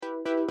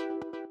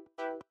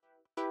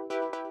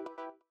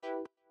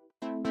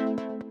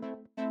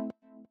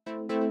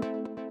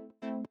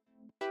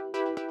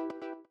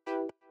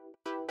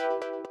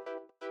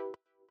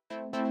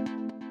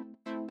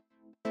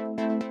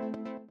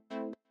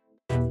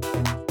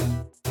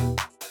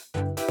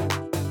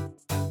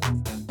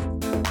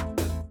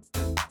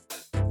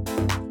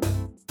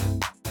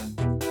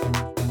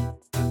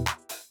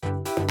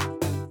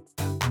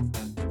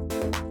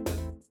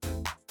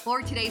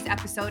For today's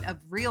episode of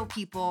Real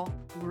People,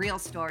 Real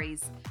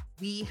Stories,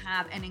 we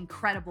have an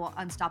incredible,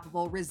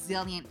 unstoppable,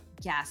 resilient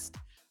guest.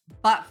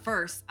 But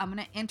first, I'm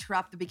going to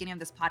interrupt the beginning of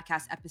this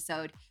podcast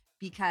episode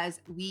because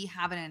we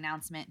have an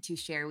announcement to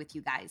share with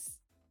you guys.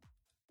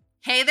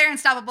 Hey there,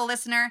 Unstoppable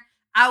listener.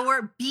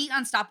 Our Be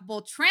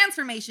Unstoppable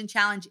Transformation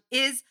Challenge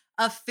is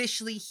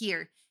officially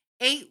here.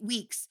 8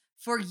 weeks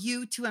for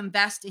you to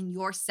invest in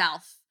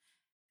yourself,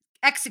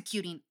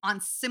 executing on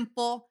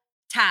simple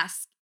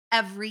tasks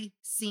every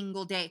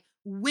single day,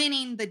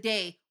 winning the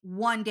day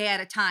one day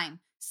at a time,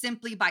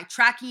 simply by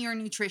tracking your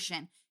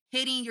nutrition,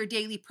 hitting your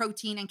daily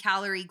protein and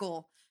calorie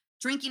goal,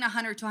 drinking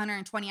 100 to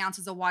 120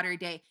 ounces of water a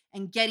day,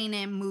 and getting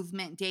in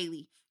movement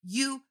daily.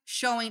 You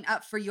showing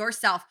up for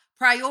yourself,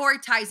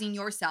 prioritizing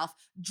yourself,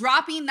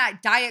 dropping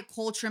that diet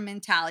culture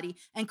mentality,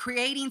 and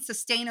creating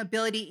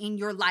sustainability in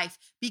your life,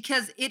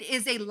 because it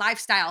is a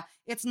lifestyle.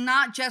 It's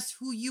not just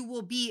who you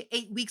will be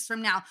 8 weeks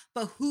from now,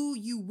 but who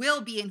you will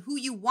be and who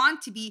you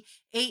want to be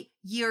 8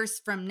 years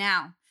from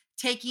now.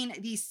 Taking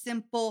these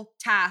simple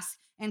tasks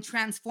and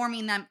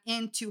transforming them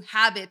into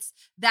habits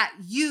that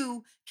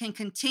you can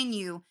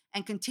continue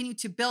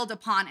to build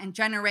upon and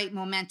generate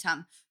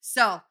momentum.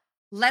 So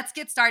let's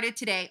get started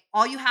today.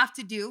 All you have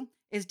to do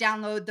is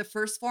download the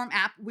First Form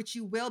app, which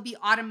you will be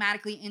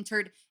automatically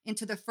entered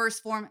into the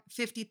First Form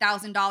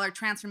 $50,000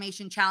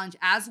 transformation challenge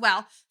as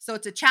well. So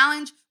it's a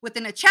challenge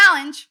within a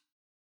challenge.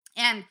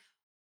 And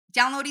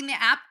downloading the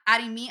app,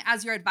 adding me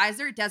as your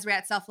advisor,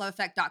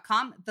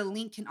 Desiree@selfloveeffect.com. The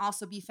link can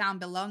also be found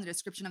below in the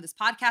description of this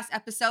podcast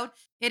episode.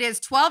 It is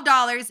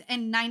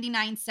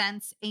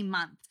 $12.99 a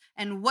month.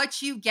 And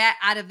what you get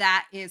out of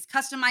that is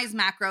customized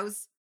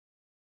macros,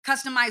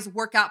 customized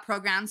workout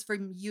programs for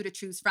you to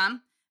choose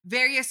from,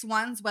 various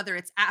ones, whether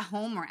it's at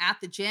home or at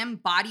the gym,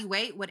 body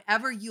weight,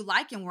 whatever you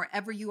like and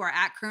wherever you are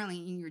at currently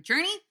in your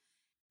journey,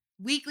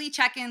 weekly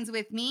check-ins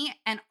with me,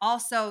 and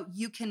also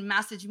you can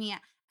message me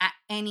at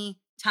any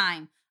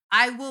time.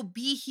 I will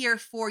be here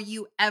for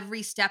you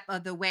every step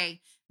of the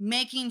way,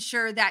 making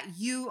sure that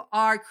you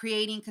are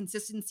creating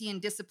consistency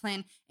and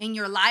discipline in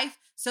your life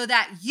so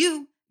that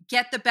you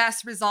get the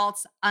best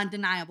results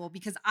undeniable,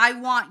 because I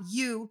want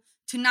you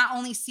to not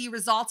only see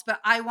results, but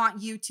I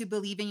want you to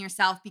believe in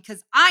yourself,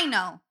 because I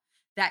know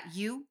that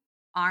you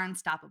are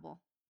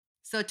unstoppable.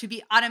 So to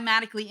be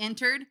automatically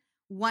entered,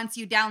 once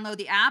you download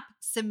the app,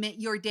 submit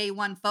your day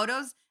one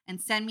photos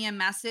and send me a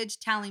message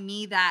telling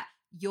me that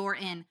you're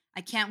in.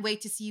 I can't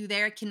wait to see you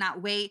there.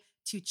 Cannot wait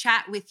to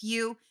chat with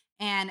you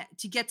and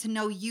to get to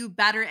know you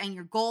better and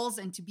your goals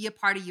and to be a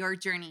part of your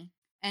journey.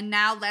 And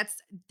now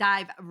let's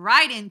dive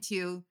right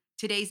into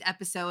today's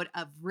episode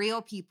of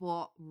Real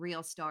People,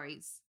 Real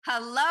Stories.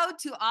 Hello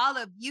to all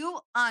of you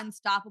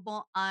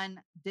unstoppable,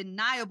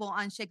 undeniable,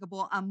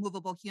 unshakable,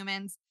 unmovable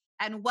humans,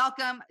 and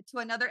welcome to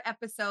another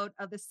episode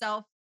of the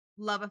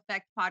Self-Love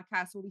Effect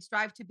podcast, where we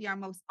strive to be our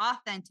most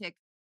authentic,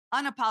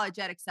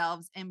 unapologetic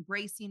selves,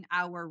 embracing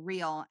our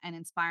real and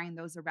inspiring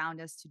those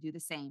around us to do the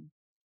same,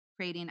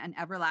 creating an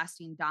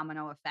everlasting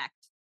domino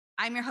effect.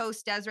 I'm your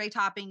host, Desiree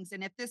Toppings,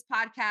 and if this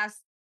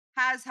podcast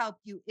has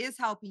helped you, is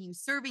helping you,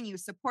 serving you,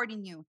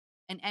 supporting you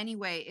in any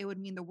way, it would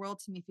mean the world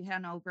to me if you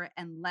head on over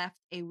and left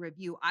a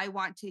review. I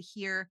want to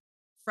hear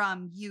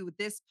from you.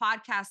 This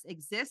podcast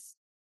exists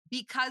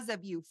because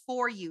of you,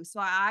 for you. So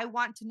I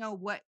want to know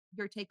what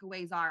your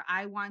takeaways are.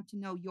 I want to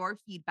know your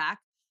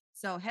feedback.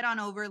 So head on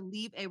over,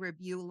 leave a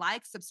review,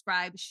 like,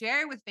 subscribe,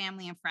 share with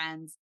family and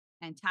friends,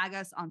 and tag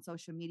us on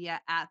social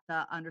media at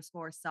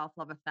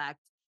 @_self-love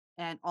effect.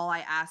 And all I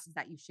ask is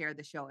that you share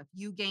the show. If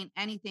you gain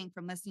anything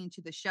from listening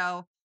to the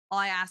show, all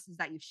I ask is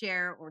that you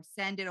share or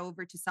send it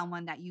over to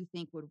someone that you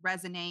think would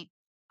resonate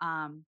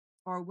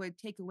or would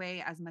take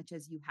away as much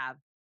as you have.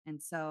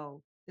 And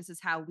so this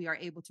is how we are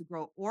able to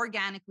grow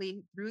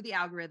organically through the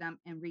algorithm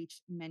and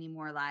reach many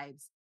more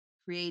lives,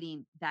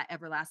 creating that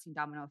everlasting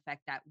domino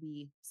effect that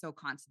we so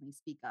constantly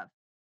speak of.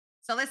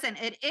 So listen,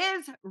 it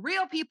is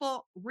Real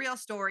People, Real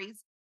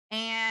Stories.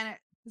 And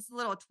this is a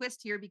little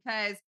twist here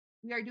because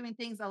we are doing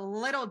things a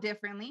little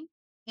differently.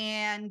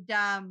 And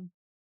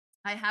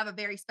I have a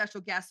very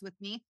special guest with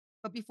me.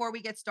 But before we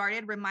get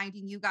started,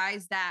 reminding you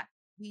guys that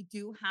we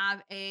do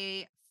have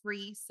a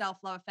free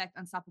Self-Love Effect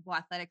Unstoppable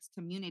Athletics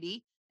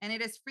community, and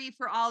it is free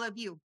for all of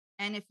you.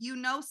 And if you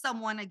know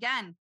someone,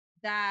 again,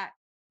 that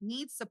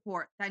needs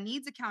support, that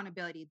needs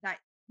accountability, that,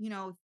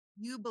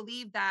 you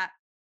believe that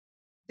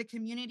the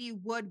community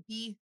would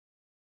be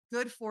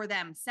good for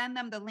them, send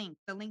them the link.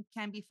 The link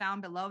can be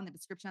found below in the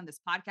description of this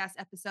podcast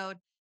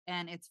episode.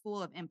 And it's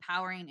full of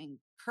empowering,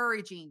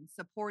 encouraging,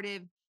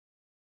 supportive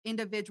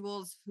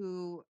individuals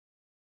who,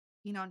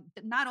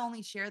 not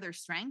only share their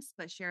strengths,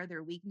 but share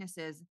their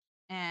weaknesses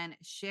and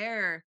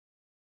share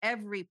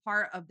every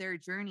part of their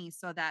journey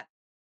so that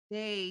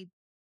they,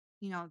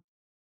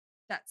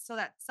 so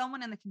that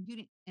someone in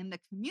the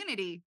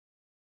community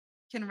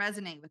can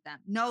resonate with them,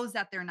 knows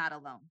that they're not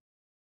alone,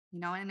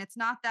 and it's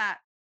not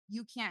that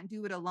you can't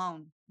do it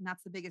alone. And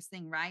that's the biggest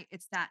thing, right?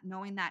 It's that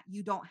knowing that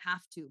you don't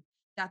have to.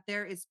 that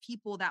there is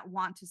people that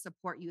want to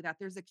support you, that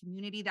there's a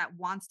community that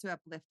wants to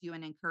uplift you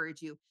and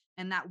encourage you,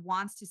 and that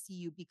wants to see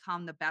you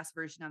become the best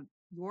version of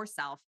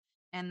yourself,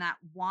 and that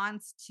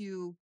wants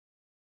to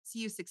see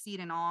you succeed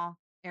in all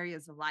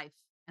areas of life,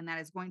 and that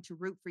is going to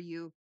root for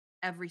you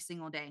every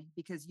single day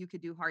because you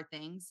could do hard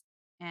things,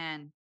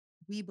 and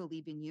we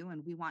believe in you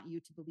and we want you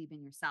to believe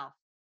in yourself.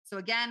 So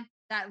again,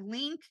 that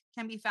link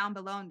can be found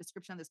below in the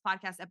description of this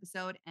podcast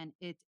episode, and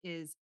it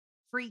is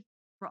free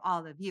for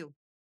all of you.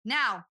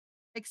 Now,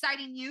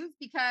 exciting news,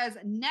 because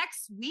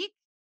next week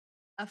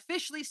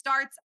officially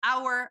starts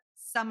our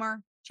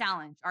summer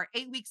challenge, our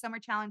 8-week summer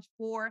challenge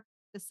for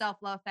the Self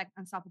Love Effect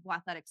Unstoppable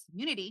Athletics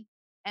community.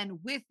 And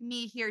with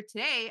me here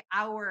today,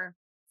 our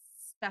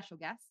special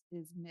guest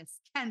is Miss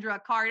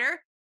Kendra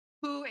Carter,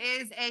 who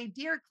is a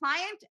dear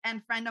client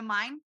and friend of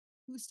mine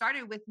who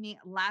started with me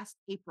last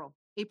April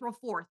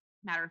 4th,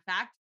 matter of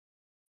fact.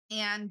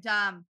 And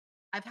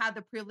I've had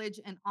the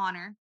privilege and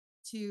honor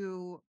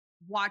to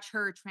watch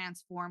her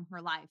transform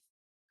her life.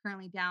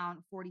 Currently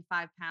down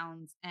 45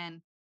 pounds.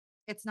 And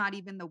it's not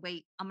even the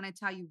weight. I'm going to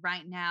tell you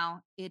right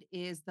now, it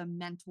is the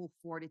mental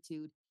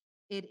fortitude.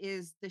 It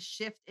is the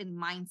shift in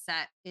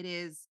mindset. It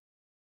is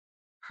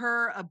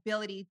her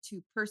ability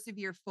to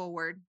persevere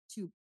forward,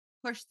 to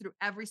push through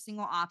every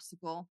single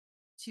obstacle,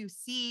 to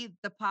see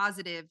the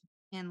positive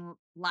in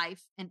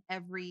life in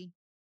every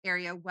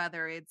area,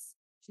 whether it's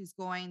she's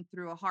going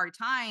through a hard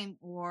time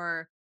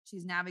or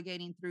she's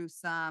navigating through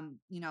some,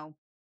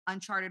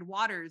 uncharted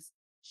waters.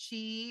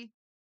 She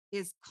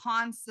is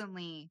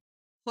constantly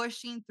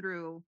pushing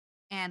through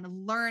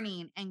and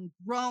learning and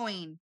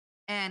growing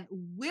and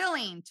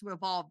willing to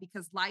evolve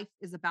because life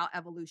is about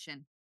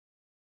evolution.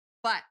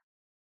 But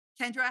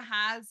Kendra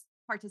has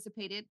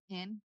participated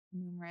in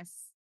numerous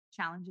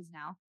challenges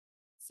now.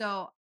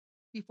 So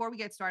before we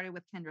get started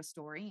with Kendra's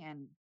story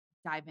and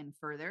dive in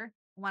further,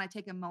 I want to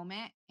take a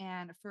moment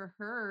and for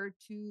her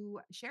to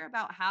share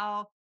about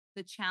how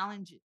the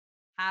challenge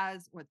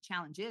or the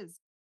challenges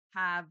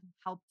have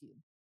helped you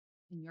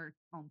in your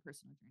own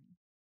personal journey.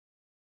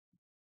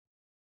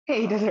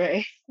 Hey,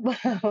 Desiree.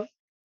 Well,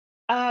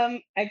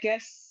 I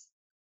guess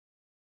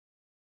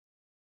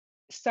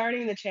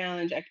starting the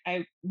challenge,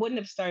 I wouldn't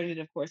have started,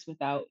 of course,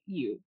 without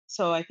you.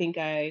 So I think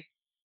I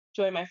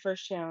joined my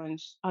first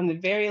challenge on the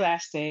very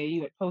last day.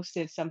 You had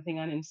posted something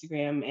on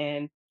Instagram,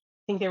 and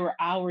I think there were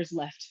hours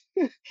left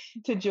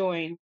to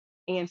join.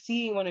 And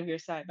seeing one of your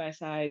side by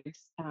sides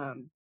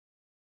kind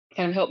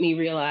of helped me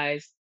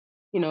realize,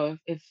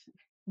 if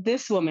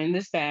this woman,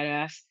 this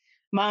badass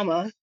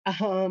mama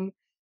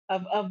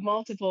of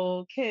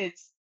multiple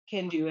kids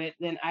can do it,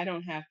 then I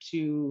don't have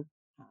to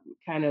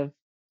kind of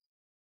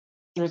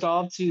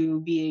resolve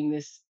to being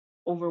this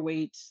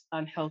overweight,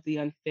 unhealthy,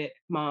 unfit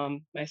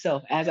mom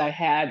myself, as I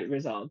had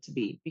resolved to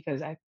be,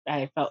 because I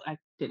felt I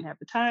didn't have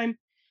the time.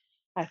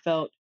 I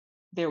felt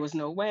there was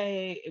no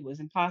way, it was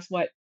impossible.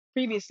 I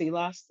previously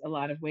lost a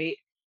lot of weight,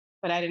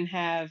 but I didn't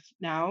have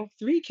now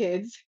 3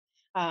 kids.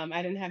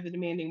 I didn't have the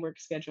demanding work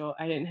schedule.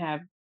 I didn't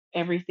have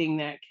everything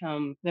that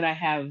I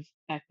have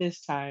at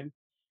this time.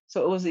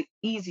 So it was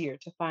easier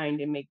to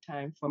find and make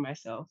time for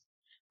myself.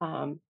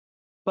 Um,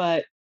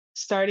 but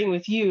starting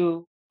with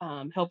you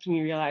helped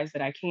me realize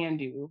that I can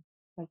do,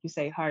 like you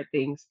say, hard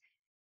things.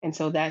 And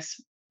so that's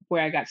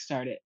where I got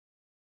started.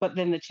 But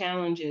then the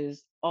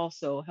challenges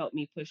also helped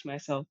me push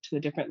myself to a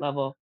different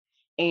level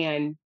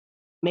and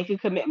make a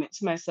commitment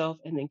to myself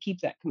and then keep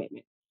that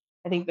commitment.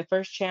 I think the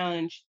first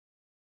challenge,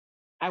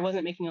 I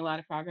wasn't making a lot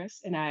of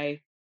progress and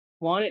I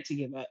wanted to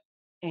give up.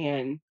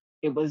 And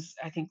it was,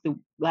 I think, the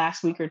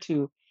last week or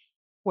two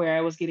where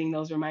I was getting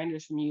those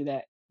reminders from you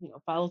that,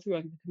 follow through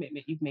on the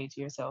commitment you've made to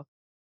yourself.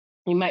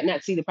 You might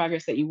not see the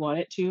progress that you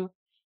wanted to.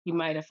 You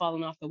might have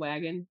fallen off the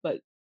wagon,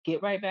 but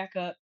get right back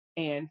up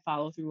and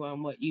follow through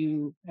on what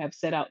you have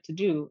set out to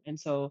do. And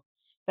so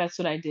that's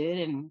what I did.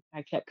 And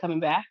I kept coming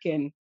back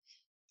and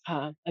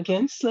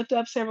again, slipped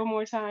up several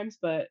more times,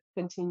 but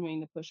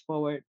continuing to push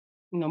forward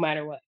no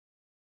matter what.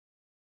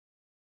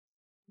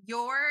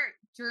 Your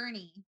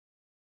journey,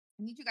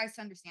 I need you guys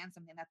to understand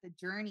something, that the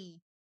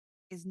journey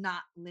is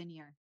not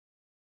linear.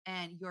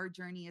 And your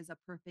journey is a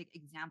perfect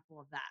example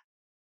of that.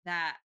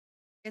 That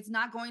it's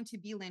not going to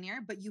be linear,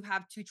 but you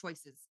have two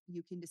choices.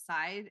 You can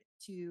decide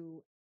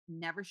to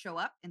never show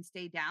up and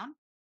stay down,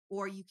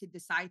 or you could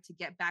decide to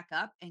get back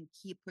up and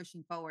keep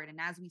pushing forward. And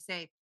as we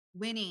say,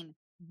 winning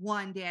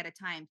one day at a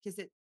time, because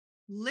it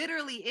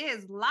literally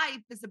is,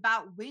 life is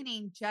about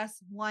winning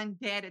just one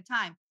day at a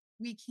time.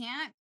 We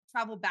can't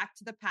travel back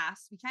to the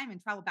past. We can't even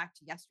travel back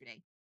to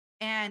yesterday.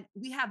 And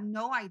we have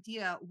no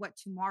idea what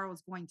tomorrow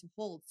is going to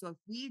hold. So if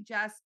we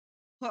just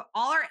put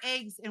all our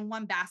eggs in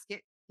one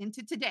basket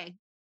into today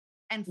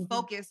and Mhm.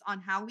 focus on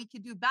how we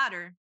could do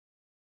better,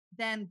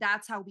 then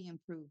that's how we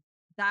improve.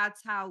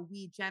 That's how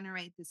we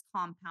generate this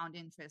compound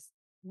interest,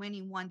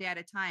 winning one day at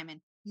a time. And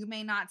you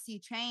may not see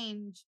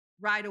change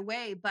right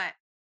away, but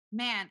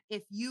man,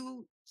 if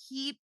you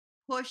keep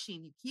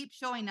pushing, you keep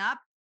showing up,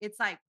 it's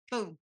like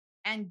boom.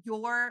 And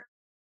your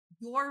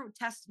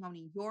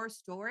testimony, your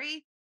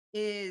story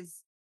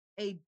is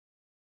a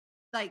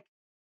like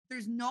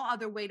there's no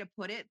other way to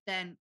put it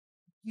than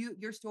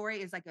your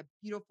story is like a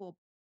beautiful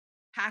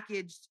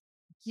packaged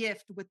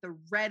gift with the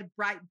red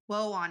bright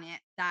bow on it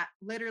that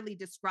literally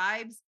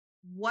describes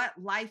what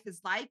life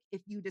is like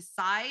if you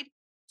decide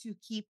to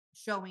keep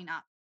showing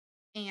up.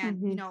 And,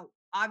 Hmm.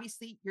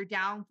 obviously you're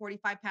down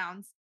 45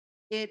 pounds.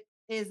 It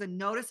is a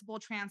noticeable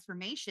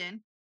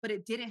transformation, but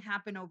it didn't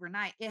happen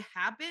overnight. It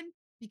happened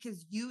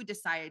because you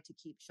decided to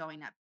keep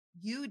showing up.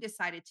 You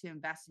decided to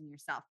invest in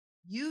yourself.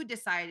 You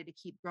decided to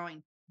keep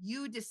growing.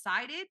 You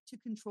decided to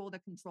control the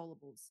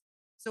controllables.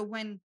 So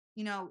when,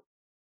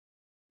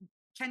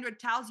 Kendra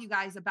tells you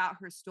guys about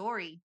her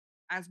story,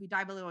 as we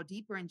dive a little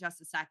deeper in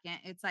just a second,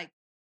 it's like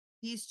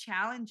these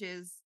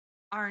challenges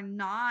are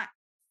not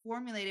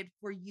formulated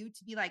for you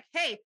to be like,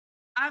 hey,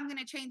 I'm going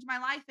to change my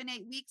life in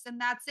 8 weeks and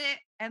that's it.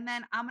 And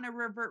then I'm going to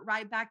revert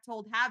right back to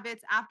old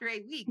habits after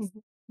 8 weeks. Hmm.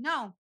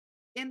 No,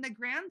 in the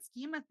grand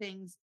scheme of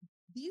things,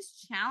 these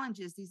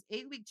challenges, these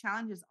 8 week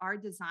challenges are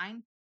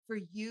designed for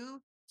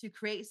you to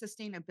create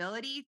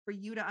sustainability, for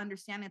you to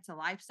understand it's a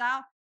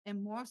lifestyle,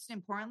 and most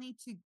importantly,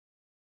 to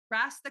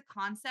grasp the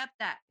concept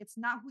that it's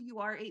not who you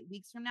are 8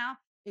 weeks from now.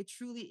 It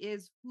truly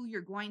is who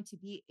you're going to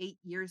be 8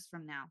 years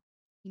from now.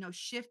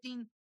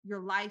 Shifting your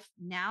life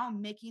now,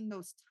 making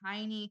those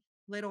tiny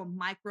little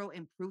micro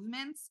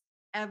improvements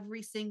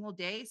every single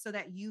day so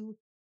that you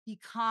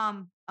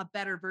become a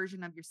better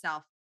version of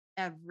yourself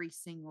every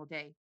single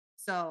day.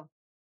 So,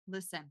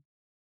 listen,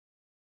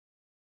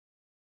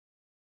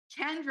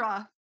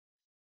 Kendra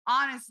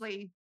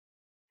honestly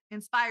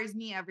inspires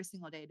me every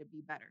single day to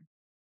be better.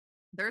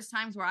 There's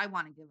times where I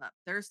want to give up.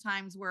 There's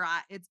times where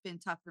it's been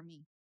tough for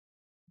me.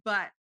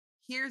 But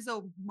here's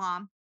a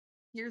mom,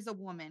 here's a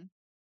woman,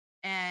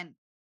 and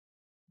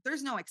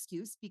there's no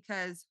excuse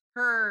because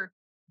her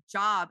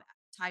job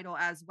title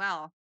as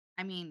well.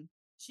 I mean,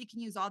 she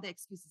can use all the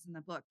excuses in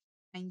the book,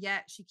 and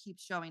yet she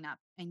keeps showing up,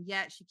 and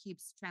yet she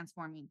keeps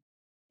transforming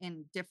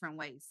in different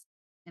ways.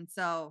 And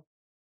so,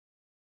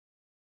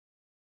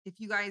 if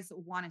you guys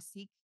want to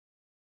seek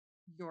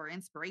your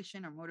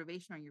inspiration or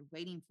motivation, or you're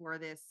waiting for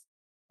this,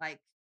 like,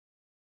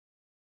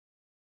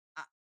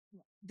 uh,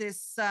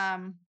 this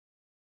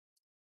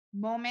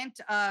moment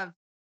of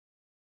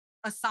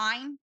a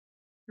sign,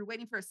 you're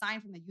waiting for a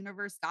sign from the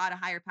universe, God, a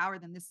higher power,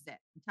 then this is it.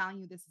 I'm telling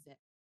you, this is it.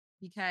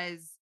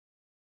 Because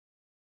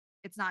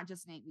it's not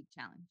just an 8 week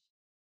challenge.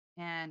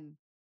 And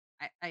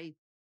I, I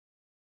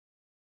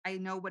I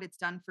know what it's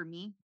done for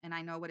me, and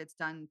I know what it's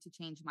done to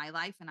change my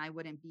life. And I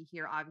wouldn't be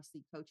here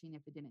obviously coaching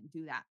if it didn't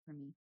do that for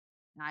me.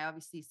 And I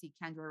obviously see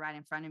Kendra right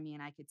in front of me,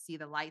 and I could see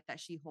the light that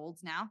she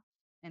holds now.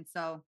 And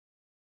so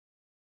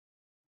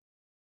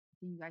I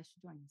think you guys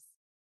should join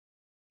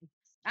us.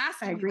 I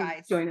Asking you agree.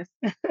 guys Join us.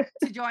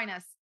 to join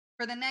us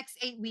for the next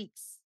 8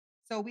 weeks.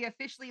 So we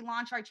officially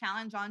launch our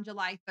challenge on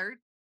July 3rd.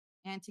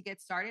 And to get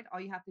started, all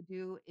you have to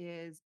do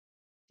is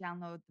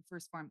download the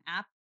First Form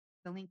app.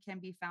 The link can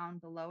be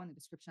found below in the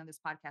description of this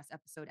podcast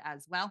episode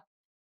as well.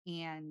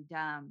 And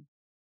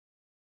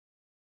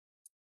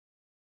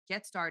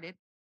get started.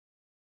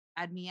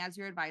 Add me as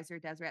your advisor,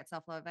 Desiree at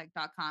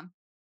selfloveec.com.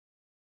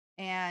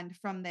 And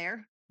from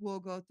there, we'll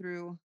go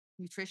through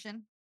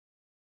nutrition,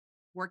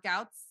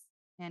 workouts,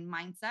 and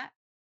mindset,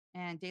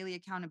 and daily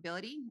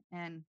accountability.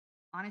 And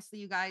honestly,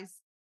 you guys,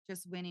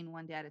 just winning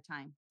one day at a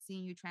time,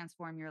 seeing you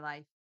transform your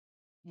life.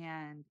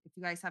 And if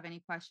you guys have any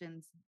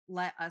questions,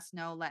 let us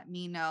know. Let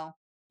me know.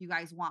 If you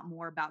guys want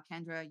more about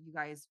Kendra, you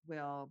guys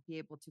will be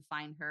able to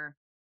find her.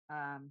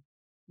 Um,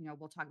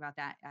 we'll talk about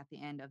that at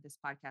the end of this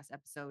podcast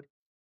episode.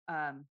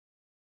 Um,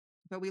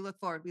 but we look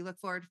forward. We look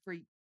forward for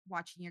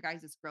watching your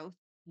guys' growth.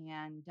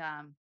 And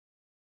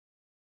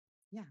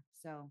yeah,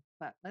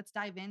 but let's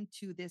dive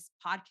into this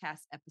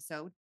podcast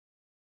episode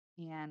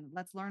and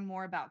let's learn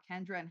more about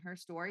Kendra and her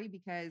story,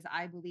 because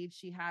I believe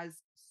she has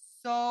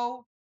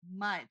so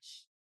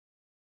much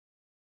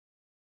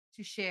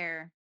to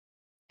share.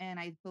 And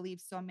I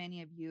believe so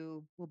many of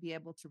you will be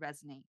able to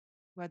resonate,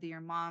 whether you're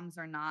moms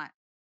or not.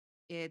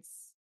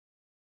 It's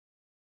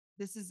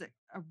this is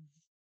a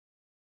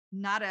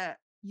not a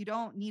you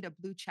don't need a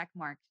blue check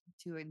mark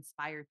to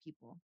inspire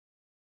people.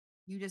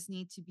 You just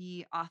need to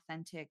be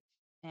authentic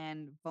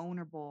and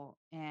vulnerable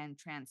and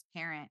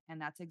transparent.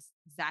 And that's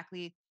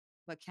exactly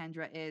what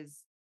Kendra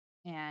is.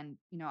 And,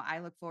 I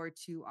look forward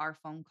to our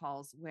phone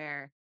calls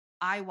where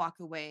I walk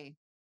away,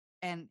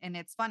 and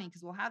it's funny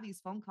because we'll have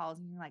these phone calls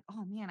and you're like,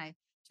 oh man, I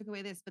took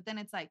away this. But then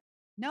it's like,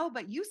 no,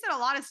 but you said a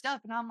lot of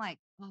stuff. And I'm like,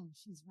 oh,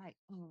 she's right.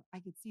 Oh, I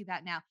could see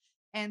that now.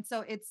 And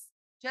so it's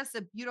just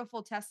a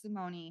beautiful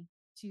testimony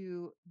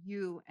to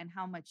you and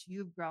how much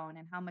you've grown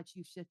and how much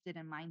you've shifted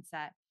in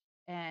mindset.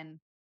 And,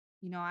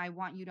 I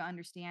want you to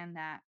understand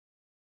that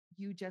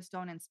you just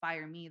don't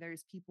inspire me.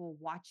 There's people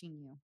watching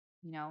you,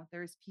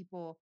 there's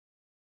people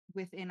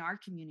within our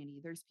community.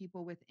 There's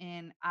people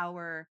within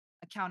our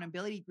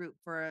accountability group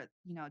for,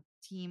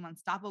 Team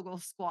Unstoppable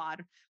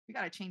Squad. We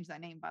got to change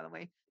that name, by the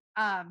way.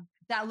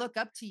 That look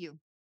up to you,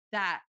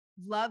 that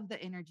love the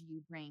energy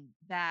you bring,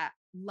 that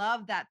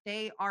love that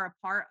they are a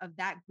part of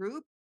that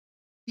group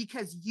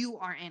because you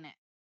are in it.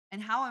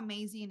 And how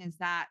amazing is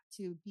that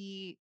to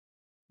be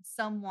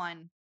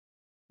someone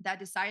that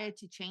decided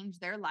to change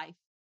their life,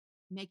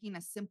 making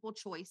a simple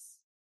choice,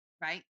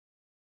 right?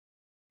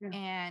 Yeah.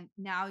 And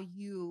now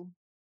you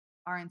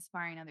are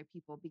inspiring other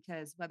people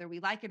because whether we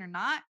like it or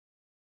not,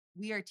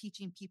 we are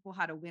teaching people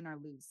how to win or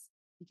lose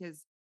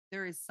because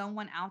there is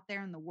someone out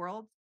there in the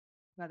world,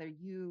 whether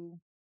you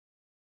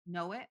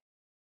know it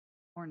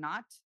or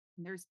not.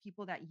 And there's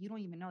people that you don't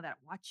even know that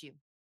watch you,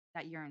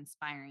 that you're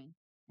inspiring.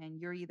 And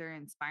you're either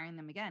inspiring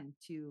them again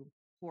to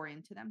pour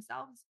into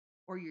themselves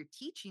or you're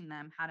teaching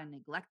them how to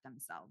neglect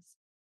themselves.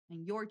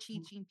 And you're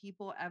teaching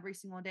people every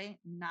single day,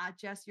 not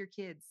just your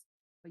kids,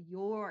 but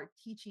you're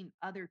teaching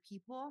other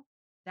people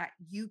that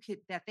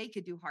they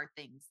could do hard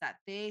things, that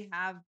they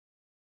have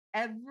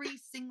every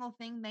single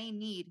thing they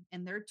need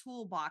in their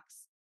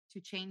toolbox to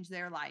change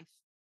their life.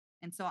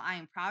 And so I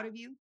am proud of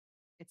you.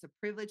 It's a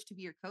privilege to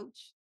be your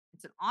coach.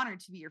 It's an honor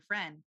to be your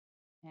friend.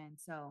 And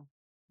so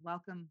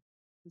welcome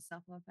to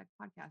Self Love Effect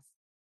Podcast.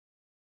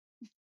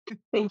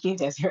 Thank you,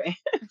 Desiree.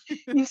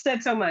 You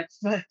said so much,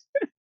 but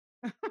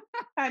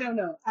I don't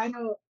know. I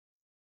don't.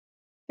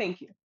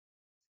 Thank you.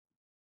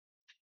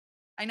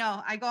 I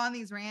know I go on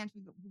these rants.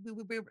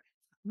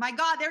 My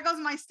God, there goes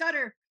my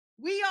stutter.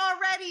 We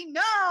already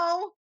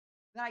know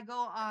that I go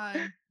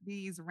on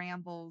these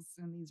rambles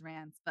and these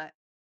rants, but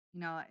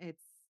It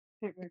it's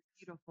was-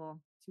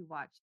 beautiful to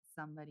watch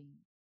somebody,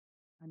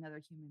 another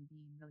human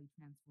being, really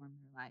transform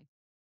their life.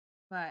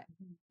 But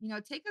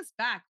take us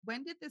back.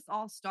 When did this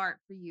all start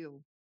for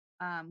you?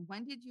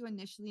 When did you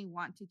initially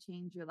want to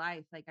change your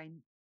life?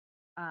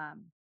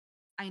 Um,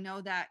 I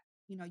know that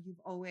you've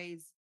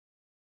always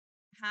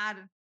had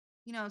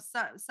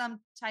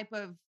some type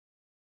of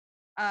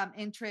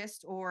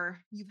interest or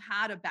you've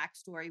had a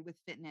backstory with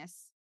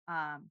fitness.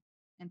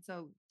 And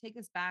so take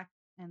us back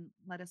and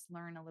let us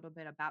learn a little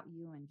bit about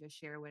you and just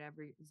share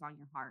whatever is on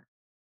your heart.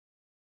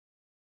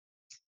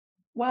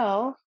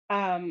 Well,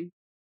 I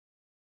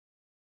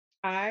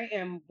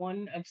am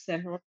one of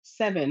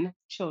seven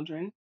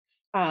children.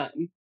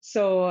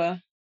 So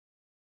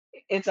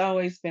it's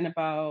always been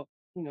about,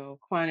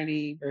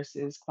 quantity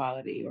versus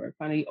quality or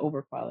quantity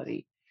over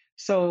quality.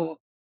 So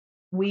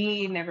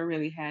we never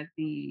really had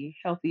the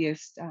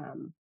healthiest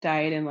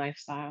diet and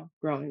lifestyle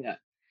growing up.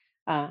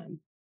 Um,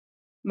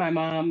 my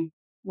mom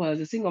was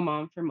a single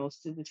mom for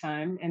most of the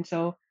time. And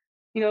so,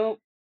 you know,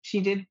 she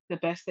did the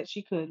best that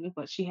she could with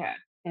what she had.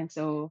 And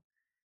so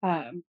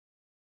um,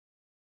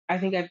 I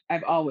think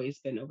I've always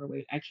been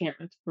overweight. I can't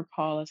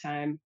recall a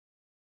time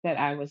that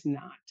I was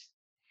not.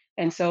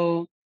 And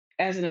so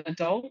as an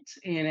adult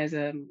and as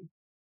a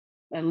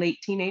late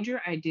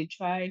teenager, I did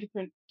try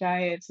different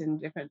diets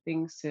and different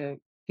things to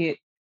get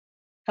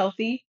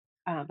healthy,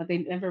 but they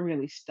never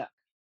really stuck.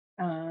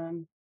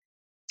 Um,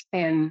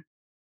 and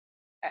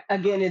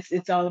again,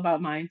 it's all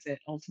about mindset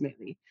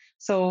ultimately.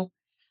 So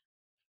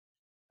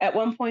at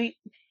one point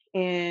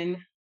in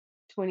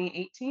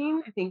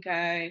 2018, I think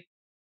I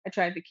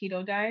tried the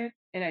keto diet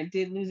and I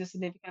did lose a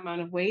significant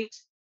amount of weight,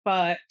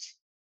 but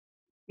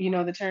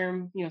the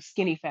term,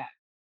 skinny fat,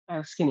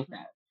 skinny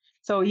fat.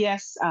 So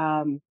yes,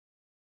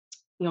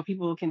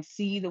 people can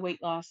see the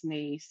weight loss and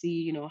they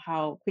see,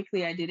 how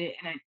quickly I did it.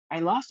 And I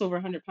lost over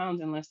 100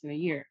 pounds in less than a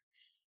year.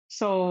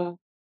 So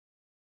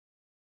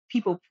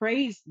people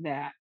praised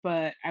that,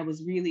 but I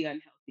was really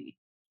unhealthy.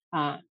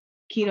 Uh,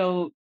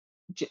 keto,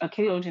 a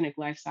ketogenic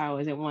lifestyle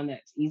isn't one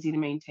that's easy to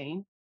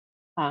maintain.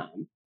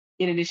 Um,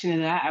 in addition to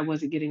that, I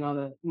wasn't getting all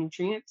the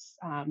nutrients,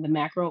 the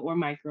macro or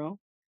micro.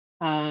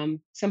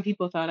 Some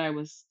people thought I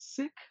was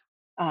sick.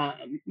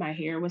 My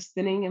hair was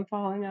thinning and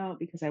falling out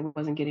because I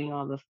wasn't getting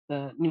all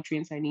the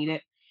nutrients I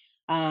needed.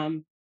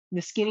 Um,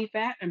 the skinny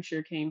fat, I'm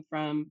sure, came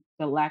from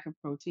the lack of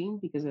protein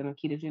because in a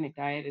ketogenic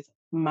diet, it's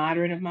a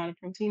moderate amount of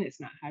protein. It's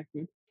not high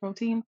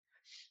protein.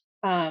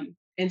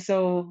 And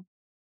so,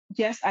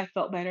 yes, I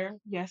felt better.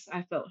 Yes,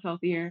 I felt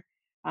healthier.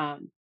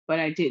 But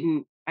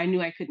I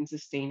knew I couldn't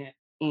sustain it.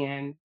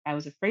 And I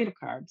was afraid of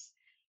carbs.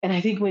 And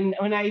I think when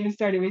I even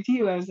started with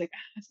you, I was like,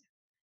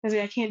 I was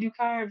like, I can't do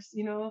carbs.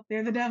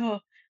 They're the devil.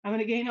 I'm going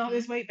to gain all Mhm.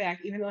 this weight back,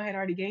 even though I had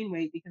already gained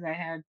weight because I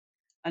had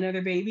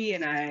another baby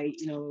and I,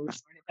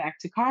 resorted back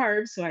to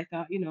carbs. So I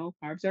thought,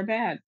 carbs are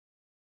bad.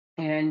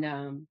 And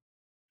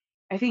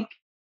I think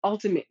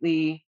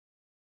ultimately,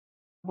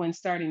 when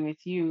starting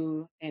with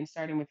you and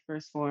starting with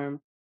First Form,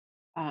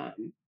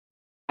 um,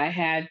 I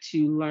had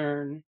to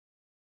learn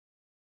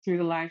through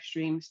the live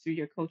streams, through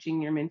your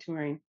coaching, your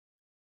mentoring,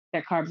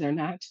 that carbs are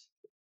not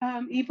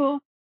evil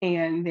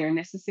and they're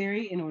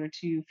necessary in order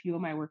to fuel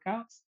my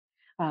workouts.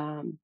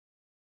 Um,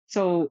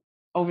 so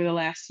over the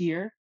last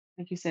year,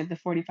 like you said, the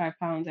 45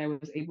 pounds I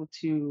was able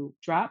to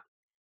drop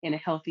in a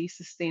healthy,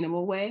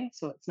 sustainable way.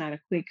 So it's not a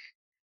quick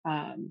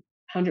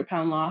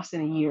 100-pound loss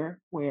in a year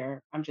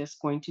where I'm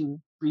just going to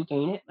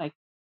regain it, like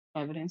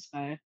evidenced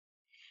by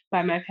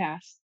my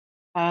past.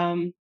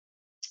 Um,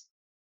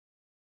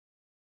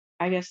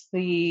 I guess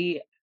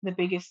the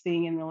biggest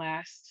thing in the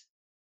last,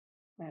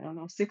 I don't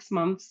know, 6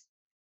 months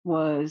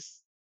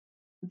was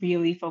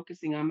really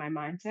focusing on my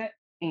mindset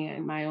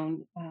and my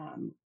own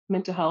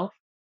mental health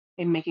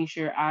and making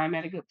sure I'm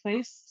at a good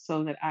place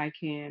so that I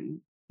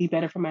can be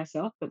better for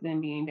myself, but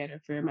then being better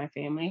for my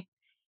family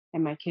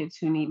and my kids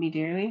who need me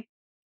dearly.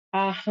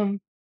 Um,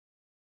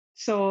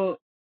 so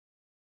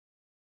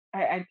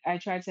I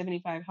tried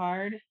 75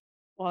 hard.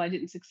 While I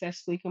didn't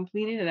successfully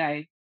complete it,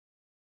 I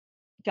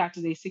got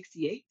to day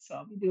 68, so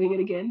I'll be doing it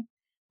again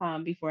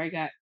before I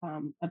got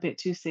a bit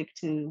too sick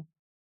to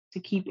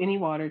keep any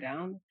water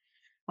down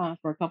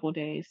for a couple of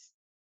days.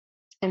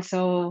 And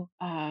so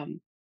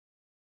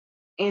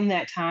in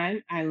that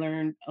time, I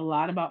learned a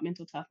lot about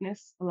mental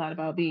toughness, a lot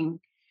about being,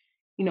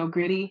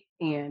 gritty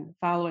and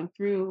following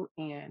through.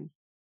 And,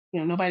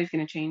 nobody's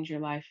going to change your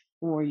life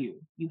for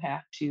you. You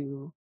have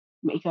to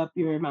make up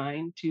your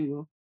mind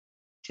to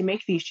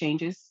make these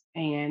changes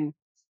and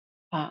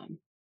um,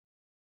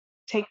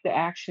 take the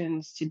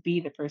actions to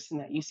be the person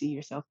that you see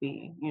yourself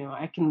being.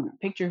 I can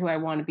picture who I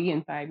want to be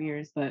in 5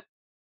 years, but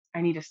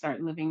I need to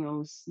start living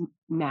those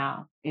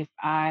now. If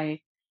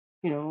I,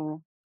 you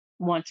know,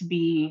 want to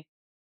be,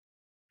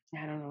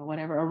 I don't know,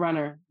 whatever, a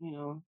runner,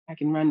 I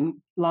can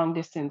run long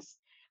distance.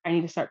 I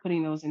need to start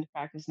putting those into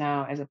practice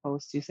now as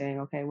opposed to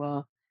saying, okay,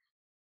 well,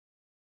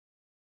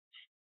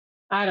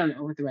 I don't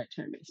know what the right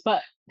term is,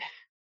 but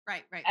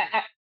Right, right, right.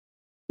 I,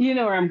 you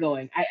know where I'm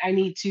going. I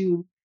need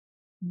to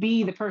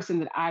be the person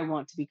that I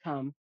want to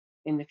become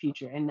in the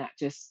future and not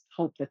just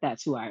hope that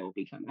that's who I will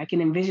become. I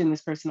can envision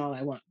this person all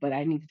I want, but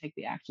I need to take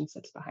the action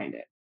steps behind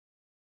it.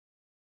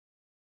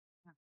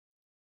 Yeah.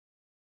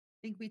 I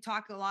think we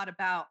talk a lot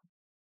about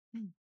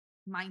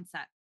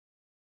mindset,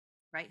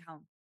 right?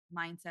 How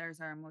mindsetters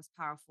are our most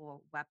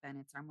powerful weapon.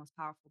 It's our most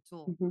powerful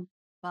tool. Hmm.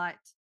 But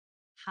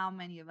how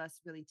many of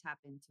us really tap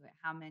into it?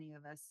 How many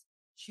of us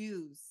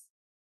choose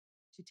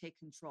to take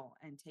control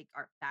and take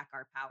our back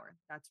our power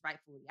that's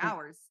rightfully Right.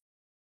 ours?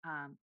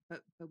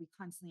 But we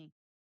constantly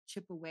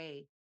chip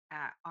away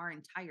at our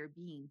entire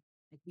being.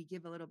 Like we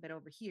give a little bit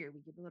over here,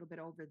 we give a little bit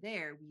over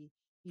there.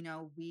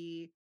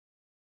 We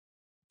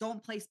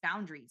don't place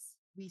boundaries.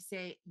 We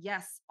say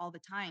yes all the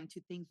time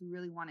to things we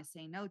really want to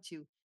say no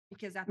to,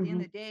 because at the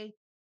end Hmm. of the day,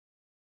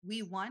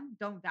 we one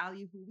don't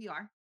value who we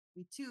are.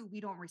 We two,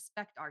 we don't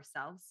respect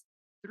ourselves.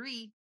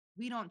 Three,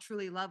 we don't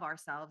truly love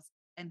ourselves.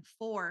 And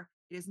four,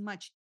 it is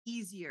much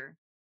easier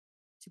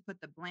to put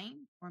the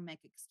blame or make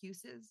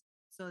excuses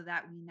so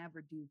that we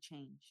never do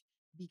change,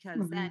 because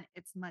Hmm. then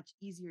it's much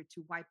easier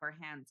to wipe our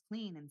hands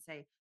clean and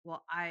say,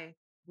 well, I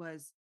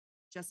was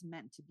just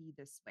meant to be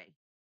this way,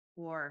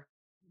 or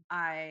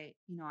I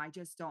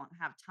just don't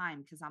have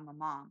time because I'm a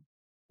mom,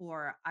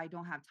 or I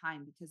don't have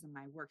time because of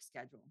my work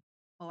schedule,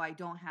 oh, I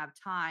don't have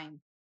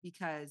time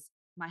because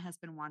my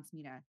husband wants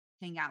me to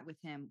hang out with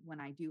him when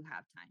I do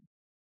have time.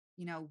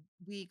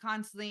 We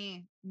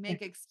constantly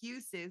make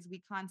excuses.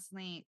 We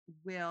constantly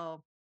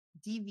will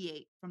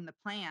deviate from the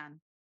plan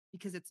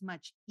because it's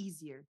much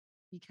easier,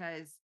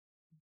 because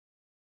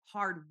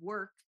hard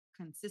work,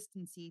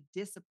 consistency,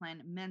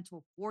 discipline,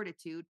 mental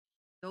fortitude,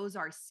 those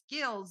are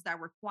skills that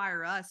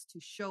require us to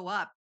show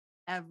up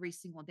every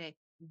single day,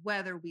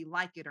 whether we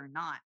like it or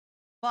not.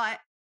 But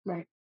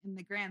Right. in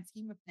the grand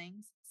scheme of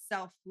things,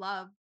 self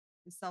love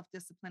is self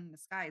discipline in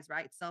disguise,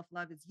 right? Self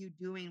love is you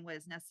doing what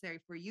is necessary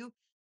for you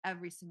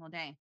every single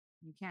day.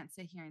 You can't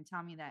sit here and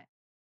tell me that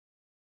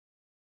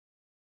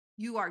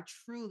you are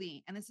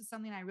truly, and this is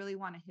something I really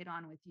want to hit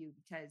on with you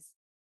because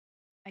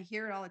I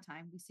hear it all the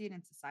time. We see it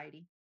in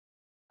society,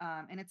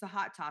 and it's a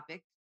hot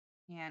topic.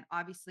 And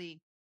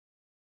obviously,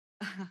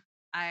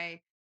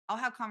 I I'll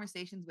have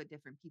conversations with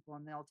different people,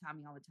 and they'll tell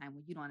me all the time,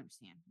 "Well, you don't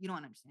understand. You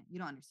don't understand. You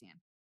don't understand."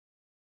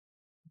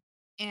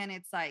 And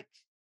it's like,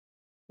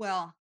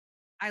 well,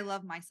 I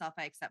love myself.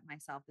 I accept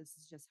myself. This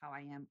is just how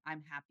I am.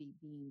 I'm happy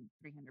being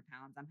 300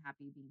 pounds. I'm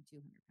happy being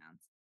 200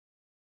 pounds.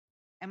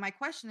 And my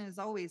question is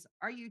always,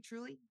 are you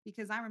truly?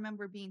 Because I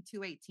remember being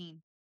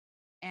 218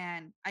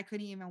 and I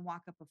couldn't even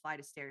walk up a flight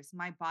of stairs.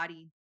 My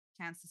body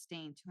can't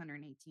sustain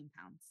 218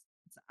 pounds.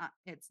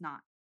 It's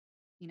not,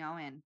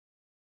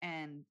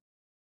 and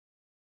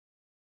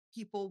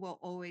people will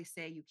always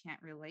say you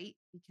can't relate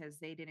because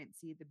they didn't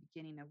see the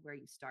beginning of where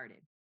you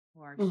started,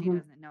 or she Hmm.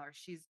 doesn't know, or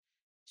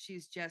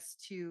she's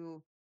just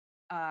too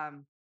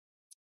um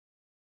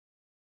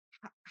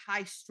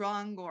high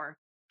strung or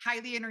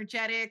highly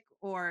energetic,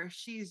 or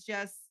she's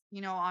just,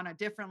 on a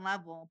different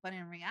level. But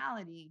in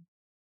reality,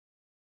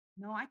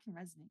 no, I can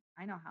resonate.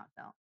 I know how it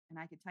felt. And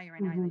I can tell you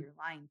right now that Hmm. you're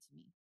lying to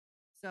me.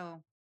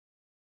 So,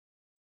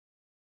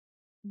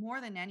 more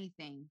than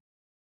anything,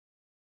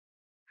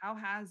 how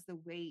has the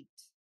weight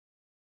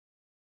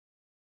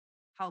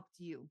helped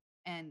you?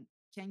 And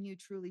can you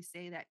truly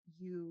say that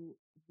you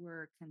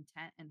were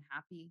content and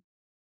happy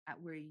at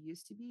where you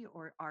used to be?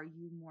 Or are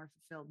you more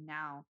fulfilled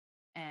now?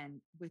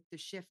 And with the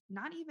shift,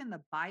 not even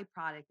the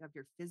byproduct of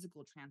your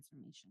physical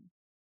transformation,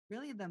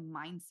 really the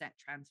mindset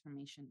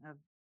transformation of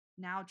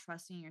now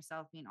trusting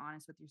yourself, being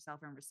honest with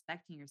yourself, and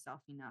respecting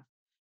yourself enough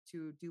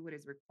to do what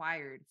is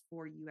required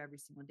for you every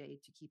single day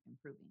to keep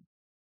improving.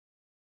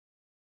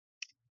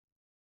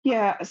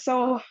 Yeah.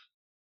 So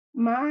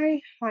my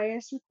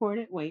highest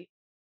recorded weight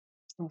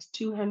was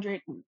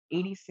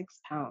 286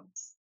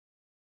 pounds.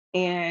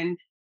 And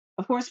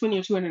of course, when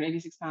you're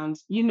 286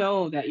 pounds, you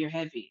know that you're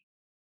heavy,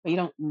 but you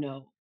don't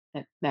know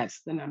that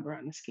that's the number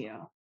on the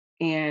scale.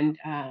 And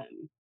and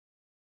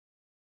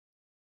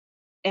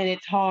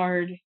it's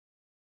hard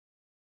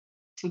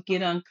to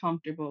get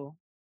uncomfortable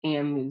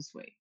and lose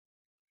weight.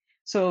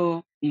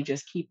 So you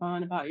just keep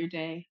on about your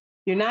day.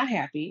 You're not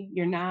happy.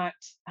 You're not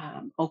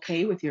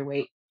okay with your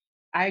weight.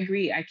 I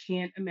agree. I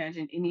can't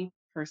imagine any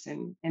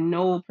person, and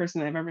no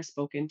person I've ever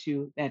spoken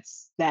to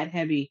that's that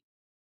heavy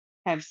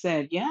have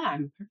said, "Yeah,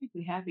 I'm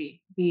perfectly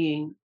happy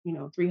being,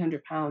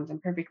 300 pounds. I'm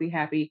perfectly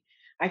happy.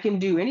 I can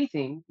do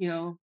anything."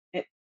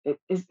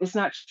 It's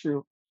not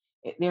true.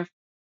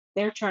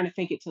 They're trying to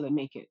fake it till they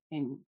make it,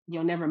 and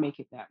you'll never make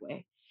it that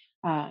way.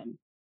 Um,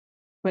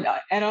 but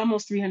at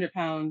almost 300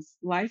 pounds,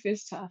 life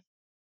is tough.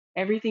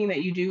 Everything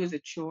that you do is a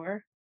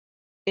chore.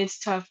 It's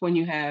tough when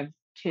you have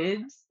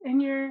kids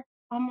and you're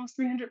almost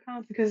 300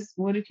 pounds because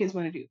what do kids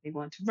want to do? They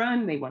want to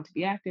run, they want to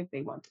be active,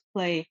 they want to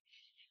play.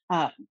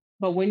 Uh,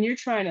 but when you're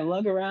trying to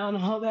lug around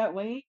all that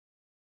weight,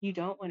 you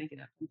don't want to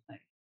get up and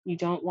play. You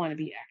don't want to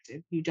be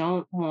active. You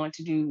don't want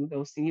to do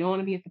those things. You don't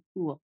want to be at the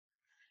pool.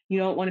 You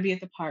don't want to be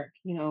at the park.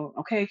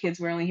 Okay, kids,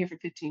 we're only here for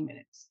 15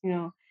 minutes,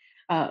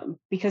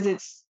 because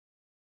it's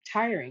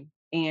tiring.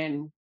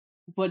 And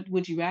what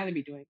would you rather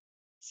be doing?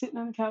 Sitting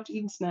on the couch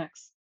eating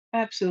snacks.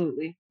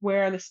 Absolutely.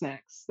 Where are the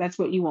snacks? That's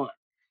what you want.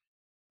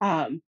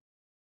 Um,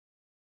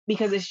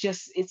 because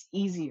it's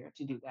easier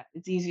to do that.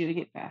 It's easier to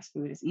get fast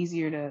food. It's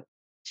easier to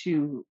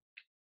to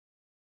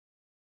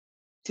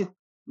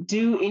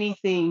do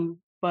anything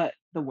but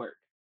the work.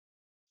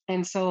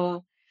 And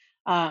so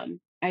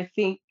I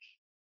think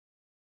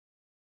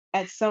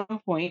at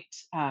some point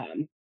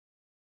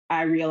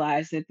I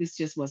realized that this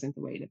just wasn't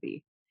the way to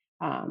be.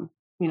 Um,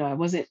 I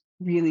wasn't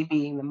really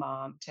being the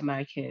mom to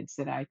my kids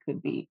that I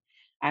could be.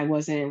 I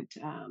wasn't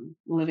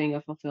living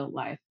a fulfilled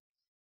life.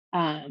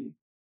 Um,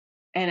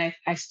 and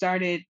I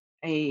started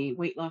a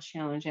weight loss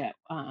challenge at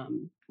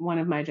one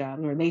of my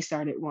jobs, or they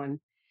started one.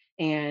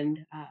 And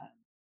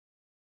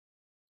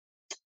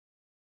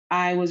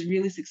I was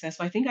really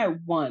successful. I think I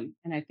won,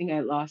 and I think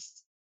I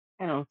lost,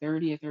 I don't know,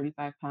 30 or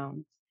 35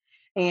 pounds.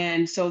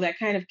 And so that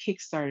kind of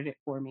kickstarted it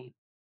for me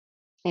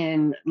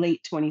in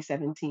late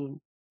 2017.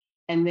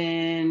 And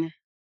then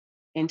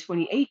in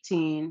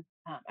 2018,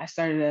 I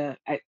started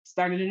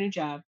a new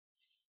job,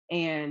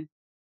 and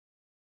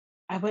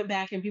I went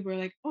back and people were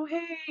like, "Oh,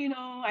 hey,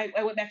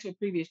 I went back to a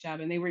previous job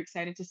and they were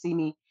excited to see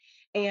me."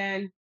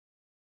 And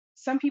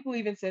some people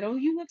even said, "Oh,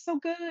 you look so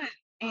good."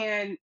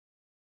 And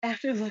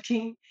after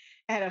looking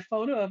at a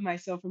photo of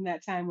myself from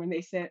that time when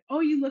they said, "Oh,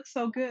 you look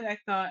so good," I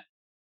thought,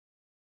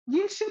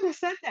 you shouldn't have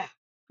said that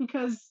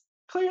because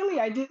clearly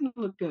I didn't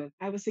look good.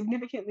 I was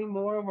significantly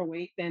more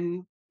overweight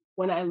than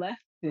when I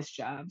left this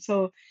job.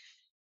 So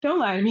don't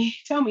lie to me.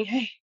 Tell me,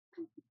 hey,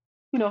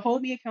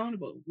 hold me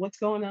accountable. What's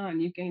going on?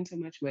 You've gained so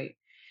much weight.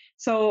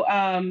 So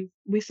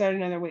we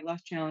started another weight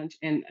loss challenge.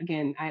 And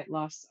again, I had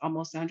lost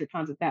almost 100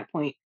 pounds at that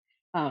point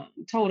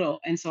total.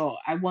 And so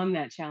I won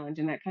that challenge,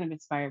 and that kind of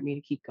inspired me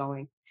to keep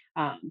going.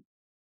 Um,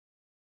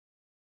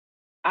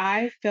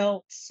 I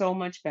felt so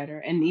much better.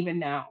 And even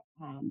now,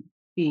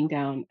 being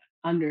down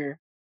under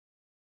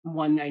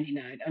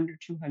 199, under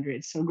 200,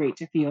 it's so great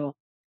to feel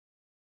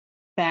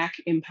back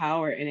in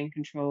power and in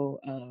control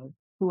of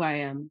who I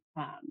am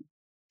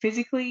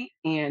physically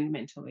and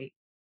mentally.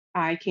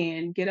 I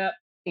can get up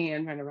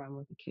and run around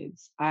with the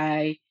kids.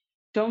 I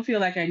don't feel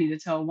like I need to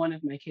tell one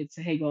of my kids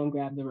to, hey, go and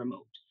grab the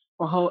remote,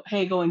 or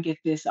hey, go and get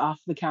this off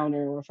the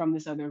counter or from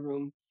this other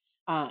room.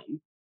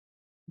 Um,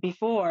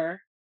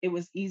 Before, it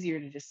was easier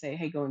to just say,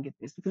 hey, go and get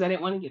this because I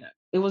didn't want to get up.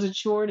 It was a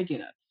chore to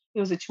get up. It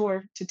was a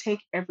chore to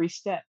take every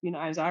step.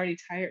 I was already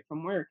tired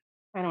from work.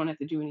 I don't have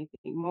to do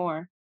anything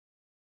more.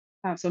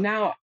 So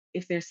now,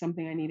 if there's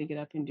something I need to get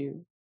up and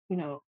do, you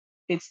know,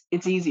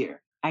 it's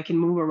easier. I can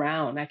move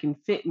around. I can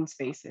fit in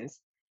spaces.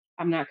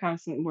 I'm not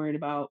constantly worried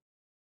about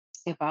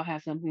if I'll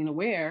have something to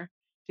wear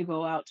to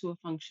go out to a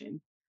function.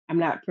 I'm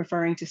not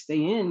preferring to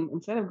stay in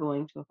instead of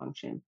going to a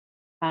function.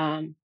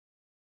 Um,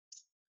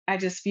 I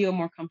just feel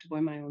more comfortable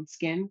in my own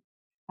skin.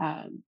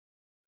 Um,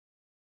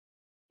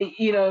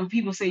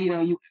 people say, you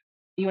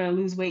want to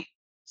lose weight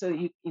so that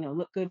you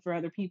look good for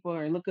other people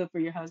or look good for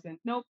your husband.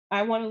 Nope,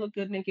 I want to look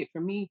good naked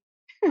for me.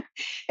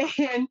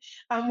 And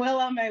I'm well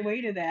on my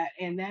way to that.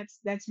 And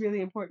that's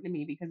really important to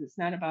me because it's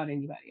not about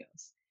anybody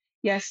else.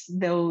 Yes,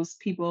 those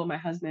people, my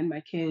husband,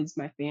 my kids,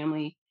 my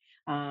family,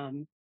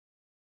 um,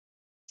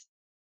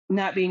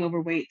 not being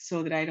overweight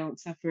so that I don't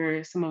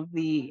suffer some of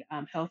the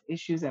health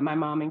issues that my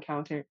mom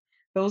encountered.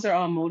 Those are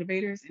all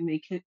motivators and they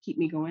keep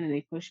me going and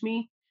they push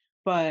me.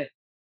 But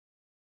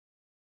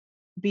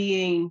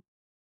being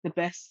the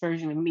best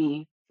version of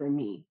me for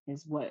me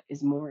is what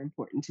is more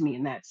important to me.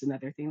 And that's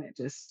another thing that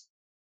just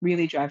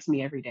really drives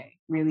me every day,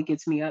 really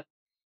gets me up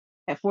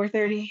at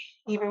 4:30,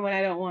 even when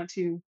I don't want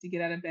to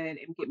get out of bed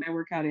and get my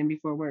workout in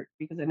before work,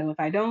 because I know if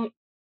I don't,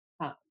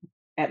 uh,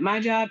 at my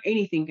job,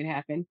 anything can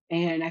happen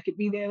and I could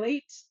be there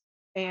late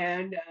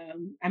and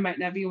I might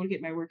not be able to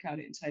get my workout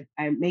in. So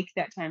I make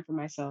that time for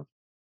myself.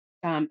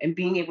 and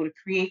being able to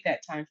create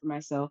that time for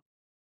myself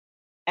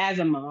as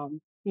a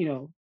mom,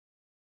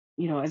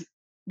 as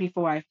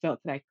before I felt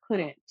that I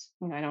couldn't,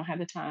 I don't have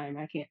the time,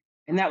 I can't.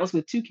 And that was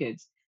with 2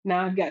 kids.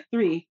 Now I've got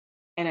 3,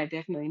 and I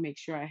definitely make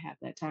sure I have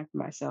that time for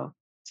myself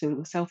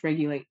to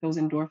self-regulate. Those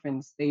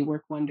endorphins, they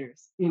work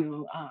wonders,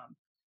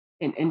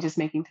 and just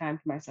making time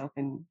for myself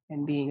and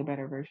being a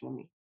better version of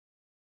me.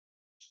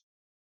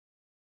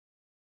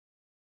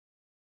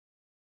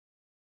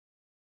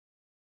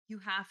 You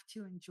have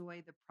to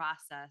enjoy the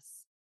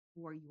process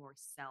for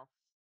yourself.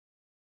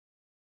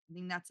 I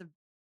think that's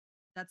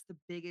the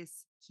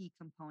biggest key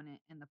component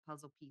in the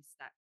puzzle piece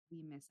that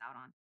we miss out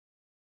on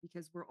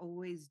because we're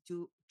always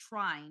do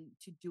trying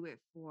to do it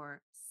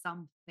for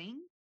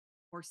something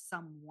or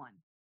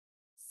someone.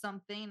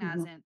 Something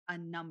as Mhm. in a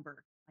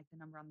number, like the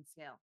number on the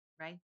scale,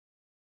 right?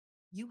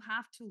 You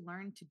have to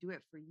learn to do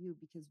it for you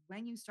because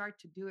when you start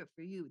to do it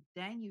for you,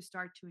 then you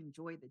start to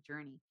enjoy the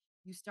journey.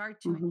 You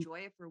start to Mhm.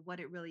 enjoy it for what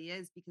it really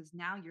is because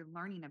now you're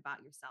learning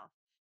about yourself.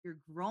 You're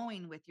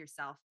growing with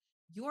yourself.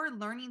 You're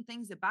learning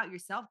things about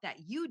yourself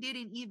that you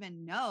didn't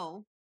even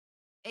know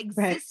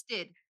Right.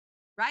 existed,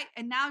 right?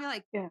 And now you're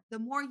like, Yeah. the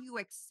more you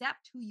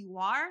accept who you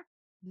are,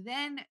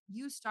 then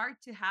you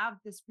start to have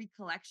this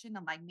recollection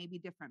of like maybe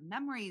different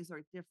memories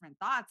or different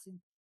thoughts.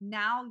 And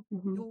now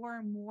Mhm.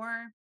 you're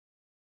more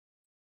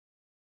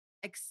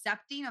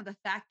accepting of the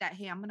fact that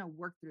hey, I'm going to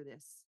work through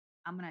this.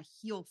 I'm going to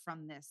heal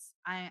from this.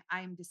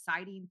 I'm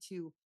deciding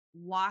to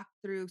walk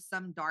through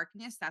some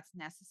darkness that's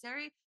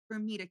necessary for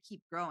me to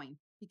keep growing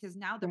because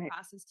now the Right.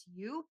 process to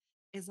you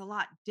is a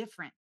lot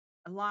different,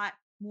 a lot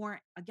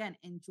more again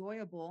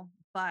enjoyable,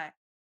 but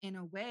in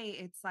a way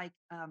it's like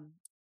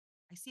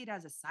I see it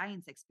as a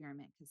science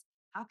experiment because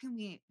how can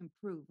we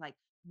improve? Like,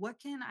 what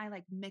can I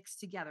like mix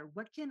together?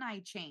 What can I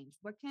change?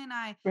 What can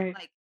I Right.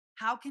 like?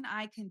 How can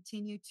I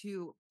continue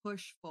to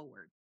push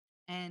forward?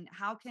 And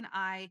how can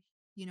I,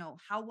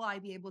 how will I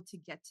be able to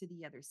get to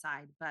the other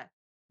side? But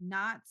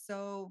not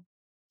so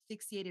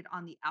fixated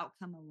on the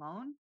outcome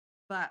alone,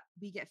 but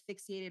we get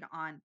fixated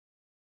on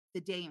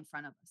the day in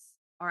front of us.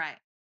 All right.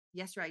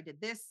 Yesterday I did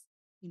this.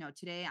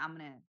 Today I'm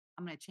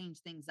gonna change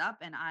things up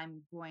and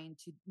I'm going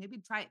to maybe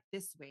try it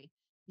this way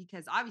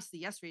because obviously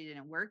yesterday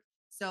didn't work.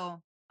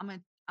 So I'm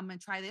gonna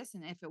try this.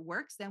 And if it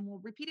works, then we'll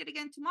repeat it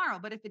again tomorrow.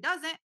 But if it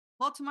doesn't,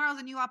 well, tomorrow's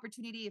a new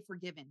opportunity if we're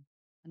given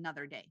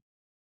another day.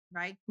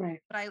 Right.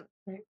 Right. But I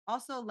Right.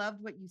 also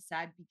loved what you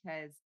said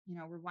because,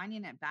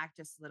 rewinding it back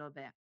just a little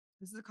bit.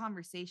 This is a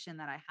conversation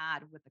that I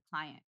had with a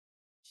client.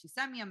 She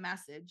sent me a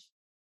message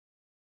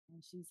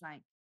and she's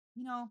like,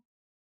 you know,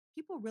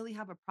 people really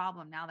have a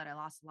problem now that I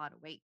lost a lot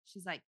of weight.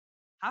 She's like,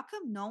 how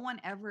come no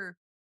one ever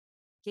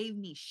gave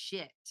me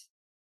shit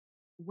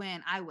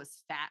when I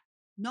was fat?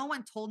 No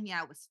one told me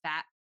I was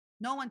fat.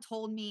 No one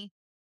told me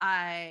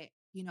hey,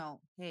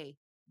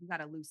 you got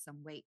to lose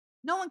some weight.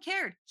 No one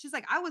cared. She's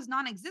like, I was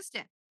non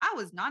existent. I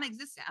was non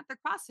existent at the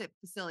CrossFit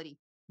facility.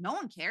 No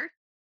one cared.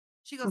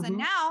 She goes, and Mhm.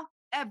 now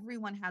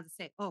everyone has to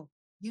say, oh,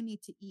 you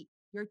need to eat.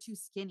 You're too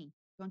skinny.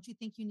 Don't you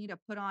think you need to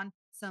put on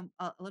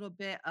a little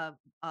bit of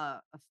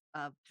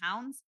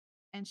pounds?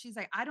 And she's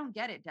like, I don't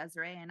get it,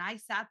 Desiree. And I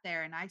sat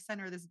there and I sent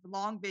her this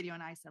long video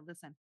and I said,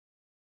 listen,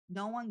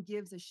 no one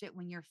gives a shit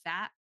when you're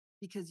fat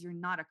because you're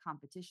not a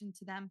competition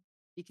to them.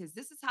 Because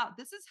this is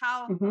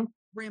how Mhm.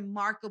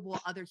 remarkable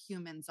other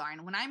humans are.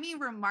 And when I mean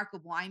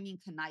remarkable, I mean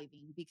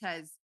conniving.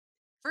 Because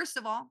first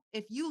of all,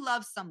 if you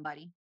love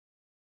somebody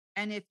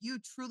and if you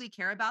truly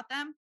care about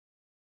them,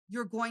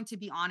 you're going to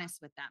be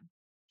honest with them.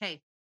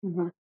 Hey,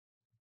 Mhm.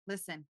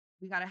 listen,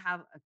 we got to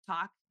have a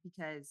talk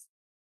because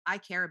I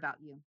care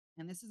about you.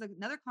 And this is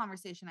another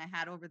conversation I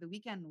had over the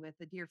weekend with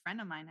a dear friend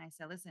of mine. I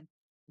said, listen,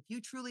 if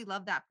you truly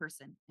love that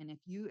person and if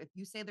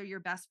you say they're your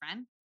best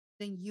friend,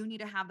 then you need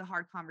to have the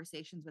hard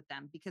conversations with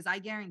them because I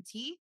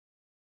guarantee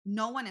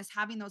no one is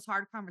having those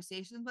hard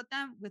conversations with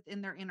them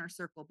within their inner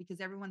circle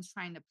because everyone's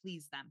trying to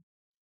please them.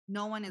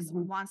 No one is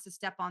Mhm. wants to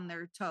step on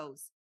their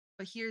toes.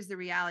 But here's the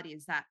reality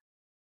is that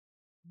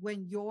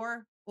when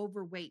you're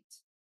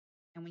overweight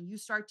and when you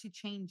start to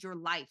change your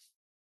life,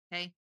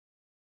 okay,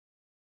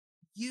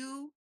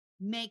 you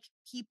make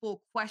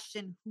people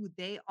question who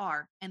they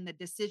are and the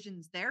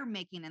decisions they're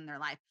making in their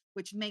life,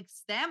 which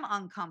makes them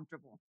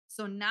uncomfortable.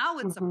 So now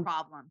it's a Mhm.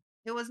 problem.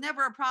 It was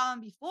never a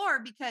problem before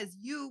because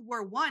you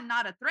were one,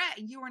 not a threat,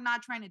 and you were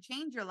not trying to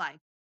change your life.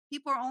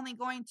 People are only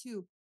going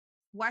to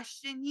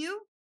question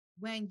you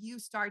when you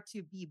start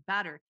to be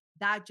better.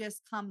 That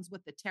just comes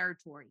with the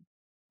territory.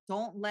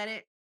 Don't let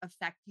it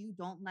affect you.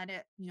 Don't let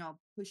it,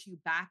 push you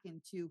back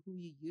into who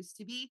you used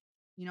to be,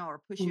 or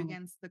push you Mhm.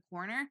 against the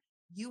corner.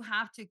 You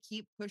have to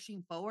keep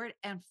pushing forward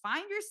and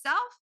find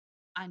yourself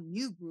a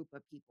new group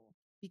of people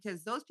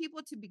because those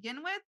people to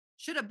begin with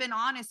should have been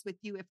honest with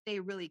you if they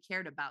really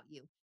cared about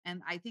you.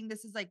 And I think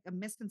this is like a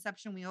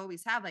misconception we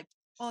always have like,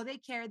 oh, they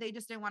care. They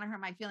just didn't want to hurt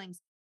my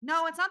feelings.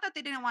 No, it's not that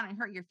they didn't want to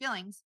hurt your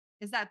feelings,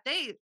 is that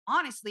they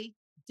honestly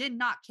did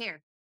not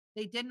care.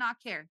 They did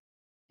not care.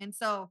 And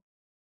so,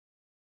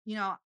 you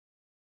know,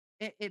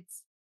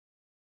 it's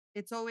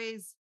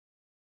always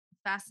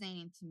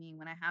fascinating to me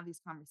when I have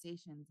these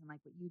conversations and like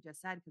what you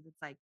just said, because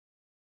it's like,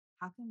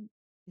 how can,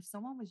 if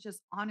someone was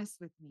just honest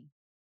with me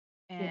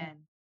Yeah.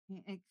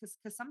 and because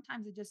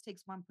sometimes it just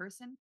takes one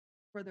person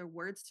for their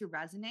words to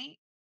resonate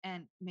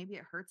and maybe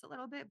it hurts a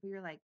little bit, but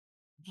you're like,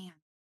 man,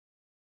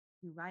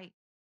 you're right.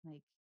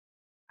 Like,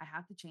 I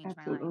have to change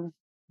my life. Absolutely.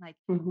 Like,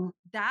 Hmm.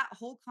 that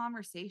whole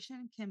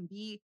conversation can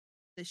be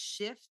the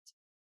shift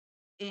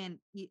in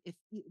if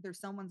either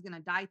someone's going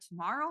to die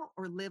tomorrow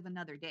or live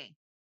another day.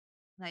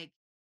 Like,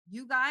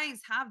 you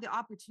guys have the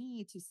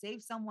opportunity to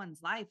save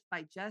someone's life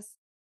by just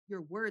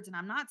your words. And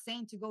I'm not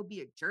saying to go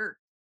be a jerk.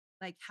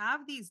 Like,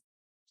 have these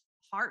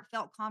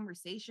heartfelt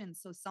conversations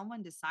so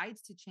someone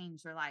decides to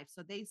change their life.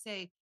 So they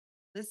say,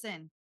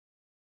 listen,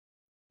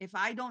 if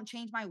I don't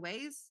change my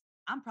ways,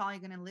 I'm probably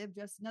going to live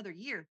just another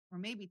year or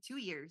maybe 2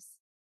 years.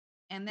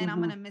 And then I'm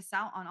going Hmm. to miss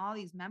out on all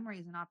these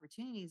memories and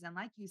opportunities. And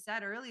like you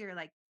said earlier,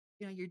 like,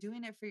 you're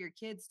doing it for your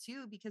kids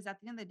too, because at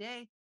the end of the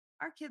day,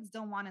 our kids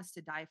don't want us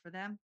to die for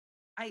them.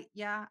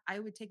 Yeah, I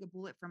would take a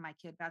bullet for my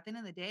kid, but at the end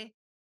of the day,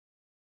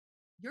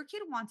 your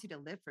kid wants you to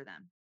live for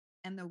them.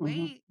 And the Hmm.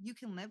 way you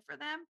can live for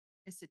them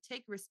is to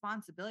take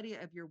responsibility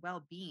of your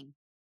well being,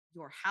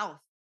 your health,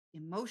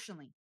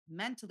 emotionally,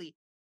 mentally,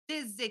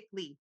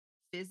 physically.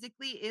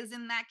 Physically is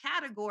in that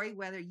category,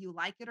 whether you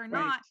like it or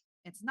Right. not.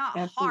 It's not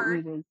Absolutely hard.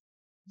 it is.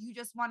 You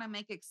just want to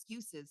make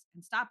excuses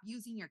and stop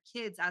using your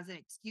kids as an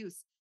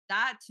excuse.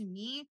 That to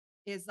me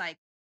is like,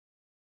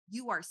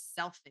 you are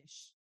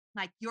selfish.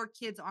 Like, your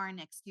kids are an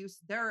excuse.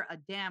 They're a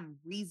damn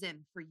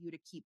reason for you to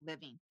keep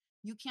living.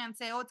 You can't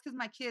say, oh, it's because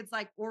my kids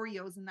like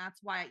Oreos and that's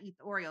why I eat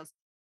the Oreos.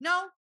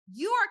 No,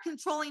 you are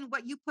controlling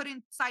what you put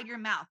inside your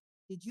mouth.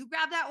 Did you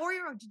grab that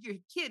Oreo or did your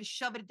kid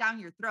shove it down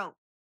your throat?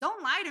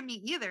 Don't lie to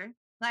me either.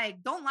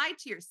 Like, don't lie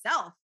to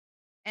yourself.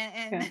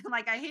 And Yeah.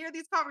 like, I hear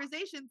these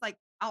conversations, like,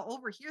 I'll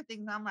overhear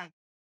things. And I'm like,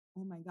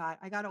 oh my God,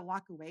 I got to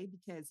walk away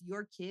because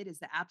your kid is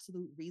the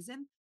absolute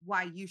reason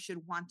why you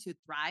should want to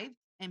thrive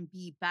and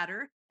be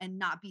better and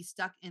not be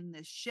stuck in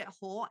this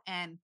shithole.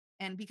 And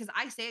because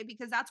I say it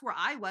because that's where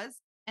I was.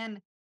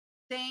 And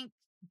thank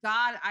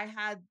God I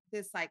had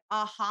this like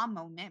aha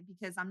moment,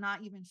 because I'm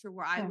not even sure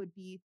where I Yeah. would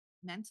be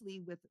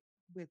mentally with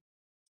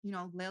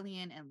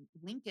Lillian and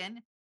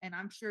Lincoln. And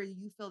I'm sure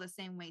you feel the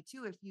same way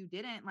too. If you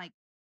didn't, like,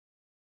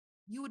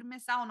 you would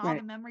miss out on all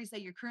the Right. memories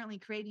that you're currently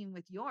creating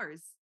with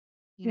yours,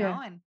 Yeah.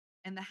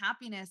 and the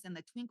happiness and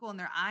the twinkle in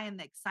their eye and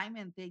the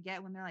excitement they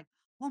get when they're like,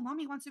 "Oh,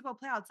 mommy wants to go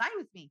play outside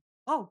with me."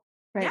 Oh,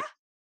 yeah. Right.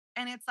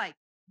 And it's like,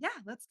 "Yeah,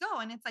 let's go."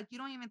 And it's like you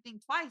don't even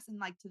think twice. And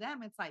like to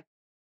them, it's like,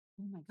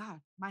 "Oh my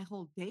God, my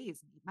whole day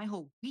is made, my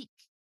whole week."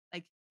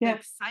 Like the Yeah.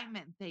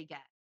 excitement they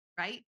get,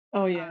 right?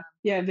 Oh yeah.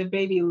 Yeah. The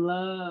baby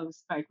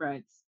loves bike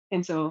rides.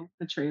 And so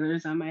the trailer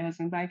is on my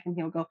husband's bike and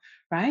he'll go,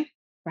 right?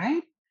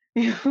 Right?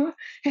 You know,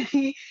 and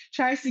he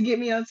tries to get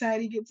me outside.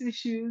 He gets his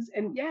shoes.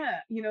 And yeah,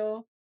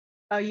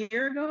 a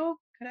year ago,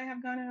 could I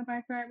have gone on a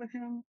bike ride with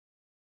him?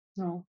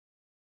 No.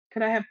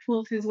 Could I have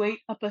pulled his weight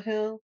up a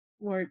hill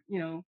or,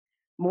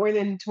 more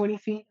than 20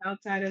 feet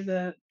outside of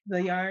the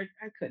yard?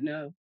 I couldn't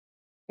have.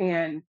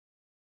 And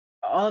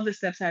all the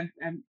steps I've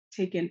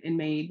taken and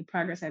made, the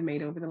progress I've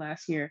made over the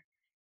last year,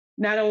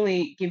 not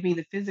only give me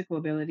the physical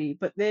ability,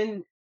 but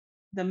then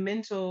the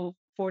mental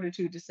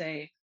fortitude to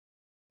say,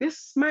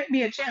 this might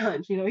be a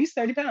challenge. He's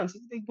 30 pounds,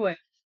 he's a big boy,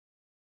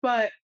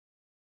 but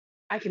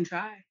I can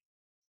try.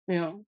 You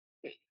know,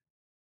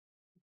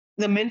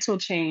 the mental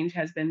change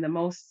has been the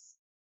most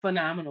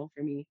phenomenal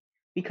for me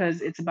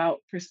because it's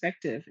about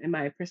perspective, and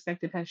my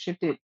perspective has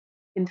shifted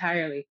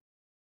entirely.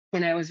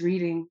 And I was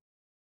reading,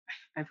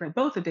 I've read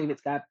both of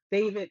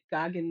David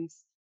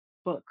Goggins'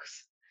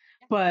 books,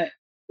 Yeah. but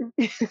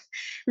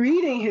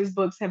reading his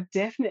books have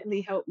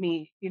definitely helped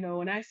me.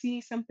 When I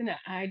see something that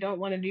I don't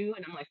want to do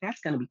and I'm like,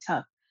 that's going to be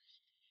tough,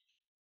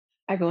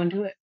 I go and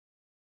do it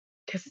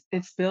because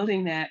it's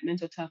building that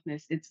mental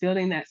toughness. It's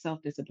building that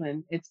self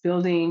discipline. It's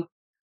building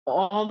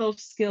all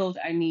those skills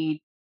I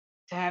need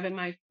to have in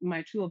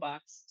my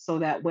toolbox so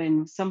that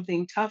when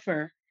something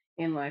tougher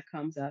in life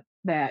comes up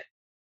that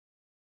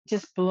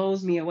just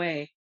blows me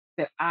away,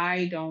 that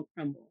I don't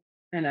crumble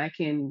and I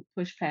can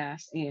push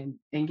past and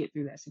get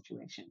through that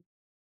situation.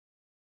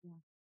 Yeah.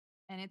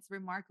 And it's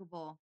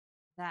remarkable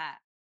that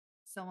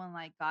someone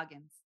like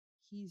Goggins,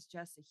 he's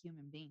just a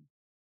human being.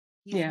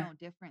 He's Yeah. no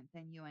different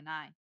than you and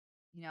I.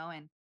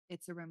 And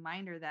it's a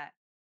reminder that,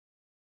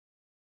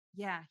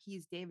 yeah,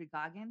 he's David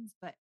Goggins,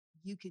 but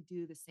you could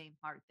do the same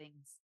hard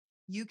things.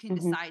 You can Hmm.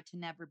 decide to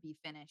never be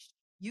finished.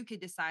 You could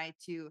decide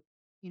to,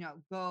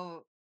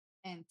 go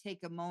and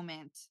take a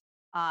moment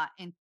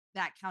in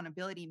that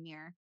accountability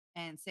mirror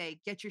and say,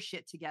 get your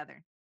shit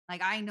together.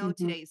 Like, I know Hmm.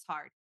 today's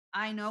hard.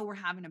 I know we're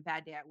having a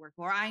bad day at work,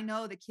 or I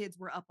know the kids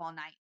were up all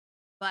night.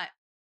 But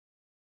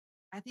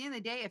at the end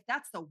of the day, if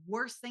that's the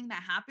worst thing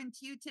that happened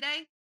to you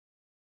today,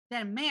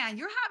 then man,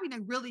 you're having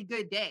a really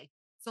good day.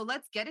 So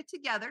let's get it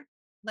together.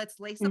 Let's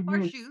lace up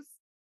our Hmm. shoes.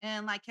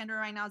 And like Kendra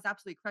right now is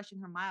absolutely crushing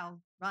her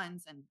mile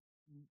runs and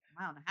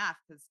mile and a half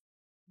because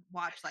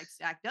watch like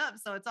stacked up.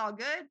 So it's all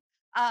good.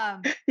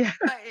 Yeah.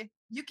 But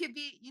you could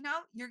be,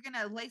 you're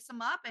gonna lace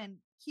them up and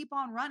keep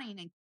on running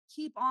and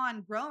keep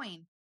on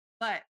growing.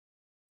 But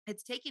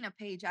it's taking a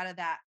page out of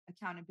that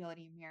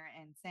accountability mirror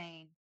and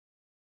saying,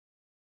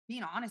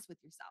 being honest with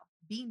yourself,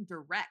 being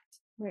direct,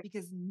 Right.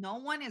 because no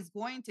one is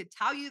going to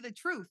tell you the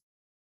truth.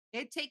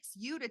 It takes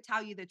you to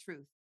tell you the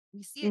truth.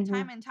 We see it Hmm.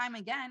 time and time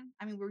again.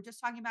 I mean, we were just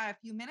talking about it a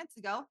few minutes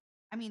ago.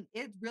 I mean,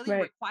 it really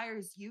Right.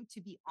 requires you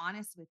to be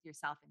honest with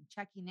yourself and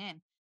checking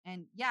in.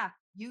 And yeah,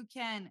 you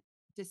can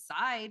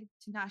decide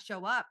to not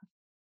show up,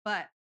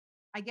 but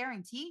I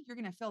guarantee you're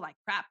going to feel like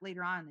crap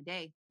later on in the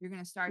day. You're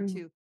going to start Hmm.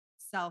 to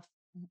self,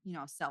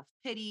 self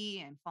pity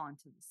and fall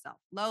into the self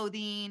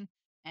loathing.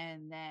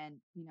 And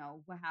then,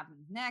 what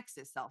happens next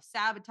is self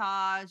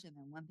sabotage. And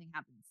then one thing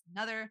happens to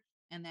another.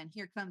 And then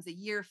here comes a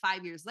year,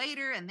 5 years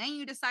later, and then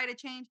you decide to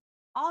change.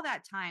 All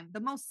that time, the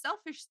most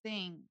selfish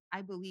thing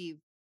I believe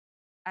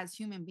as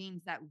human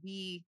beings that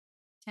we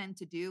tend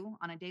to do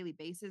on a daily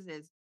basis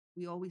is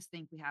we always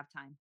think we have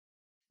time.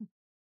 We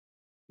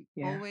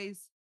Yeah.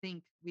 always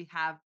think we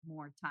have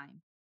more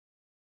time.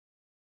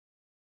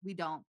 We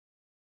don't,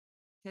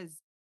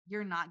 because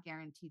you're not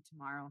guaranteed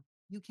tomorrow.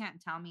 You can't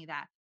tell me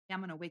that, "Hey, I'm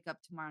going to wake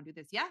up tomorrow and do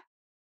this." Yeah.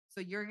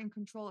 So you're in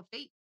control of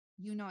fate.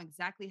 You know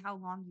exactly how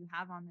long you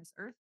have on this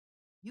earth.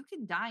 You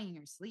can die in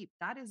your sleep.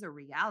 That is a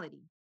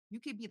reality. You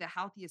could be the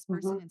healthiest Hmm.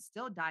 person and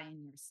still die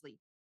in your sleep.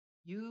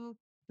 You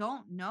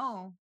don't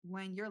know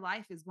when your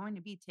life is going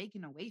to be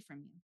taken away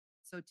from you.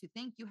 So to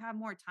think you have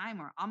more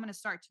time, or I'm going to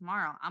start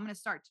tomorrow, I'm going to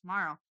start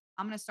tomorrow,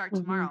 I'm going to start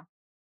Hmm. tomorrow.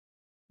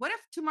 What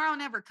if tomorrow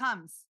never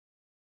comes?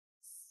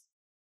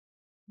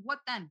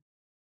 What then?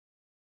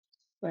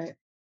 Right.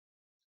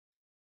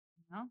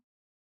 You know?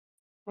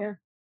 Yeah.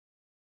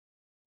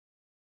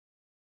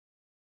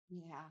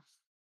 Yeah.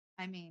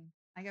 I mean,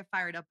 I get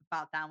fired up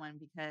about that one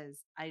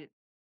because I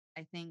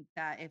think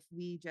that if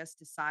we just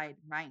decide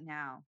right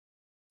now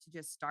to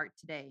just start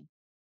today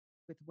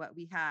with what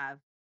we have,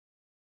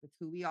 with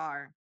who we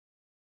are,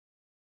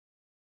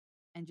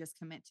 and just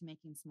commit to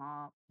making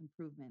small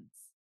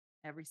improvements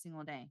every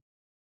single day,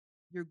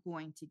 you're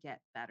going to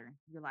get better.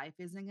 Your life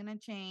isn't going to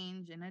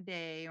change in a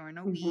day or in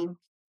a week Hmm.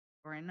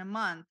 or in a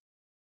month,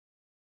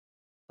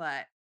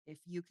 but if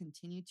you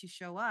continue to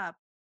show up,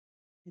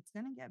 it's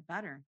going to get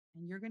better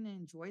and you're going to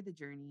enjoy the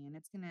journey, and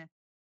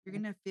you're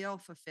going to feel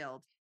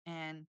fulfilled,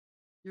 and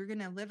you're going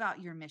to live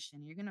out your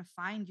mission. You're going to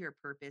find your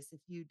purpose if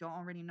you don't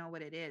already know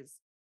what it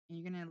is.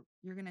 And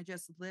you're going to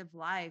just live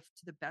life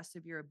to the best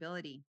of your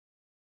ability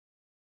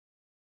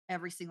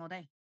every single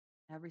day.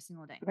 Every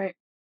single day. Right.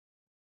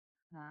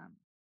 Um,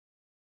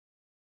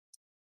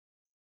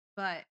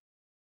 but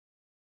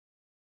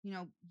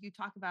you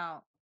talk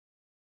about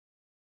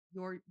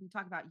your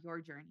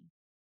journey,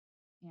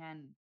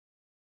 and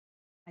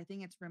I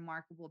think it's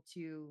remarkable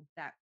too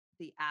that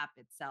the app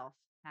itself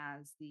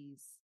has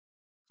these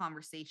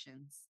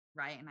conversations,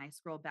 right? And I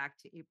scroll back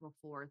to April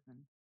 4th, and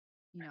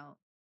you know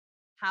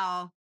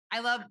how I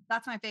love,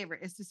 that's my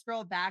favorite, is to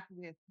scroll back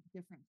with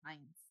different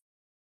clients,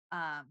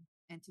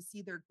 and to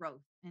see their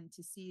growth and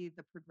to see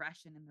the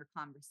progression in their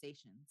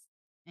conversations,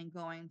 and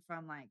going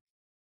from like,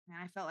 man,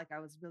 I felt like I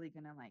was really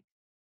gonna like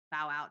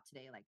bow out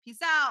today, like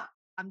peace out,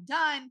 I'm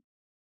done.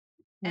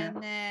 Yeah.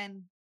 And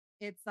then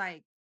it's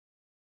like,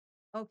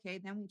 okay,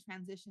 then we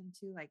transition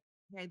to like,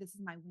 hey, this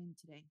is my win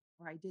today,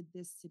 or I did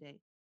this today,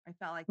 I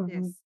felt like Hmm.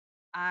 this,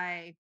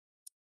 I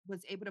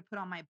was able to put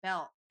on my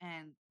belt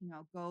and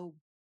go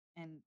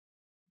and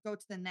go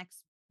to the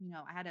next,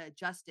 I had to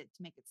adjust it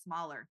to make it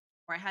smaller,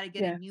 or I had to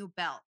get a Yeah. new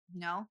belt.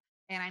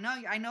 And I know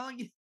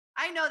you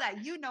I know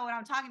that you know what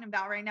I'm talking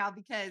about right now,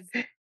 because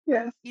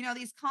Yes.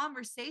 these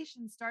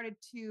conversations started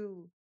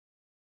to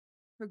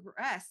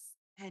progress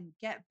and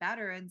get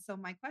better. And so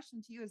my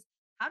question to you is,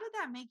 how did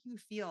that make you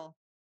feel?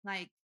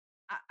 Like,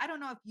 I don't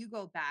know if you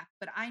go back,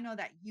 but I know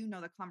that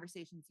the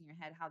conversations in your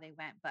head, how they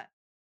went. But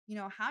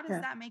how does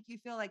Yeah. that make you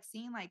feel, like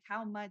seeing like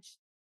how much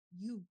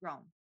you've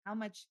grown, how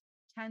much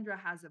Kendra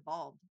has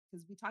evolved?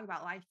 Because we talk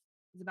about life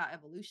is about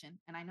evolution.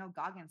 And I know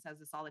Goggin says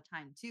this all the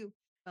time too,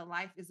 but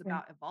life is Yeah.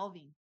 about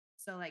evolving.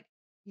 So like,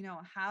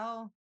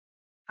 how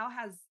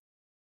has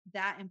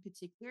that in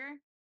particular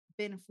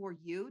been for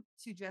you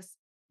to just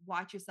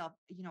watch yourself,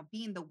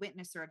 being the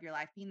witnesser of your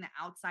life, being the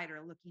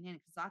outsider looking in?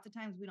 Because lots of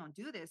times we don't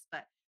do this,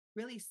 but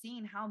really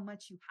seeing how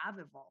much you have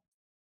evolved.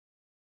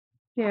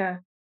 Yeah.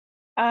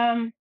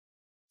 Um,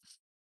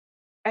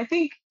 I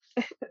think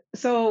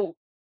so.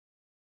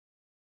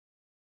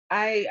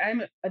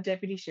 I'm a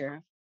deputy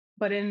sheriff,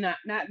 but in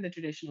not in the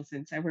traditional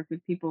sense. I work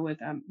with people with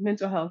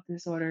mental health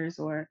disorders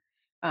or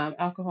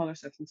alcohol or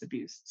substance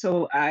abuse.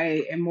 So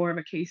I am more of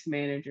a case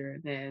manager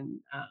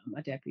than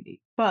a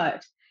deputy.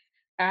 But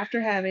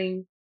after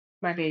having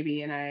my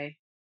baby and I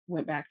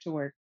went back to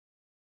work,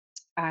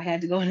 I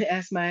had to go and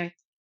ask my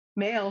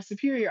male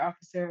superior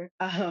officer,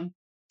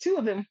 two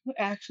of them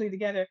actually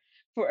together,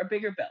 for a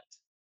bigger belt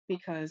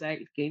because I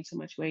gained so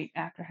much weight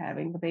after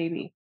having the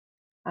baby,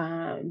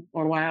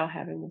 or while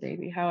having the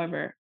baby,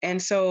 however.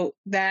 And so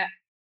that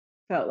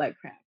felt like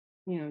crap.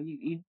 You know,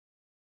 you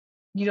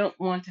you don't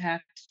want to have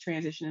to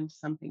transition into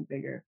something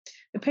bigger.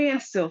 The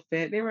pants still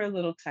fit. They were a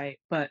little tight,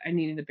 but I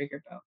needed a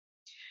bigger belt.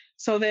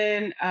 So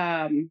then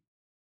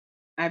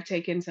I've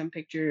taken some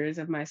pictures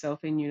of myself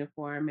in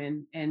uniform,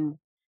 and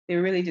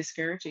they're really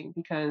discouraging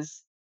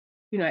because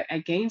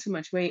I gained so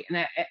much weight,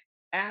 and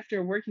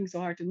after working so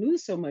hard to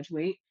lose so much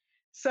weight,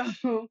 so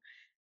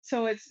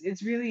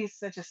it's really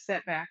such a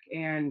setback,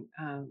 and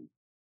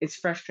it's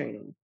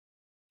frustrating.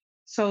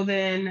 So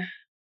then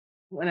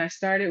when I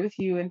started with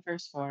you in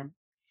first form,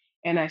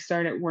 and I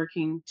started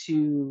working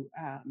to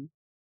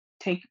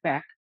take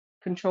back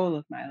control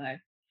of my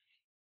life,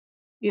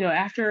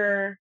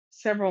 after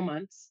several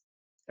months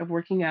of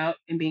working out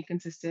and being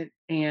consistent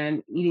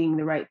and eating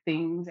the right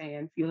things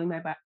and fueling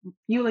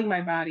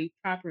my body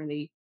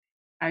properly,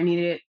 I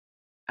needed.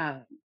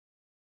 Um,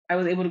 I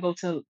was able to go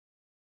to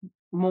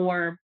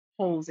more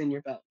holes in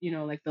your belt,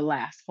 like the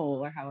last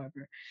hole or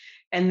however.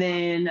 And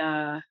then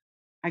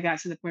I got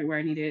to the point where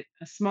I needed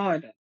a smaller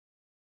belt.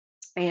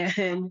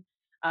 And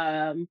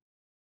um,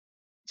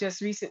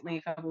 just recently,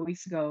 a couple of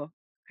weeks ago,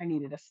 I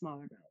needed a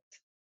smaller belt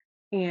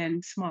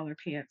and smaller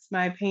pants.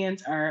 My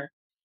pants are,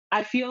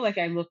 I feel like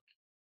I look,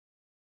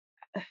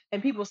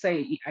 and people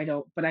say I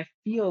don't, but I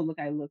feel like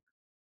I look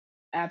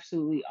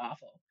absolutely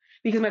awful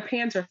because my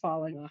pants are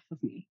falling off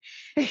of me.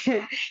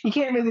 You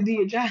can't really do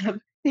your job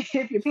if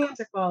your pants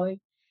are falling.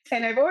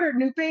 And I've ordered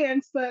new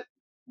pants, but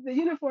the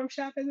uniform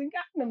shop hasn't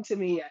gotten them to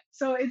me yet.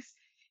 So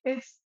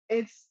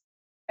it's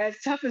as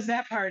tough as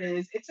that part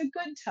is. It's a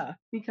good tough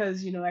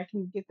because I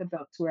can get the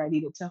belt to where I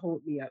need it to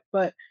hold me up.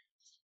 But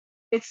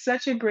it's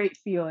such a great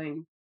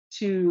feeling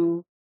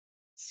to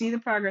see the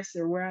progress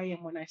or where I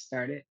am when I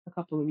started a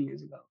couple of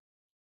years ago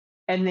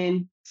and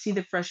then see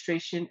the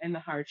frustration and the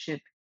hardship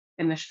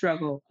and the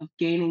struggle of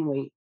gaining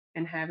weight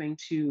and having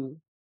to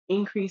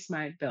increase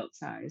my belt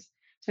size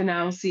to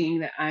now seeing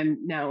that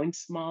I'm now in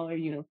smaller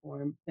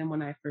uniform than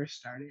when I first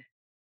started.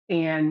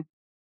 And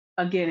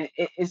again,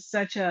 it's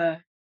such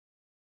a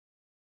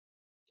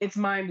it's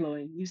mind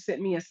blowing. You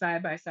sent me a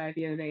side by side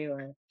the other day,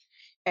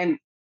 and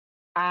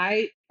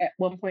I at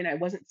one point I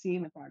wasn't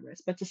seeing the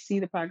progress, but to see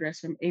the progress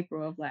from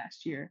April of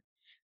last year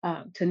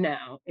to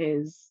now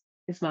is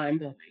mind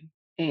blowing.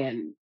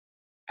 And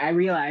I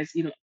realized,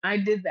 I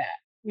did that.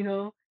 You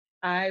know,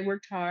 I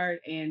worked hard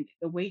and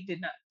the weight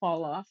did not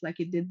fall off like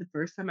it did the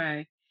first time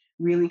I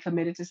really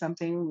committed to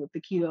something with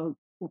the keto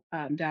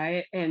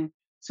diet. And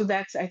so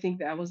I think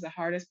that was the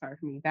hardest part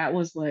for me. That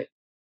was what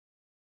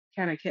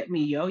kind of kept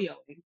me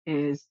yo-yoing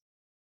is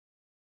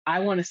I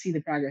want to see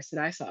the progress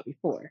that I saw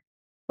before.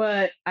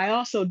 But I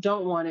also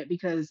don't want it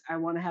because I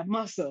want to have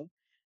muscle.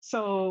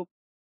 So,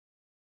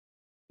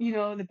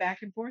 the back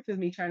and forth with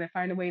me trying to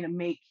find a way to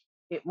make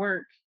it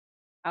work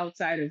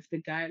outside of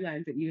the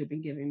guidelines that you had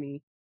been giving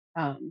me.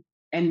 Um,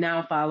 and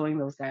now following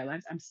those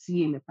guidelines, I'm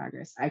seeing the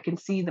progress. I can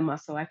see the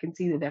muscle, I can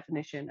see the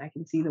definition, I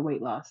can see the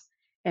weight loss.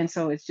 And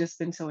so it's just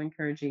been so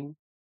encouraging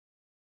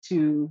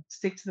to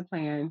stick to the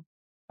plan,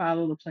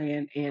 follow the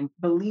plan, and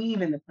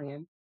believe in the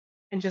plan,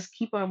 and just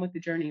keep on with the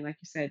journey. Like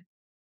you said,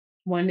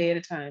 one day at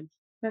a time.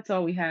 That's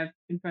all we have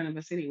in front of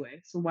us anyway.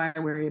 So why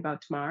worry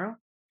about tomorrow?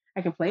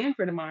 I can plan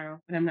for tomorrow,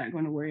 but I'm not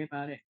going to worry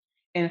about it.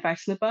 And if I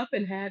slip up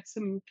and had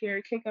some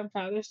carrot cake on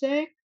Father's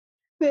Day,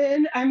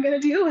 then I'm going to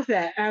deal with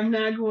that. I'm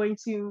not going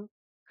to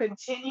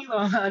continue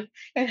on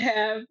and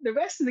have the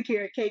rest of the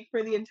carrot cake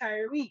for the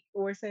entire week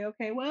or say,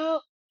 okay,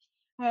 well,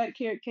 I had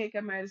carrot cake.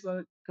 I might as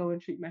well go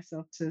and treat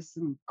myself to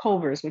some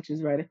Culver's, which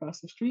is right across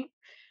the street.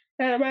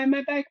 And I ride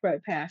my bike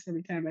right past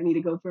every time I need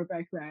to go for a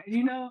bike ride.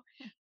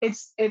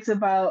 It's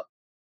about,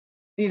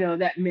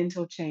 that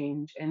mental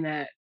change and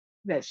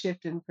that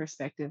shift in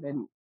perspective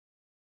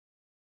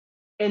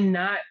and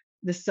not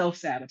the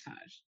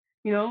self-sabotage,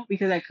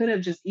 because I could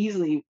have just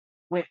easily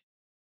went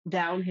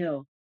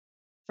downhill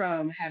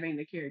from having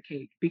the carrot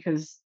cake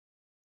because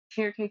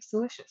carrot cake's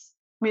delicious.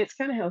 I mean, it's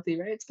kind of healthy,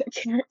 right? It's got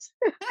carrots.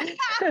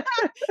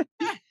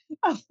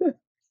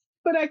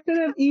 But I could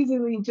have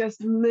easily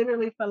just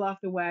literally fell off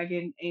the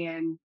wagon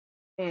and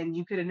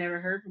you could have never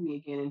heard from me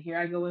again. And here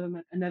I go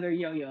with another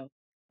yo-yo.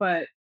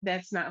 But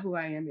that's not who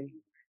I am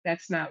anymore.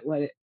 That's not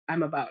what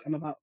I'm about. I'm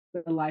about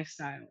the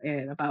lifestyle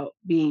and about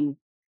being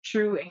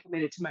true and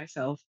committed to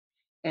myself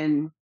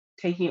and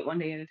taking it one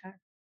day at a time.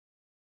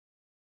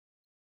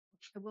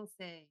 I will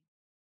say,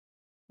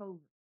 Clover,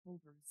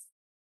 Clovers,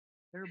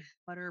 their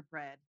butter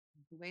bread,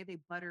 the way they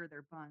butter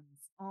their buns.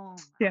 Oh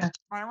Yeah.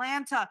 my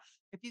Atlanta.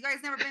 If you guys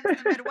never been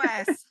to the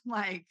Midwest,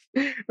 like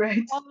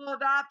Right. oh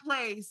that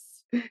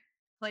place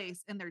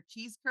and their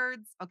cheese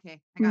curds.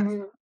 Okay, I gotta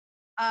Mhm. stop.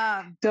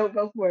 Don't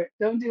go for it.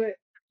 Don't do it.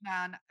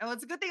 Man, oh,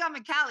 it's a good thing I'm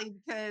in Cali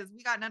because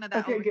we got none of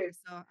that Okay, over here. good.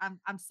 So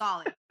I'm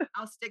solid.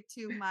 I'll stick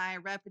to my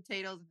red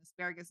potatoes and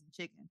asparagus and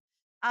chicken.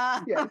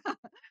 Uh, Yes.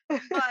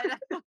 but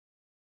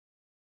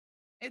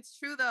it's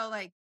true though,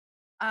 like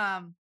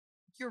um,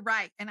 you're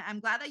right. And I'm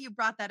glad that you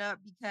brought that up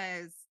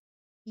because,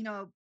 you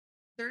know,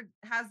 there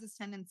has this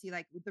tendency,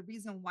 like the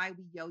reason why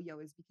we yo-yo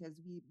is because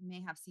we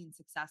may have seen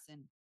success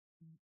in,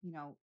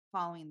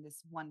 following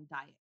this one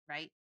diet,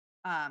 right?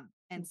 And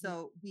Mhm.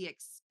 so we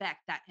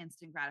expect that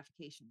instant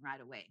gratification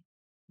right away.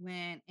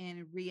 When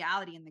in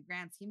reality, in the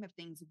grand scheme of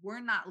things, we're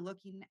not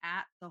looking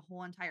at the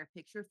whole entire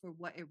picture for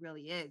what it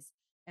really is.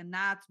 And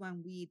that's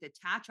when we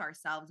detach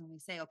ourselves and we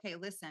say, okay,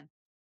 listen,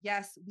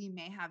 yes, we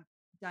may have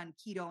done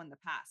keto in the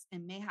past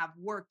and may have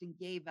worked and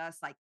gave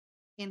us like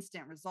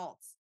instant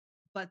results.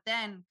 But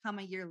then come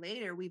a year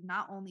later, we've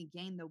not only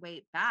gained the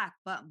weight back,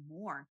 but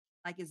more.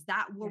 Like, is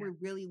that where Yeah. we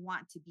really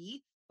want to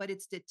be? But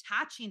it's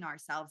detaching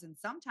ourselves. And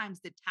sometimes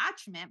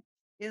detachment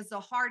is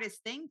the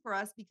hardest thing for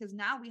us because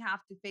now we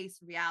have to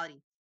face reality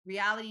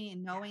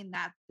and Yeah. knowing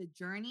that the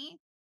journey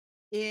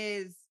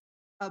is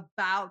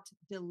about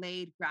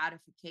delayed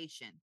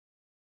gratification.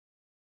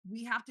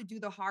 We have to do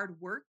the hard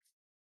work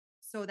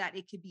so that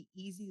it could be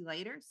easy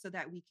later so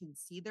that we can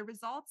see the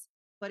results,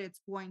 but it's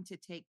going to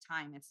take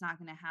time. It's not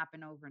going to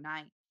happen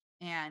overnight.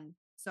 And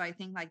so I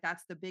think like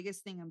that's the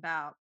biggest thing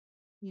about,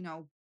 you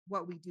know,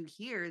 what we do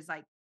here is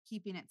like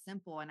keeping it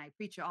simple. And I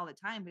preach it all the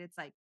time, but it's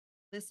like,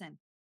 listen,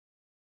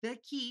 the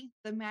key,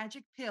 the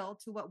magic pill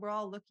to what we're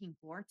all looking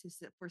for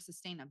for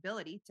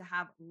sustainability, to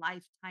have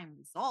lifetime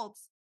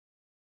results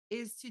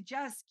is to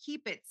just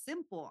keep it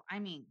simple. I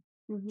mean,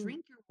 Mhm.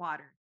 drink your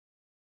water,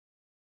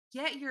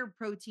 get your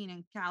protein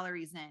and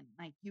calories in.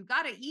 Like you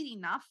got to eat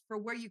enough for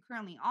where you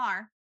currently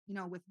are,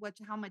 with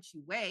how much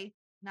you weigh.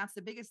 And that's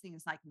the biggest thing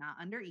is like not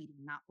under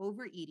eating, not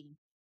overeating,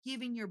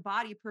 giving your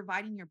body,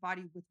 providing your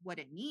body with what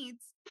it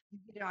needs. You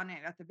get it on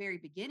it at the very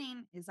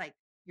beginning is like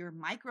your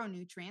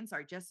micronutrients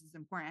are just as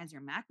important as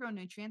your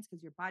macronutrients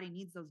because your body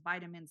needs those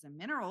vitamins and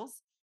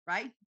minerals,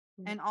 right?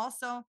 Right. And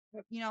also,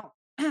 Yep. you know,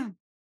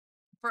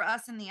 for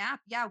us in the app,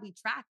 yeah, we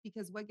track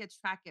because what gets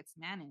tracked gets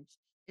managed.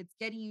 It's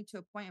getting you to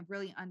a point of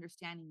really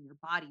understanding your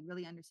body,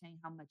 really understanding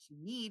how much you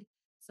need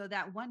so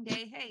that one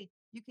day, hey,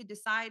 you could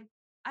decide,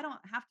 I don't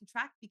have to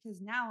track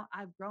because now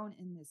I've grown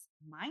in this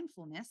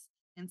mindfulness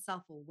and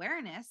self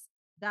awareness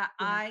that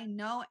Yeah. I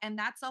know. And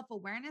that self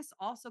awareness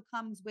also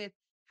comes with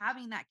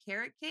having that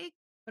carrot cake,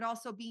 but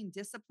also being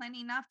disciplined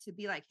enough to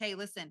be like, hey,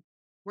 listen,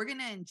 we're going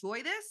to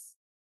enjoy this.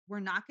 We're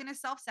not going to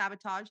self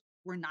sabotage.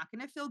 We're not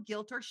going to feel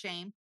guilt or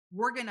shame.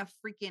 We're going to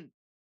freaking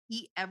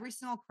eat every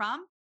single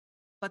crumb.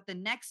 But the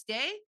next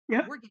day,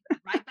 Yeah. we're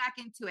getting right back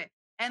into it.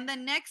 And the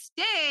next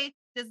day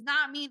does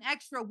not mean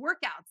extra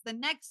workouts. The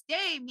next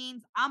day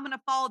means I'm going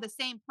to follow the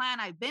same plan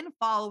I've been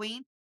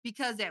following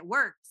because it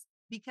works.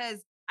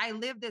 Because I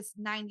live this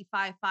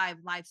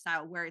 95-5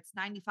 lifestyle where it's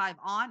 95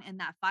 on and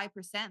that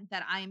 5%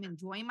 that I am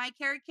enjoying my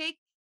carrot cake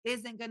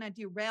isn't going to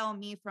derail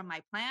me from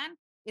my plan,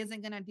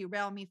 isn't going to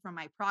derail me from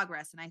my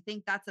progress. And I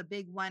think that's a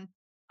big one,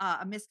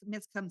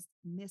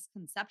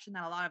 misconception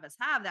that a lot of us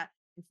have that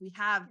if we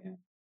have,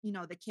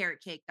 Yeah. the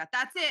carrot cake,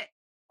 that's it.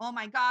 Oh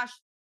my gosh,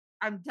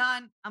 I'm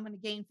done. I'm going to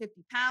gain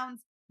 50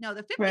 pounds. No,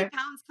 the 50 Right.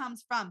 pounds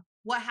comes from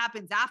what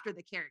happens after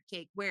the carrot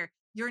cake, where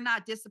you're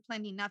not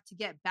disciplined enough to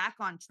get back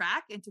on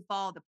track and to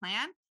follow the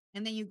plan.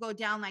 And then you go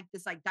down like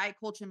this like diet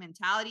culture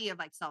mentality of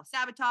like self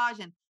sabotage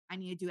and I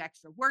need to do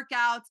extra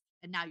workouts.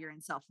 And now you're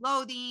in self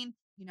loathing.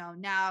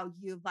 Now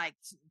you've like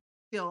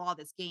feel all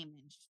this game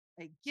and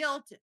like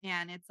guilt.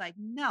 And it's like,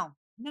 no,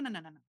 no, no,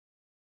 no, no, no.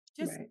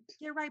 Just Right.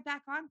 get right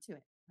back onto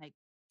it. Like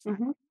track Mhm.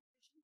 your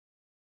nutrition,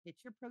 hit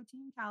your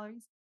protein and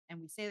calories.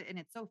 And we say that, and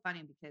it's so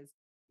funny because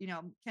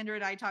Kendra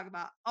and I talk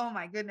about, oh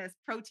my goodness,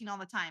 protein all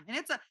the time. And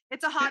it's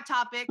a hot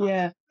topic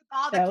Yeah. with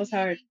all the That was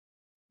hard. community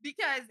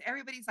because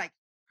everybody's like,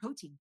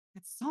 protein,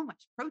 that's so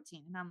much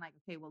protein. And I'm like,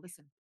 okay, well,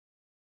 listen,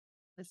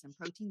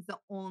 protein's the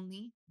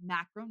only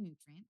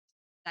macronutrient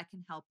that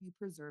can help you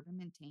preserve and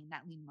maintain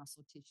that lean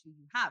muscle tissue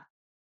you have.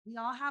 We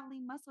all have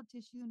lean muscle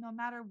tissue no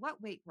matter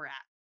what weight we're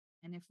at.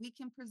 And if we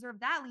can preserve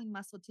that lean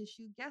muscle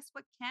tissue, guess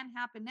what can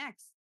happen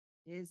next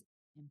is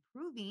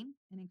improving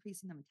and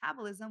increasing the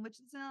metabolism, which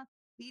is going to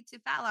lead to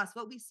fat loss.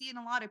 What we see in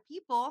a lot of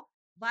people,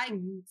 like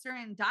Mhm.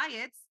 certain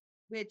diets,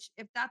 which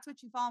if that's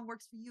what you follow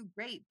works for you,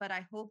 great. But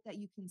I hope that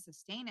you can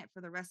sustain it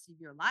for the rest of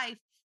your life.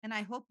 And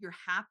I hope you're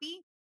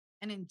happy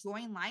and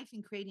enjoying life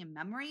and creating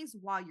memories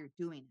while you're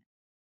doing it.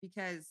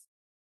 Because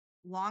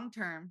long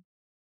term,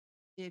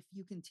 if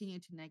you continue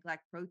to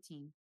neglect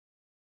protein,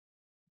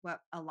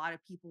 what a lot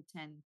of people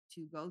tend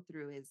to go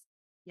through is,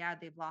 yeah,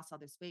 they've lost all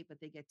this weight, but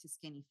they get to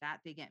skinny fat.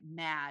 They get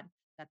mad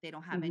that they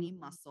don't have any Mhm.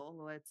 muscle.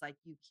 Well, it's like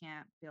you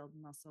can't build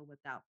muscle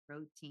without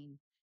protein,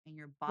 and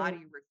your Right.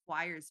 body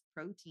requires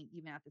protein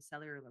even at the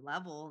cellular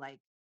level,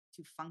 like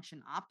to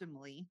function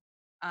optimally.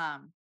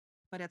 Um,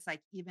 but it's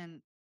like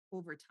even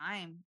over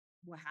time,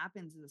 what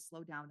happens is a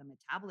slowdown of the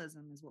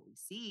metabolism is what we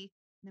see.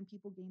 And then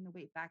people gain the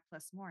weight back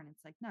plus more. And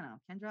it's like, no,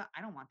 no, Kendra,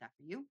 I don't want that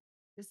for you.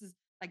 This is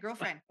like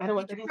girlfriend, I don't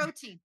want eat that your either.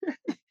 protein.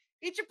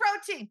 Eat your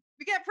protein.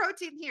 We get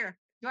protein here.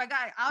 Do I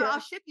got? I'll Yeah.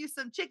 ship you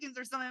some chickens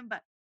or something.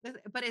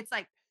 But it's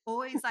like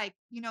always like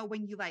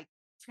when you like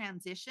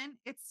transition,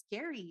 it's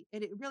scary.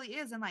 It really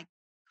is. And like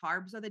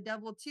carbs are the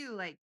devil too.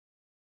 Like,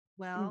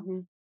 well,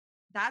 Mhm.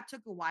 that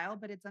took a while,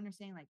 but it's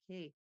understanding like,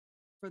 hey,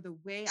 for the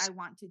way I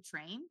want to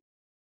train,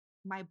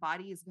 my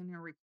body is going to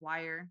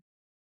require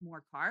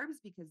more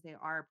carbs because they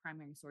are a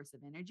primary source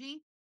of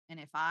energy. And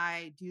if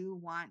I do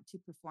want to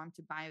perform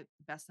to my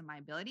best of my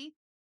ability,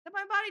 then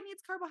my body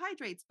needs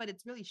carbohydrates. But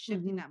it's really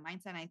shifting Mhm. that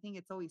mindset. And I think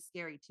it's always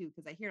scary too,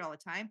 because I hear it all the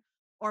time.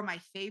 Or my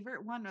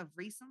favorite one of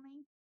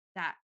recently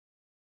that,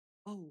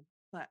 oh,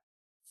 but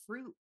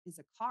fruit is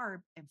a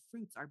carb and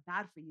fruits are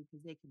bad for you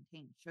because they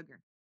contain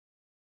sugar.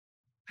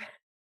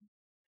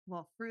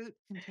 Well, fruit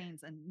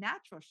contains a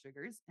natural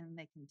sugars and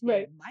they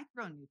Right. contain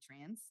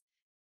micronutrients.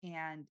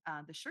 And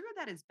the sugar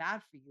that is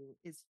bad for you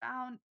is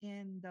found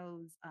in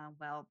those,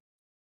 well,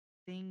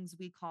 things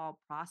we call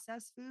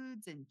processed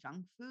foods and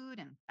junk food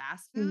and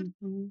fast food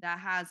Mhm. that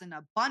has an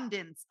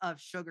abundance of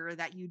sugar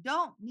that you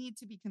don't need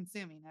to be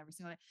consuming every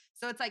single day.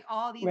 So it's like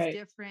all these Right.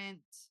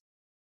 different,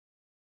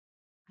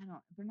 I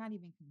don't, they're not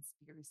even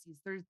conspiracies,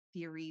 they're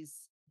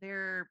theories.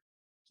 They're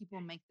people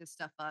make this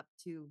stuff up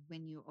to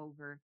win you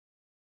over.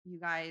 You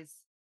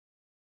guys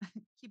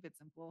keep it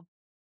simple.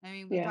 I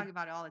mean, we Yeah. talk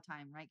about it all the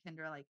time, right,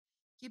 Kendra? Like,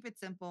 keep it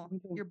simple. We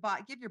do. Your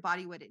body, give your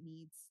body what it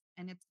needs,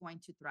 and it's going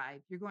to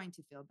thrive. You're going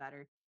to feel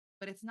better.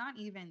 But it's not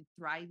even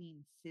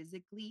thriving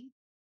physically.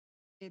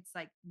 It's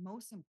like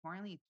most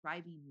importantly,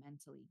 thriving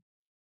mentally.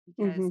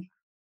 Because Mhm.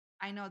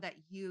 I know that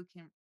you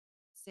can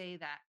say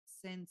that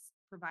since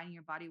providing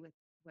your body with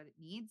what it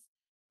needs,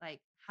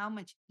 like how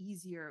much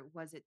easier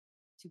was it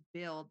to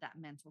build that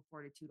mental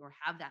fortitude or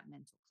have that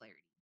mental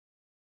clarity?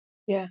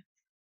 Yeah.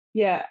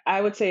 Yeah,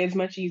 I would say it's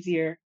much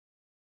easier.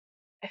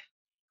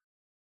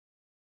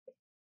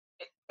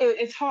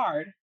 It's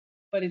hard,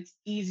 but it's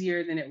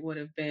easier than it would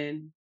have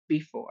been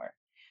before.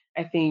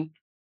 I think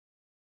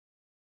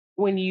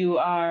when you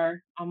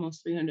are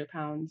almost 300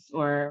 pounds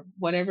or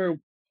whatever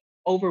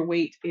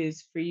overweight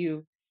is for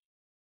you,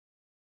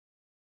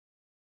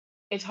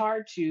 it's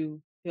hard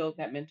to build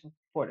that mental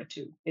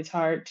fortitude. It's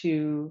hard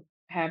to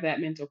have that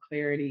mental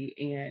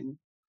clarity and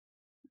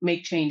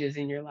make changes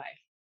in your life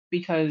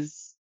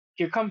because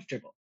you're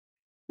comfortable.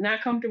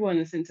 Not comfortable in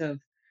the sense of,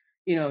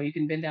 you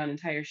can bend down and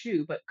tie your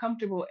shoe, but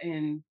comfortable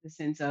in the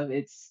sense of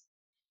its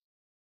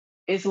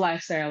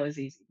lifestyle is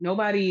easy.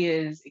 Nobody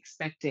is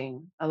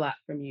expecting a lot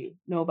from you.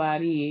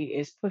 Nobody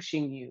is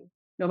pushing you.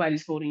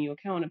 Nobody's holding you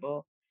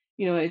accountable.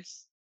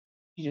 It's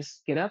you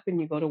just get up and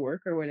you go to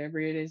work or whatever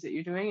it is that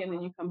you're doing, and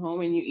then you come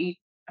home and you eat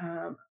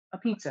a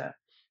pizza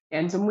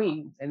and some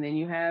wings, and then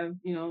you have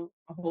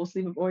a whole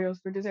sleeve of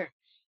Oreos for dessert.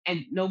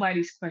 And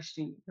nobody's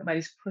questioning,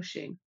 nobody's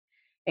pushing,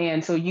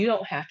 and so you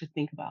don't have to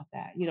think about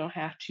that. You don't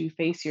have to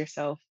face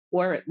yourself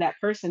or that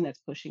person that's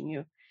pushing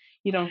you.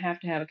 You don't have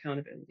to have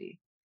accountability.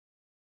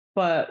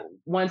 But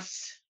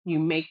once you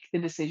make the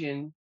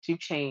decision to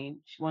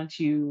change, once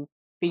you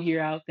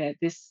figure out that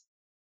this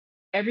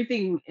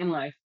everything in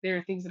life, there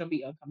are things that'll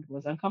be uncomfortable.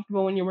 It's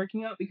uncomfortable when you're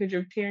working out because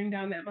you're tearing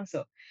down that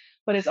muscle.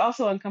 But it's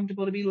also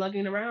uncomfortable to be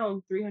lugging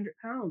around 300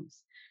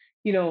 pounds.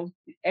 You know,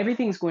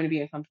 everything's going to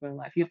be uncomfortable in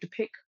life. You have to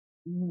pick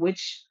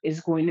which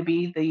is going to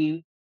be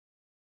the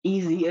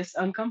easiest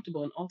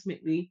uncomfortable. And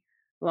ultimately,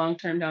 long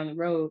term down the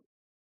road,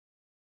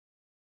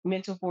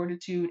 mental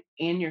fortitude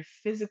and your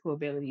physical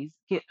abilities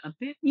get a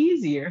bit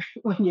easier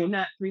when you're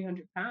not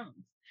 300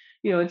 pounds.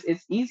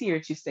 It's easier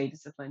to stay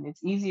disciplined.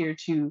 It's easier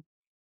to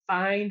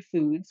find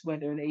foods,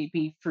 whether they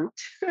be fruit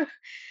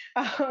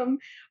um,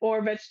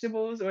 or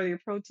vegetables or your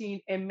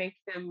protein, and make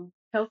them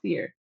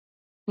healthier.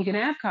 You can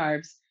have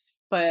carbs,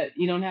 but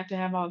you don't have to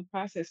have all the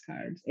processed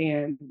carbs.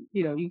 And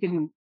you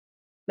can,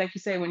 like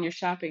you say, when you're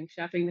shopping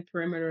the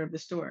perimeter of the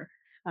store,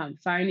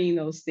 finding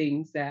those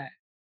things that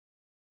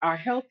are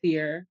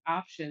healthier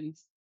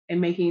options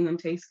and making them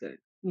taste good.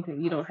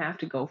 You don't have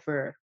to go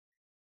for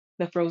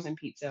the frozen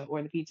pizza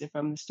or the pizza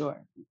from the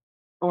store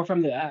or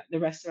from the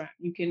restaurant.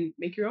 You can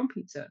make your own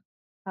pizza.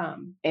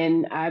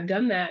 And I've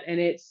done that, and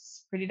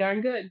it's pretty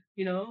darn good.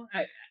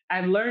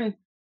 I've learned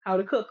how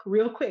to cook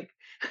real quick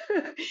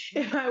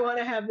if I want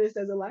to have this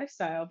as a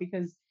lifestyle,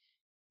 because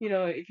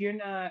if you're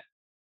not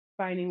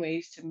finding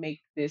ways to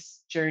make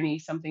this journey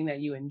something that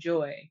you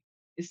enjoy,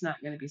 it's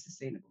not going to be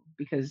sustainable.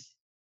 Because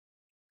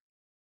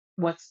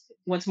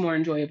what's more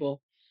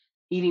enjoyable,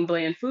 eating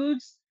bland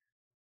foods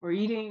or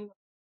eating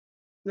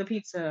the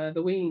pizza,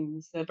 the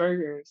wings, the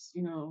burgers?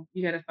 You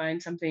got to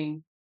find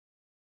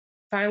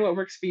what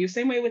works for you.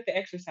 Same way with the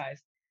exercise.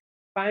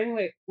 Find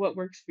what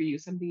works for you,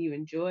 something you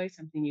enjoy,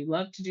 something you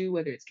love to do,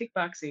 whether it's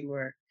kickboxing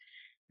or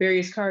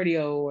various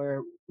cardio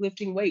or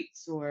lifting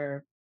weights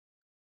or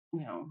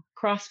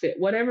CrossFit,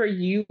 whatever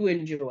you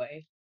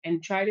enjoy,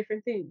 and try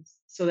different things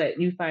so that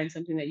you find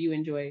something that you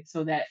enjoy,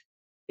 so that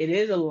it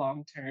is a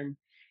long-term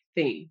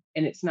thing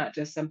and it's not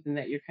just something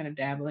that you're kind of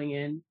dabbling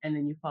in and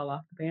then you fall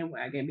off the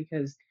bandwagon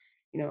because,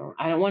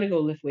 I don't want to go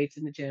lift weights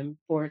in the gym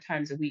 4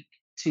 times a week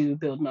to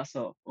build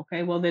muscle.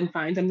 Okay, well then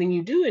find something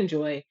you do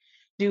enjoy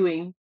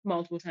doing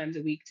multiple times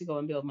a week to go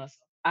and build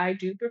muscle. I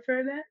do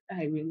prefer that.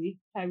 I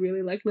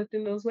really like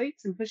lifting those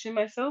weights and pushing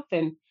myself,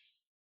 and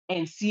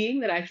seeing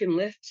that I can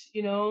lift,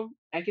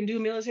 I can do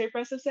a military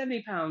press of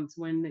 70 pounds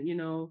when,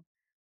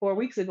 4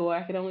 weeks ago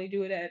I could only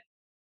do it at,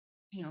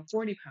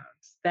 40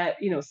 pounds. That,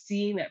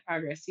 seeing that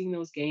progress, seeing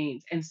those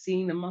gains, and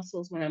seeing the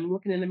muscles when I'm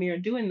looking in the mirror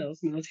doing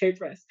those military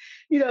press,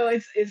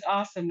 it's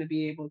awesome to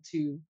be able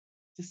to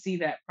to see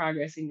that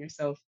progress in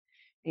yourself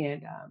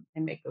and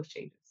make those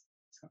changes.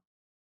 So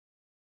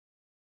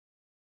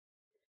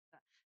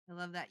I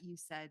love that you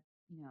said,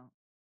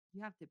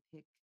 you have to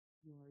pick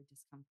your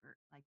discomfort,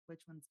 like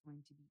which one's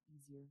going to be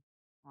easier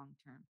long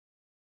term,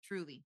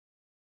 truly,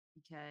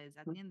 because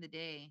at mm, the end of the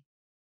day,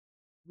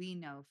 we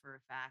know for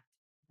a fact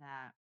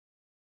that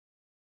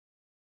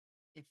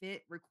if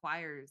it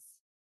requires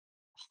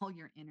all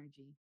your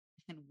energy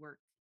and work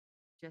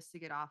just to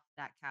get off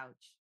that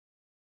couch,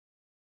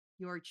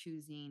 you're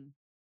choosing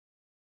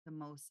the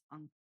most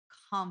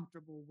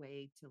uncomfortable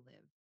way to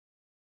live.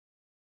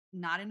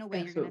 Not in a way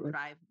you're going to absolutely.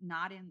 thrive,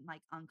 not in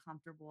like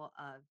uncomfortable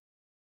of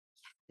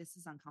this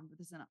is uncomfortable,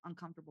 this is an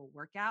uncomfortable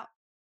workout,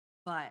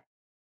 but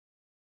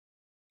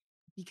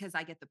because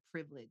I get the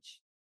privilege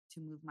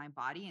to move my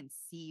body and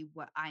see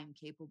what I'm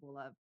capable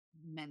of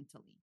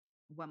mentally,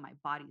 what my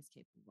body is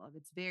capable of.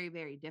 It's very,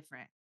 very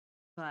different.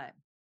 But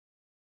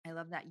I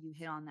love that you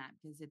hit on that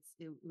because it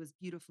was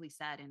beautifully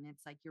said. And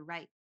it's like you're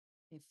right.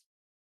 If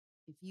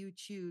if you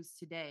choose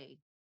today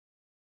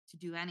to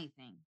do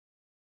anything,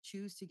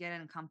 choose to get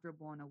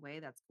uncomfortable in a way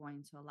that's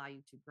going to allow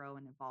you to grow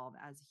and evolve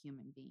as a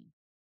human being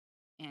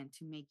and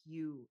to make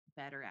you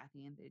better at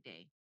the end of the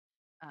day.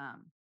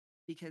 Um,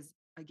 because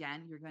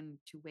again, you're going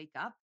to wake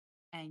up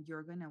and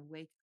you're going to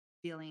wake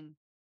feeling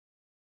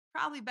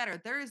probably better.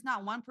 There is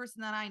not one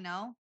person that I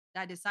know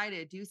that decided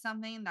to do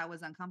something that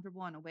was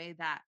uncomfortable in a way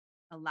that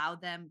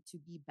allowed them to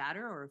be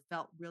better or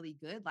felt really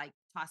good, like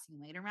tossing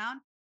weight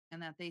around,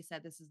 and that they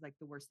said, this is like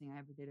the worst thing I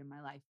ever did in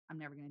my life. I'm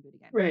never going to do it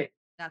again. Right.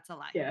 That's a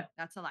lie. Yeah.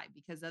 That's a lie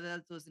because of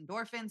those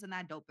endorphins and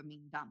that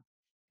dopamine dump.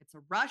 It's a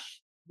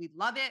rush. We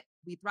love it.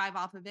 We thrive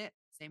off of it.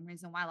 Same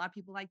reason why a lot of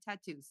people like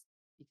tattoos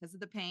because of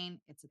the pain.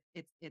 It's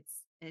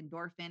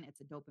endorphin.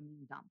 It's a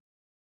dopamine dump.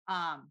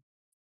 Um,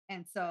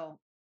 and so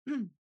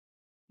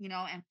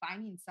and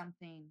finding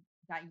something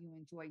that you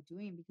enjoy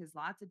doing because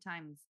lots of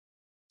times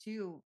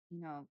too,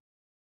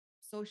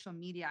 social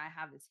media I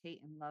have this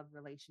hate and love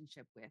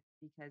relationship with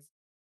because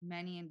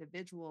many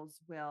individuals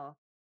will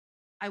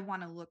I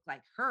want to look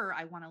like her,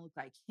 I want to look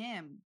like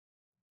him,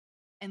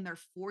 and they're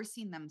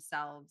forcing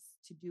themselves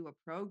to do a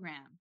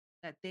program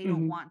that they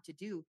don't Hmm. want to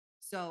do.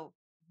 So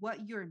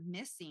what you're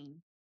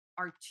missing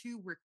are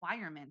two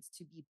requirements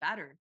to be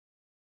better: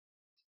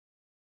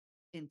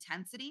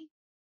 intensity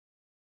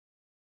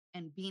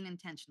and being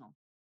intentional.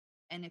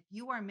 And if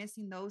you are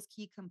missing those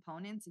key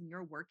components in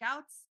your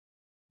workouts,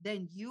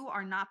 then you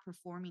are not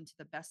performing to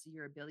the best of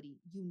your ability.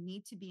 You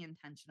need to be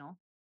intentional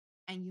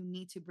and you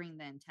need to bring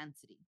the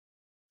intensity.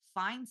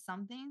 Find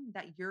something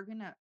that you're going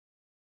to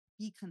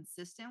be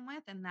consistent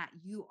with and that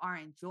you are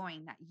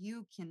enjoying, that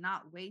you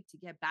cannot wait to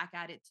get back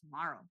at it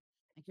tomorrow.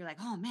 Like you're like,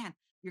 oh man,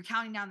 you're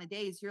counting down the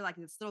days. You're like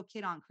this little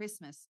kid on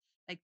Christmas.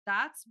 Like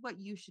that's what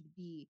you should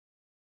be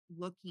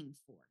looking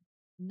for,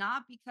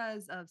 not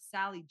because of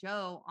Sally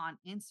Joe on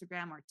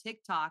Instagram or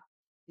TikTok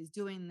is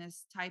doing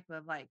this type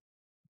of like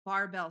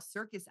barbell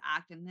circus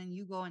act and then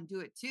you go and do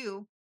it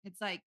too. It's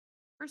like,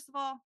 first of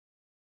all,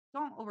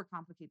 don't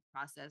overcomplicate the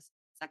process.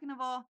 Second of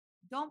all,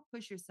 don't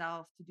push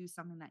yourself to do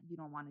something that you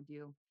don't want to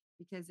do.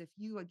 Because if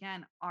you,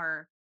 again,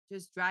 are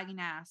just dragging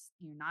ass,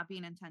 and you're not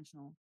being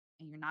intentional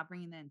and you're not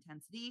bringing the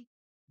intensity,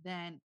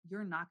 then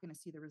you're not going to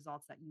see the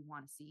results that you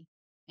want to see.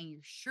 And you're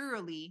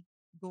surely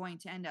going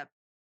to end up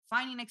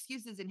finding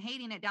excuses and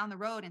hating it down the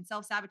road and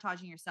self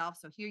sabotaging yourself.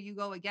 So here you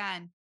go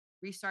again,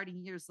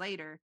 restarting years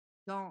later.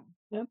 Don't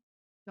Yep.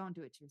 don't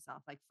do it to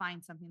yourself. Like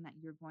find something that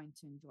you're going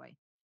to enjoy.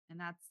 And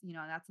that's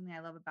something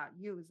I love about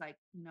you is like,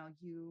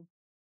 you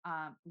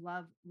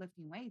love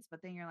lifting weights,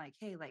 but then you're like,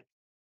 hey, like,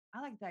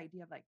 I like the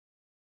idea of like,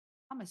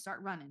 I'm gonna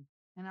start running.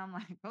 And I'm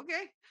like,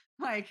 okay,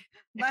 like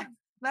let's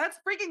let's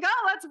freaking go.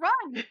 Let's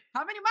run.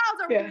 How many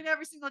miles are we Yeah. doing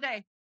every single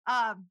day?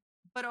 Um,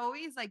 but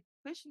always like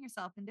pushing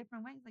yourself in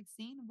different ways, like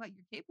seeing what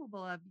you're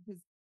capable of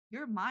because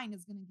your mind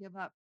is gonna give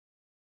up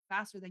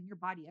faster than your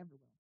body ever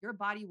will. Your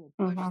body will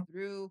push Hmm.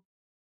 through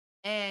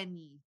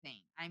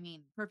anything. I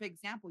mean, perfect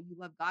example, you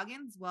love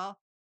Goggins? Well,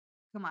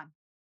 come on,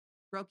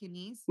 broken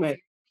knees, Right.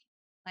 seriously?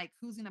 Like,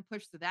 who's gonna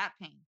push through that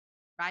pain,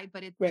 right?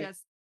 But it's Right.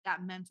 just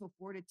that mental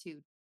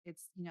fortitude.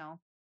 It's,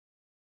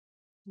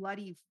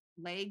 bloody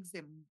legs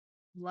and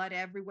blood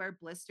everywhere,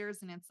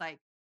 blisters, and it's like,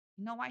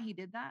 you know why he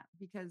did that?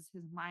 Because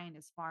his mind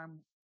is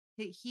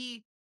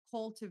he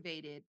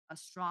cultivated a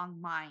strong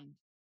mind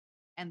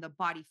and the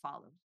body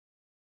followed.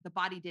 The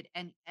body did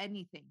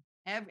anything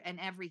and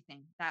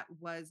everything that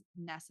was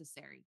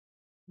necessary,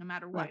 no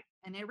matter what. Right.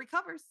 And it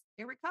recovers.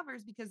 It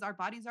recovers because our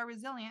bodies are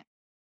resilient,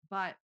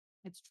 but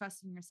it's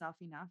trusting yourself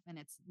enough and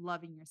it's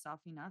loving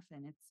yourself enough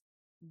and it's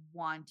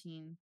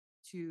wanting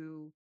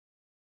to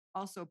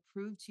also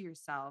prove to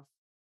yourself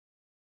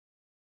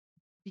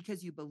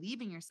because you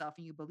believe in yourself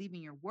and you believe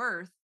in your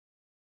worth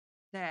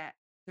that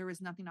there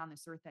is nothing on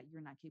this earth that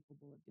you're not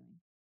capable of doing.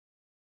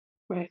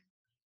 Right.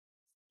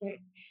 Right.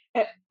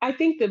 I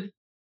think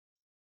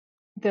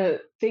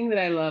the thing that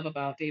I love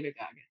about David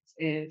Goggins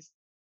is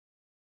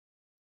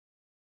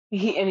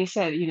he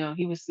said,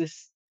 he was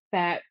this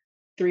fat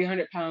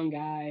 300-pound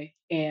guy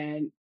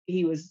and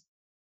he was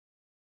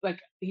like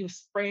he was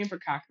spraying for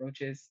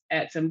cockroaches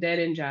at some dead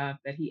end job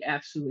that he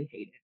absolutely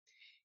hated.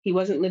 He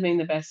wasn't living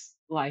the best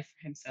life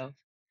for himself.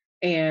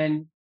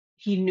 And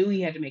he knew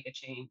he had to make a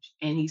change.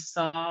 And he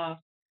saw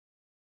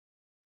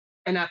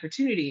an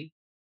opportunity,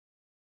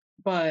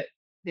 but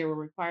there were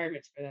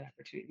requirements for that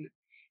opportunity.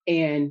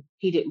 And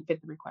he didn't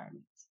fit the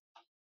requirements.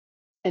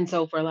 And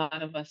so for a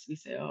lot of us, we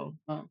say, oh,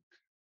 well,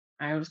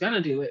 I was going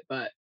to do it,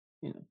 but,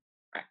 you know,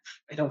 I,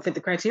 I don't fit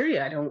the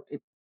criteria.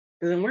 It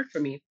doesn't work for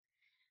me.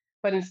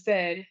 But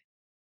instead,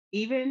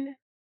 even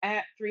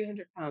at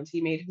 300 pounds,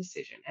 he made a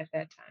decision at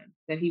that time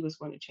that he was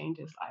going to change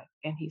his life.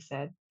 And he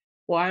said,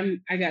 well,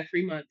 I got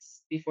 3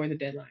 months before the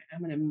deadline. I'm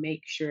going to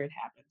make sure it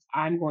happens.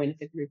 I'm going to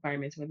fit the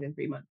requirements within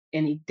 3 months.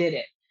 And he did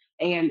it.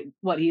 And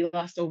what, he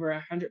lost over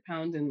 100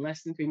 pounds in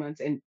less than 3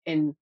 months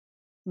and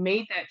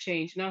made that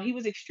change. Now, he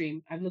was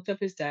extreme. I've looked up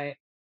his diet.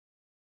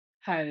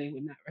 Highly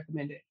would not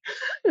recommend it.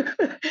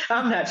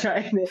 I'm not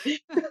trying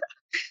it.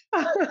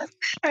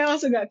 I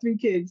also got 3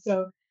 kids,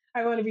 so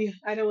I don't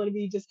want to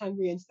be just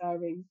hungry and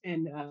starving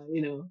and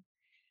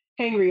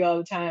hangry all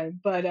the time.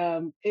 But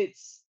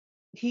it's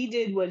he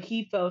did what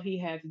he felt he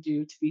had to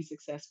do to be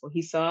successful.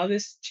 He saw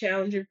this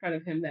challenge in front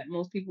of him that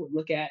most people would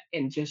look at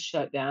and just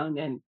shut down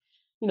and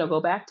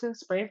go back to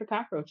spraying for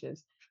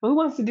cockroaches. But who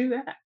wants to do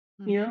that?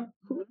 You Mhm.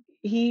 know,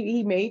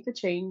 he made the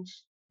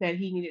change that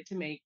he needed to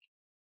make,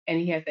 and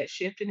he had that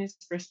shift in his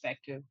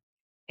perspective,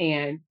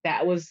 and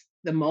that was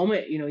the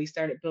moment, he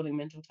started building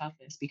mental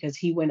toughness because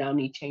he went out and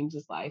he changed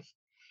his life.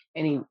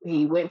 And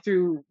he went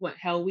through what,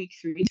 Hell Week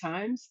 3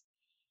 times.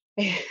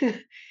 Can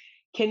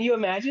you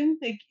imagine?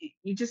 Like,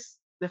 you just,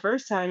 the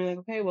first time you're like,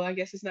 okay, well, I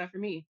guess it's not for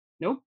me.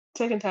 Nope.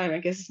 Second time, I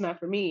guess it's not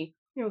for me.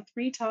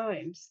 3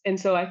 times. And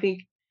so I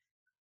think,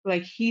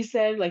 like he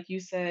said, like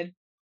you said,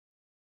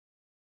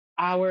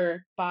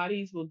 our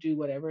bodies will do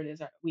whatever it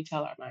is we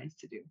tell our minds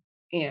to do.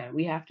 And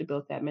we have to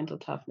build that mental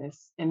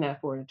toughness and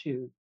that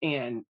fortitude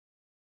and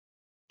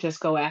just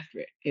go after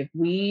it. If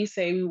we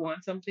say we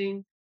want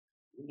something,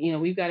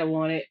 we've got to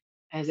want it.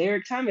 As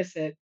Eric Thomas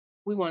said,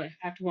 we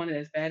have to want it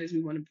as bad as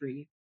we want to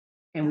breathe.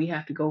 And Yep. we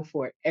have to go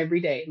for it every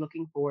day,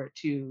 looking forward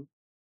to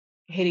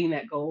hitting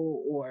that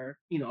goal or,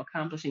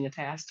 accomplishing a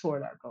task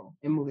toward our goal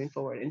and moving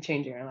forward and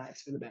changing our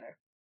lives for the better.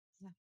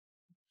 Yeah.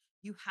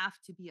 You have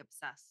to be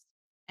obsessed.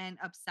 And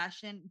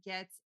obsession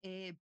gets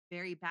a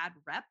very bad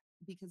rep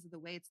because of the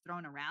way it's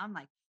thrown around.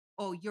 Like,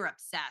 oh, you're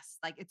obsessed.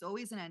 Like, it's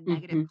always in a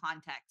negative Hmm.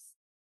 context.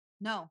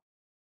 No,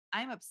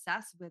 I'm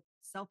obsessed with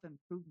self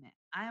improvement.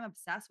 I am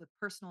obsessed with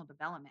personal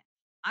development.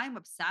 I'm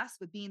obsessed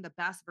with being the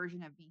best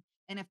version of me.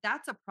 And if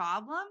that's a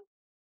problem,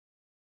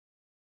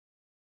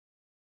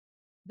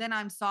 then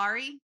I'm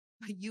sorry,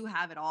 but you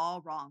have it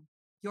all wrong.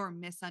 You're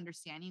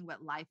misunderstanding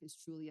what life is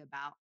truly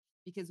about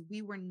because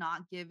we were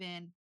not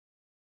given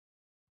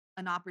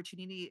an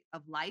opportunity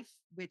of life,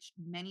 which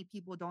many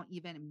people don't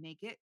even make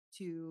it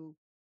to,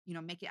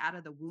 make it out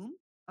of the womb.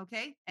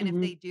 Okay. And if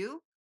Hmm. they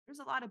do, there's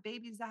a lot of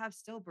babies that have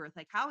stillbirth.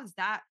 Like, how is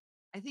that?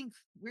 I think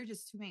we're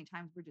just too many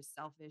times we're just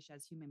selfish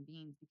as human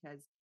beings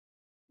because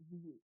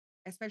w-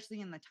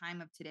 especially in the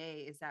time of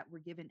today is that we're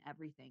given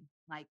everything.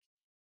 Like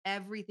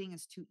everything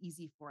is too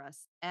easy for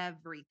us,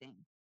 everything.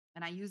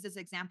 And I use this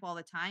example all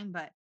the time,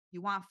 but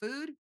you want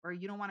food or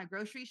you don't want a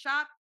grocery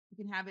shop, you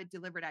can have it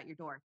delivered at your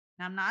door.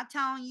 And I'm not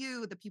telling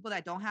you the people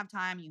that don't have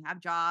time, you have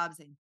jobs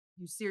and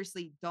you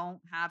seriously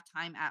don't have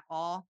time at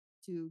all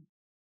to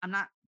I'm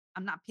not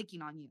I'm not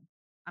picking on you.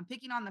 I'm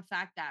picking on the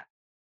fact that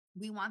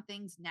we want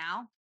things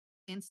now,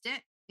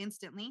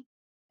 instantly.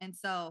 And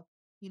so,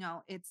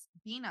 it's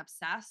being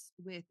obsessed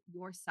with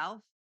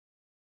yourself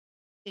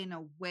in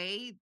a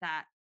way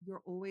that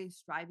you're always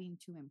striving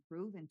to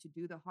improve and to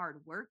do the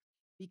hard work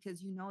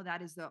because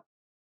that is the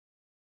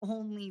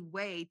only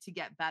way to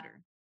get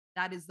better.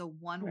 That is the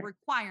one Right.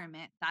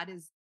 requirement. That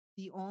is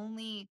the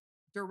only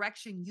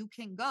direction you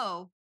can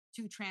go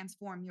to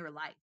transform your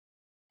life.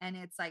 And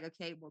it's like,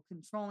 okay, well,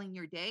 controlling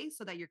your day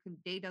so that your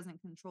day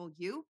doesn't control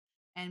you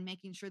and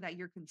making sure that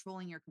you're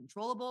controlling your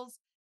controllables.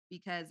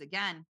 Because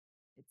again,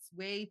 it's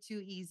way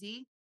too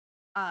easy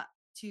uh,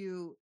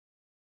 to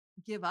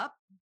give up.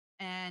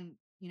 And,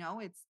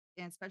 it's,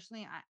 and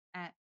especially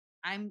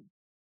I'm,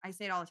 I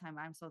say it all the time.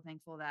 I'm so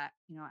thankful that,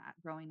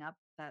 growing up,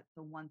 that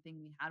the one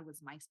thing we had was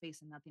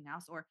MySpace and nothing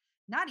else, or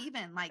not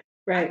even like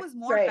I Right. was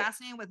more Right.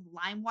 fascinated with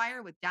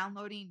LimeWire with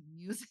downloading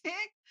music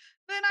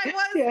than I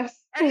was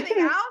Yes. anything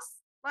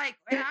else. Like,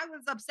 and I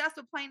was obsessed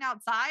with playing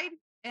outside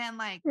and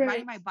like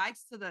riding Right. my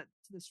bikes to the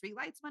street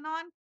lights went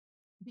on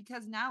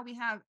because now we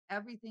have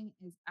everything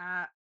is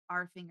at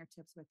our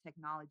fingertips with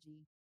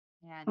technology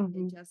and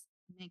it Hmm. just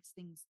makes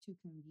things too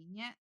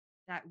convenient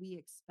that we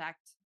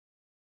expect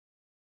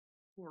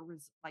for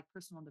like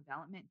personal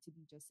development to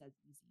be just as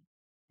easy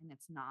and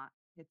it's not.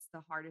 It's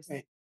the hardest.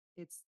 Right.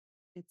 it's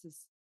it's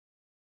just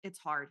it's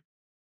hard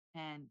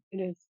and It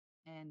is.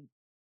 and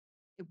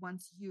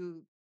once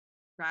you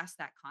grasp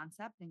that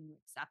concept and you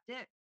accept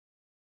it,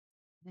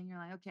 then you're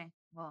like, okay,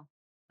 well,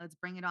 let's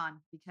bring it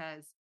on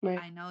because Right.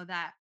 I know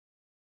that,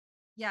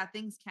 yeah,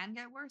 things can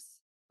get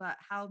worse, but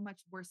how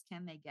much worse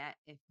can they get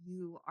if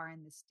you are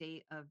in the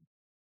state of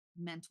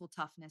mental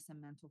toughness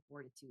and mental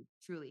fortitude.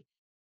 Truly,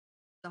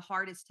 the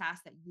hardest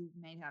tasks that you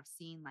may have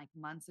seen like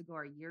months ago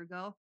or a year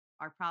ago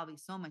are probably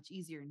so much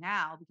easier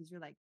now because you're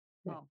like,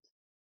 Right. oh,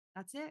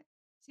 that's it.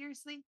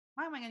 Seriously,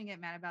 why am I going to get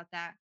mad about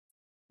that?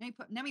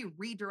 Let me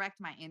redirect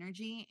my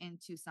energy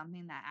into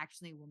something that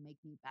actually will make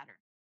me better,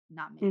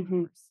 not make me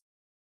Hmm. worse.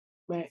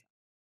 Right.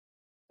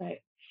 So,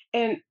 Right.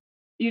 And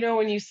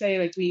when you say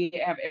like we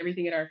have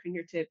everything at our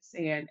fingertips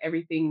and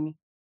everything,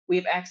 we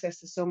have access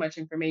to so much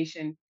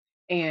information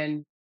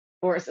and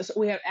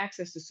we have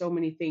access to so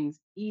many things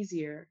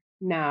easier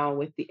now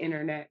with the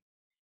internet.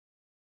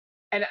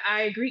 And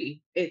I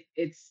agree.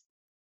 It's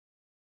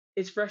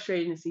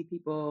frustrating to see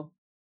people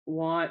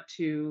want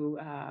to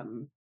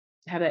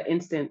have that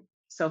instant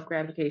self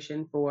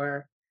gratification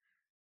for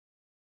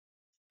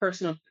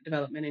personal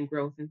development and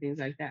growth and things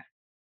like that.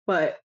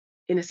 But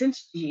in a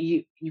sense,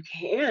 you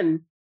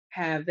can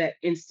have that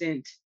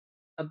instant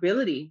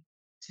ability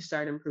to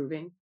start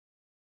improving.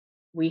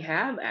 We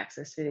have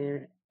access to the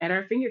internet at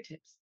our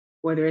fingertips,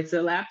 whether it's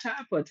a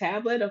laptop, a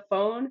tablet, a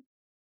phone.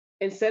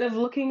 Instead of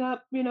looking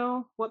up,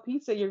 what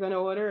pizza you're going to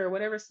order or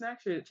whatever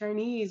snacks you're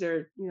Chinese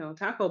or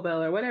Taco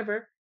Bell or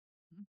whatever,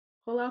 mhm,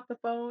 pull out the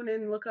phone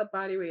and look up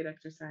body weight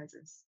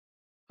exercises.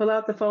 Pull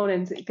out the phone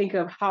and think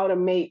of how to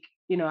make.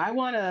 I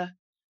want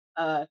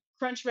to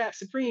Crunch Wrap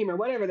Supreme or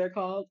whatever they're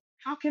called.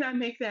 How can I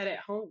make that at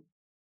home?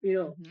 You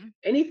know, mhm,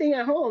 anything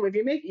at home, if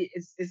you make it,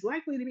 is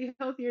likely to be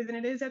healthier than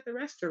it is at the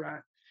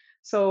restaurant.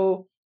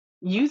 So,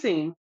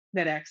 using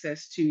that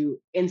access to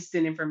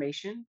instant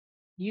information,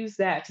 use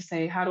that to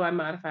say, how do I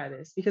modify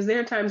this? Because there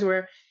are times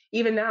where,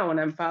 even now, when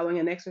I'm following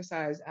an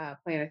exercise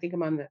plan, I think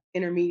I'm on the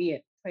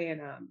intermediate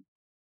plan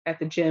at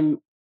the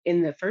gym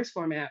in the first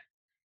format,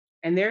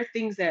 and there are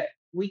things that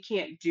we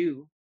can't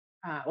do,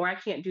 or I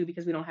can't do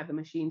because we don't have the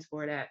machines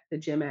for it at the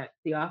gym at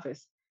the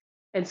office.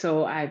 And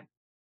so I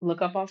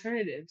look up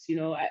alternatives.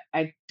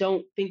 I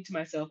don't think to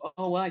myself,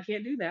 oh, well, I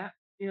can't do that.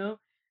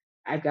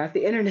 I've got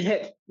the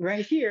internet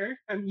right here.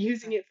 I'm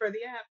using right. it for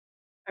the app.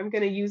 I'm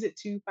going to use it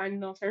to find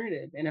an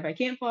alternative. And if I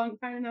can't find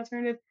an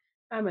alternative,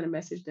 I'm going to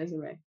message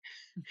Desiree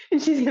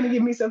and she's going to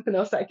give me something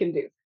else I can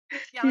do,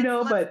 Yeah,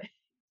 let's but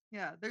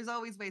yeah, there's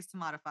always ways to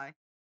modify.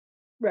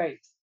 right.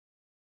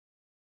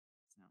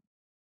 So,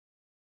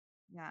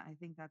 yeah, I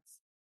think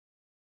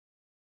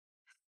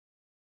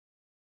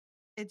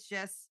it's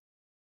just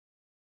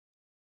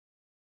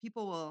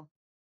people will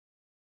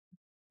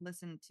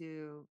listen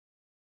to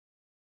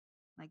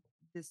like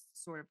this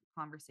sort of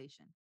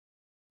conversation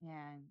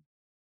and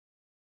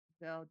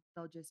they'll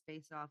just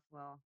base it off,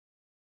 well,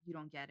 you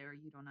don't get it or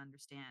you don't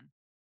understand,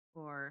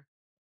 or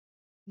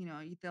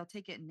they'll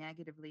take it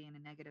negatively in a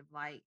negative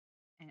light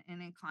and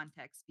in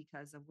context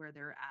because of where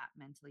they're at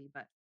mentally.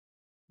 But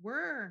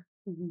we're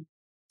Hmm.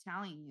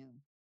 telling you,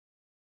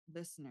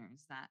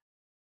 listeners, that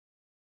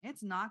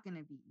it's not going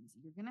to be easy.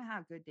 You're going to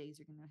have good days,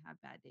 you're going to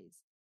have bad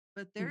days,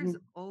 but there's Hmm.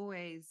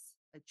 always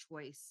a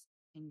choice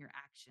in your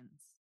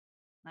actions.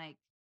 Like,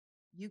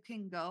 you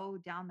can go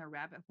down the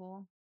rabbit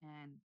hole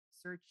and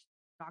search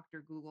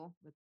Dr. Google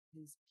with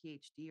his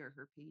PhD or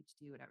her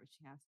PhD, whatever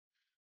she has.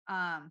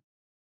 Um,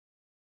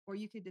 or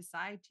you could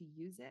decide to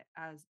use it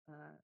as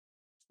a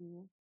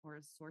tool or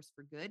a source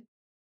for good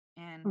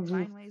and Hmm.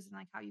 find ways in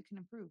like how you can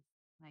improve.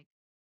 Like,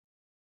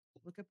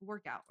 look up a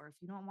workout, or if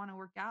you don't want to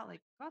work out,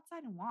 like go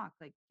outside and walk,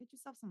 like get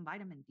yourself some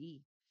vitamin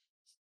D,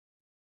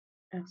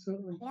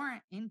 Absolutely.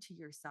 pour into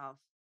yourself,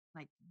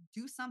 like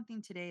do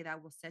something today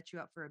that will set you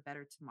up for a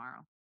better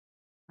tomorrow.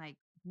 Like,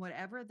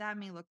 whatever that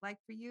may look like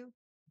for you,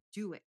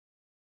 do it,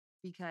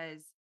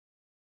 because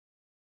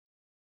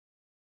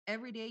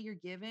every day you're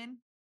given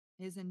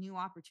is a new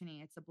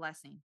opportunity. It's a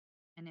blessing.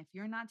 And if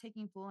you're not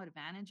taking full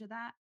advantage of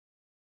that,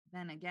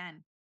 then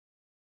again,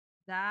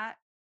 that,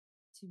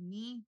 to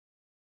me,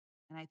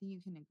 and I think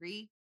you can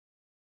agree,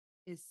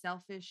 is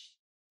selfish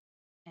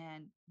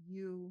and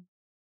you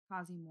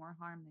causing more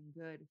harm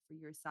than good for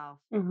yourself.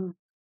 Hmm.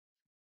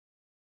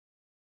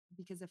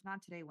 Because if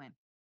not today, when?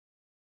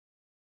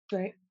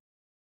 Right.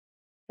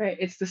 Right.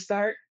 It's the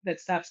start that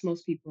stops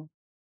most people.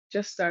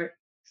 Just start.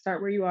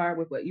 Start where you are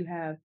with what you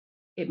have.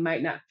 It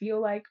might not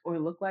feel like or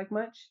look like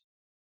much.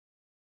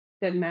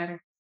 Doesn't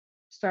matter.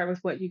 Start with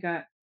what you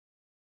got.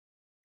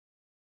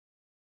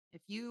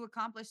 If you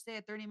accomplish, say,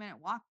 a 30-minute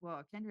walk,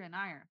 well, Kendra and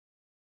I are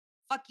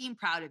fucking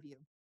proud of you.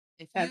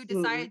 If you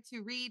Absolutely. decided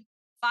to read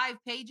 5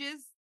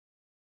 pages,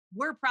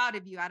 we're proud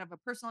of you. Out of a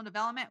personal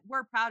development,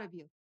 we're proud of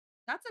you.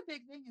 That's a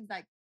big thing, is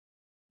like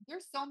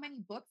there's so many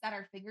books at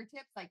our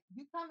fingertips. Like,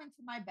 you come into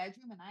my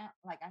bedroom and I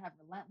have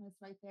Relentless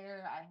right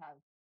there. I have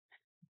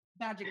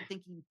Magic of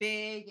Thinking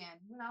Big, and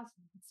what else?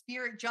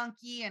 Spirit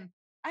Junkie. And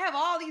I have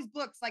all these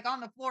books like on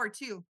the floor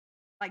too,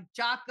 like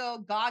Jocko,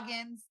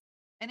 Goggins.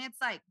 And it's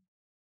like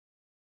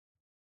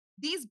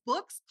these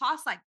books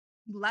cost like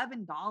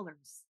 $11,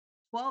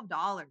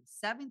 $12,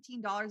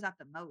 $17 at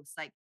the most.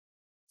 Like,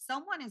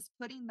 someone is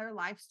putting their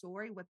life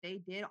story, what they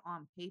did,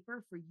 on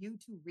paper for you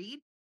to read,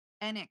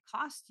 and it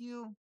costs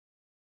you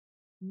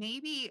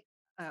maybe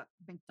a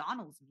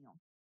McDonald's meal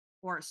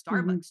or a Hmm.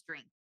 Starbucks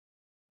drink.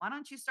 Why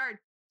don't you start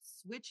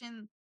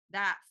switching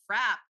that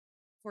frap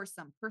for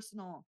some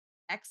personal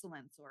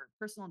excellence or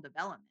personal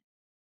development.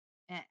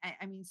 And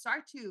I mean,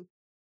 start to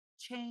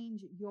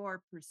change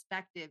your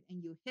perspective.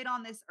 And you hit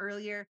on this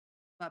earlier,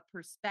 but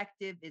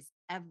perspective is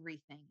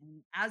everything.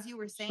 And as you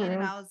were saying, and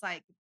True. I was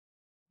like,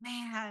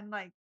 man,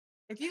 like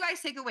if you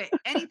guys take away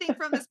anything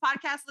from this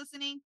podcast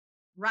listening,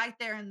 right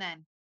there and then,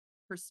 Hmm.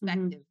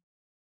 perspective.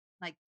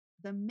 Like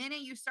the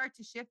minute you start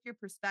to shift your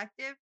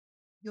perspective,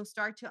 you'll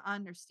start to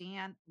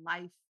understand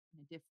life in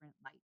a different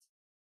light.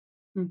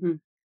 Hmm.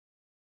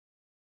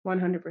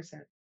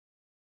 100%.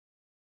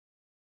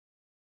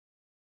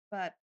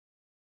 But,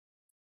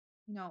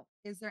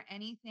 is there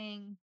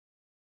anything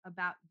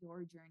about your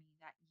journey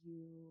that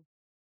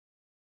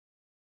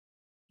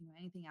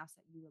anything else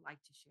that you would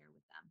like to share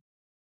with them?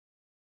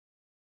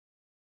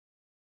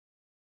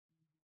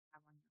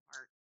 Have on your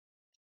heart?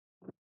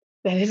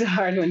 That is a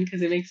hard one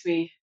because it makes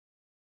me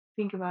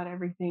think about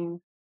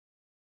everything.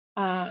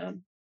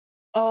 Um,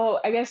 oh,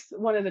 I guess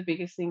one of the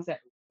biggest things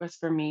that was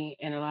for me,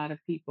 and a lot of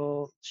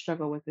people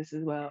struggle with this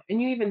as well.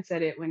 And you even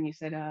said it when you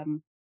said,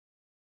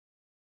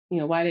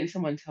 why didn't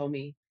someone tell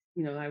me,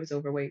 I was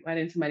overweight? Why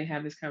didn't somebody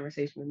have this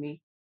conversation with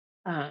me?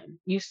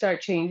 You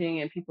start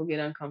changing and people get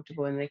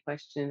uncomfortable and they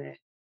question it.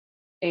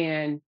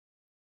 And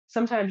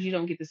sometimes you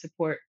don't get the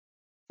support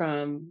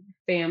from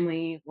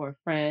family or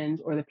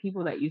friends or the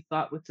people that you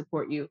thought would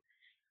support you,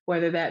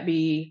 whether that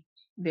be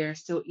they're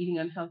still eating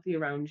unhealthy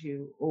around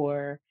you,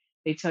 or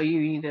they tell you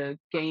you need to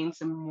gain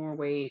some more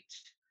weight,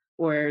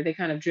 or they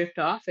kind of drift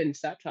off and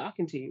stop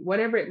talking to you,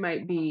 whatever it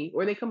might be,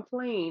 or they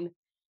complain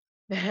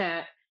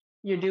that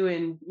you're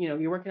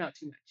working out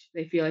too much.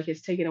 They feel like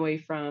it's taken away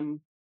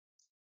from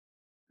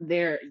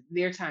their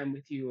time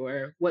with you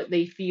or what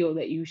they feel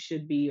that you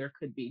should be or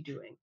could be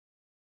doing.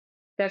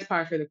 That's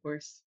par for the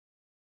course.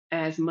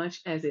 As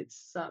much as it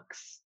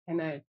sucks,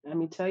 and I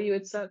mean tell you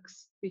it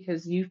sucks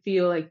because you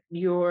feel like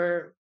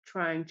you're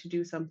trying to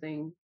do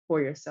something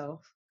for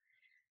yourself,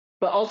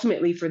 but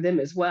ultimately for them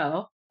as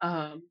well.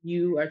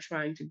 You are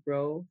trying to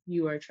grow,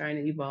 you are trying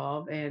to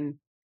evolve, and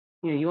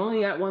you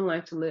only got one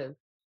life to live.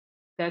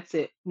 That's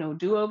it. No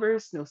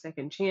do-overs, no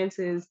second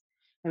chances.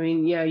 I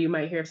mean, yeah, you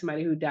might hear of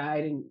somebody who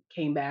died and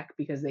came back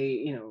because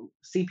they,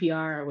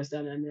 CPR was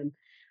done on them,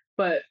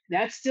 but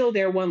that's still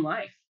their one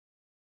life.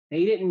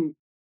 They didn't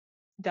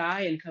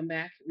die and come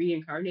back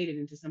reincarnated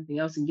into something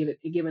else and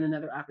given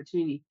another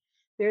opportunity.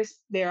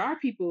 There are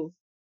people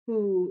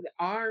who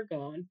are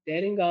gone,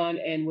 dead and gone,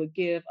 and would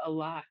give a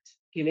lot,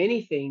 give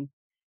anything,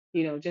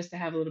 just to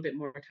have a little bit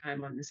more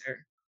time on this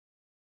earth.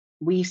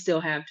 We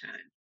still have time.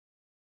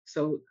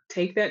 So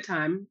take that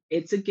time.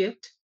 It's a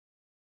gift,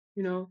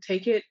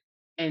 take it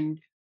and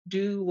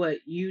do what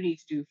you need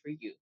to do for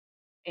you.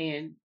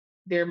 And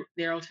there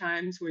are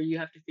times where you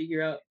have to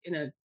figure out in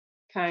a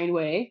kind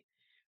way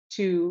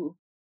to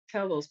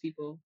tell those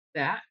people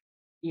that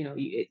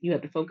you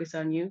have to focus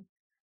on you.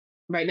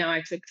 Right now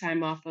I took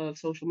time off of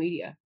social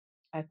media.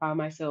 I found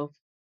myself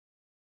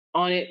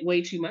on it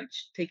way too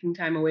much, taking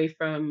time away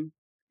from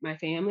my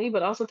family,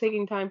 but also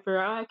taking time for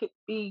I could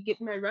be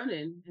getting my run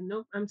in. And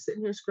nope, I'm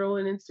sitting here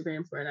scrolling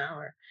Instagram for an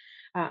hour.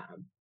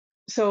 Um,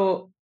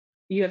 so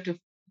you have to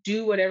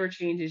do whatever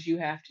changes you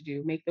have to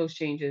do, make those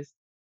changes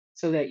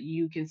so that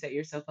you can set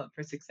yourself up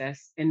for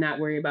success and not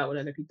worry about what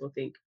other people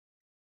think.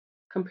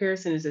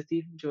 Comparison is a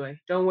thief of joy.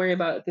 Don't worry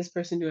about this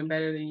person doing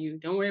better than you.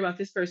 Don't worry about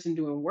this person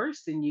doing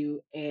worse than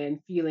you and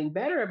feeling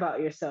better about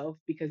yourself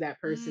because that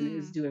person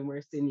is Mm, doing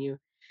worse than you.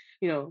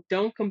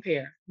 Don't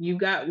compare. You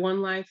got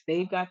one life,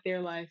 they've got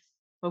their life.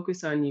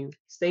 Focus on you.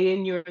 Stay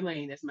in your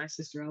lane, as my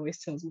sister always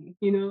tells me.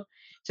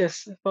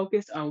 Just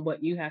focus on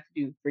what you have to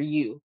do for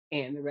you,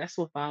 and the rest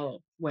will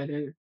follow.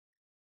 Whether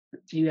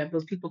you have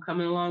those people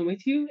coming along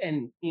with you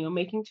and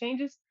making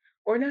changes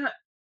or not,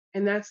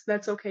 and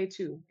that's okay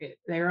too.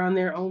 They're on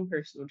their own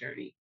personal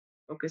journey.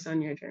 Focus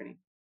on your journey.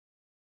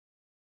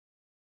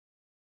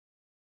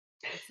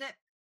 that's it.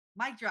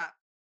 Mic drop.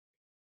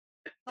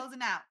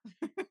 Closing out.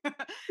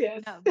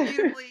 Yes. No,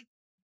 beautifully,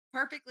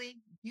 perfectly,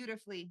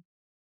 beautifully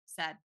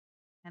said.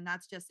 And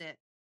that's just it.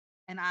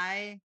 And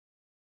I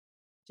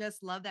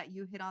just love that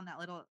you hit on that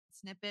little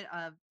snippet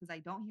of, because I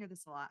don't hear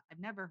this a lot. I've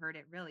never heard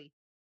it really,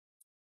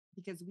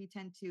 because we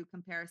tend to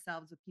compare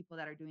ourselves with people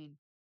that are doing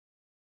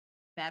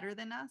better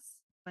than us,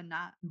 but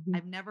not. Mhm.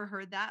 I've never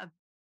heard that of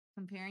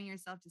comparing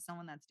yourself to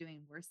someone that's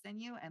doing worse than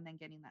you and then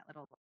getting that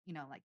little,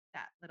 like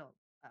that little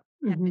pep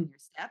in Mhm. your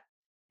step.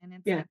 And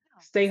it's Yeah. like,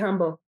 no, Stay just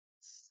humble.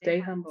 stay Stay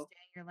humble, humble.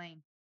 stay in your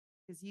lane,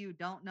 because you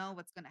don't know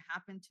what's going to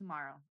happen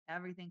tomorrow.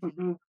 Everything can Mm-mm.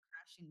 come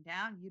crashing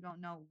down. You don't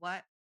know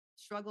what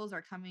struggles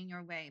are coming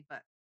your way,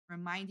 but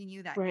reminding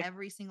you that Right.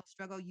 every single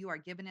struggle you are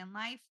given in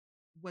life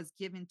was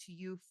given to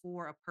you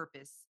for a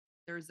purpose.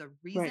 There's a Right.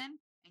 reason,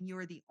 and you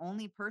are the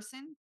only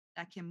person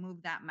that can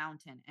move that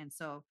mountain. And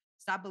so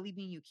stop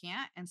believing you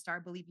can't and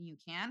start believing you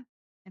can.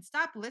 And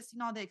stop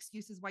listing all the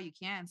excuses why you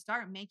can't and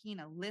start making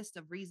a list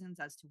of reasons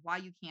as to why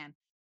you can.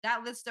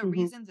 That list of Mhm.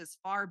 reasons is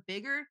far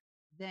bigger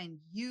than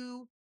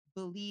you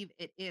believe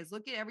it is.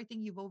 Look at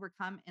everything you've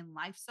overcome in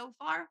life so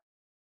far.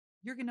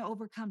 You're going to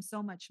overcome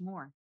so much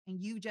more.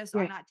 And you just are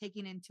Right. not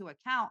taking into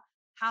account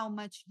how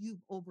much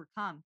you've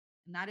overcome.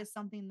 And that is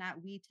something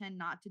that we tend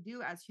not to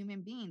do as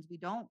human beings. We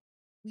don't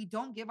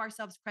give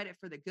ourselves credit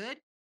for the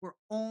good. We're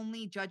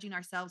only judging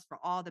ourselves for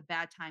all the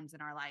bad times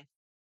in our life.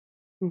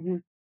 Hmm.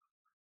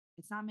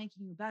 It's not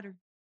making you better.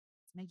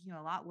 It's making you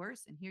a lot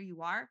worse. And here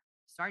you are,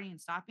 starting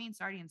and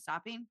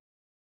stopping,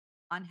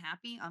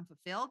 unhappy,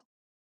 unfulfilled.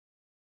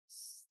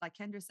 Like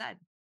Kendra said,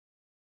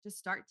 just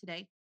start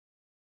today.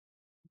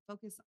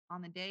 Focus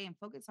on the day and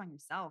focus on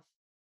yourself.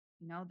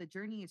 The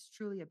journey is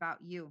truly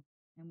about you.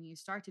 And when you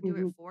start to do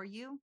it Hmm. for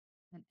you,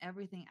 then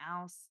everything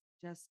else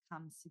just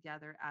comes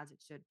together as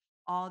it should.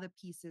 All the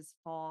pieces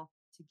fall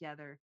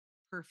together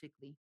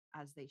perfectly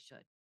as they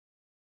should.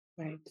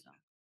 Right. So,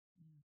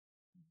 mm.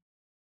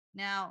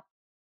 Now,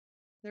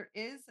 there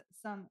is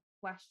some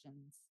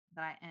questions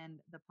that I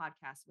end the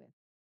podcast with.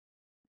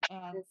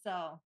 And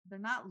so they're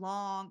not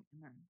long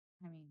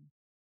and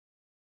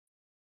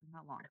they're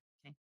not long.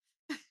 Okay.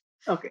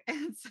 Okay.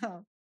 And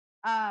so,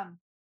 um,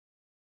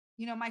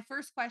 my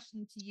first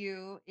question to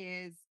you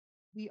is,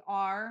 we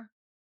are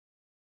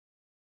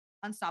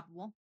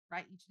unstoppable,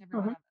 right? Each and every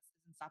one Mhm. of us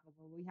is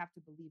unstoppable. We have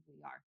to believe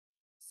we are.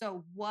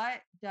 So,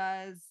 what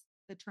does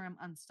the term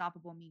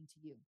unstoppable mean to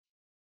you?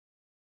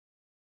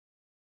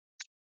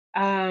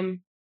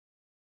 Um,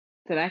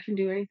 that I can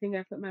do anything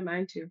I put my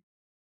mind to.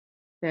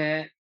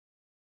 That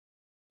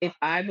if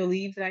I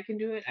believe that I can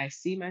do it, I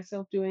see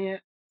myself doing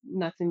it,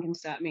 nothing can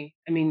stop me.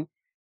 I mean,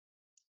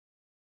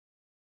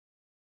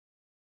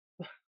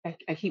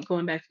 I keep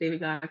going back to David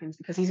Goggins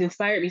because he's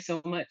inspired me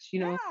so much.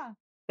 Yeah.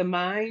 The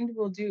mind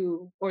will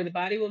do, or the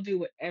body will do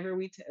whatever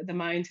the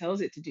mind tells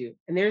it to do.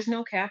 And there's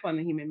no cap on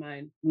the human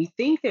mind. We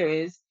think there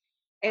is.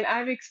 And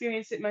I've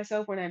experienced it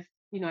myself when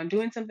I'm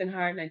doing something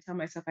hard and I tell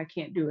myself I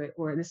can't do it,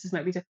 or this is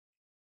might be tough.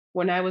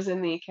 When I was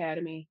in the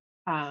academy,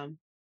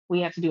 we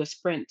have to do a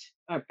sprint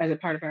as a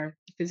part of our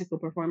physical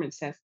performance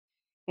test.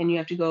 And you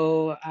have to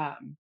go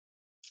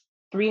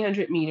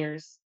 300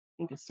 meters. I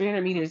think it's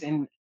 300 meters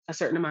in a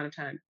certain amount of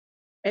time.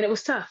 And it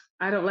was tough.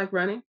 I don't like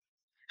running,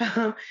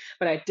 but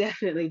I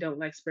definitely don't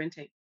like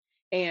sprinting.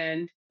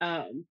 And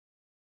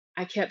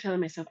I kept telling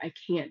myself I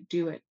can't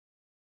do it.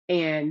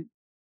 And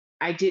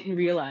I didn't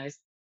realize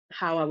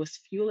how I was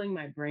fueling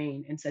my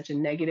brain in such a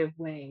negative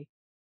way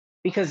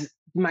because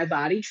my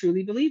body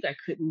truly believed I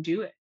couldn't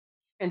do it.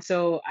 And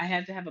so I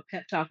had to have a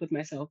pep talk with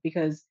myself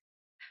because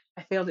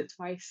I failed it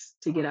twice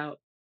to get out.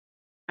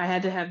 I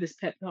had to have this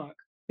pep talk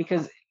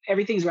because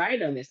everything's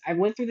right on this. I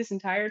went through this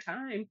entire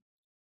time.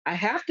 I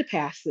have to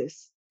pass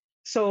this.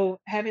 So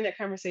having that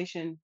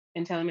conversation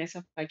and telling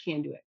myself I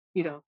can do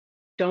it,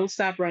 don't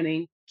stop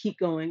running, keep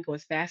going, go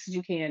as fast as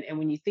you can. And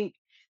when you think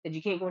that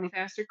you can't go any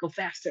faster, go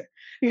faster.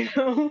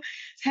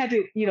 Had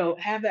to,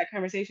 have that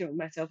conversation with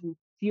myself and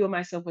fuel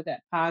myself with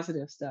that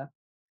positive stuff,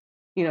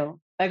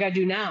 like I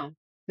do now,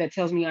 that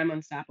tells me I'm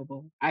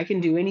unstoppable. I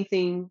can do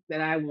anything that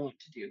I want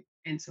to do.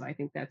 And so I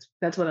think that's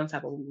what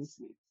unstoppable means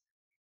to me.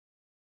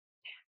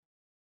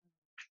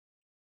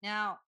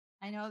 Now,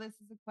 I know this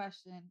is a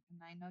question, and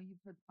I know you've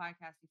heard the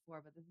podcast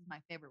before, but this is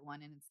my favorite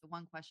one. And it's the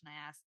one question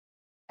I ask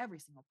every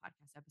single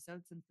podcast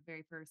episode since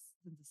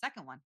the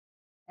second one.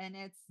 And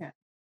it's, Yeah.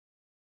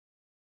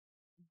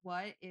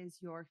 what is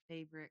your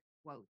favorite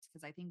quote?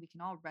 Because I think we can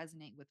all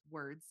resonate with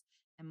words,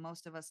 and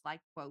most of us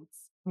like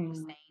quotes or Mm.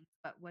 sayings.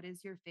 But what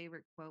is your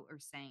favorite quote or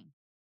saying?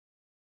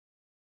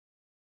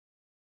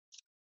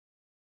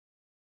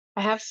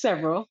 I have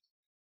several,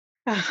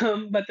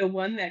 but the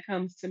one that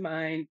comes to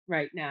mind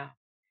right now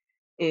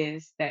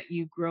is that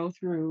you grow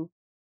through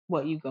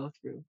what you go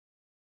through.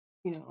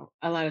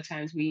 A lot of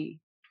times we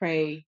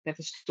pray that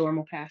the storm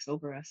will pass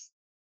over us,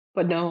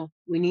 but no,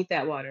 we need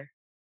that water.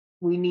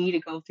 We need to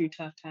go through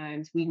tough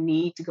times. We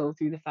need to go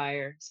through the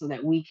fire so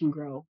that we can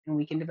grow and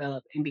we can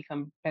develop and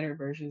become better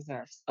versions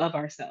of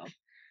ourselves.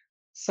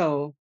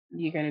 So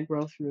you're going to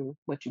grow through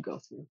what you go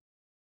through.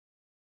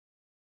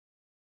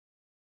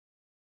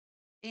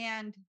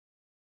 And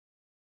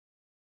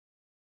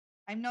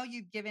I know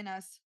you've given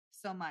us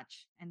so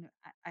much, and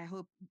I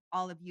hope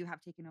all of you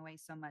have taken away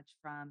so much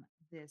from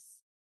this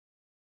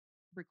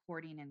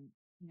recording, and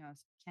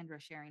Kendra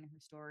sharing her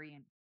story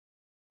and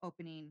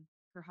opening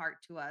her heart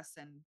to us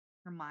and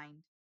her mind,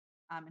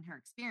 and her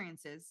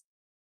experiences.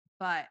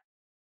 But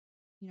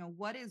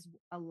what is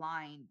a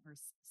line or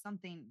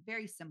something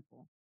very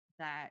simple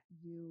that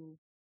you,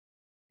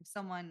 if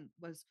someone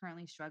was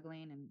currently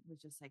struggling and was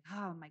just like,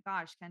 oh my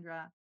gosh,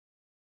 Kendra,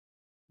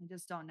 I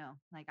just don't know.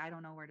 Like, I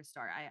don't know where to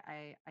start.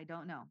 I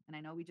don't know. And I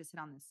know we just hit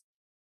on this,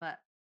 but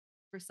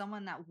for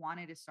someone that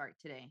wanted to start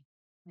today,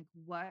 like,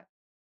 what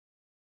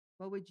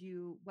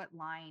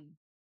line,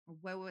 or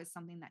what was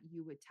something that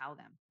you would tell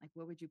them? Like,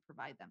 what would you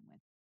provide them with?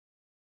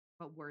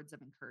 What words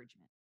of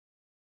encouragement?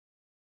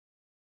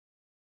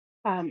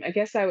 I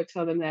guess I would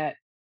tell them that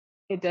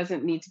it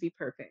doesn't need to be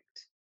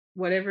perfect.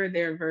 Whatever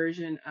their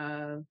version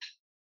of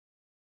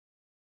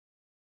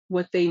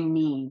what they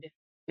need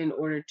in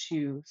order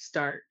to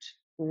start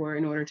or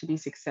in order to be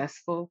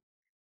successful,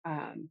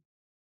 um,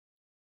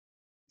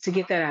 to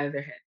get that out of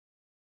their head.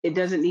 It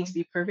doesn't need to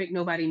be perfect.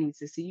 Nobody needs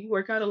to see you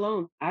work out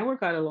alone. I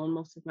work out alone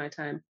most of my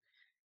time.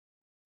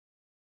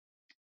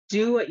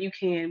 Do what you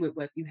can with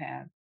what you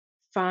have.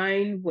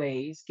 Find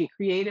ways, get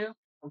creative,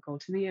 or go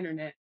to the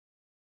internet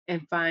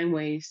and find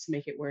ways to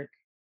make it work.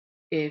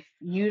 If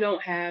you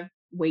don't have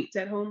weights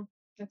at home,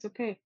 that's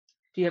okay.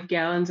 Do you have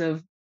gallons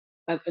of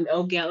an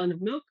old gallon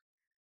of milk?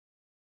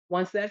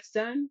 Once that's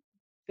done,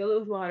 fill it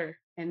with water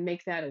and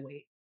make that a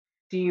weight.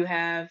 Do you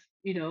have,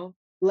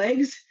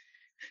 legs?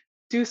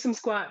 Do some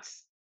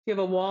squats. If you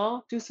have a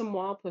wall, do some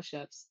wall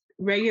push-ups.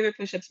 Regular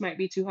push-ups might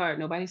be too hard.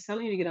 Nobody's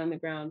telling you to get on the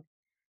ground.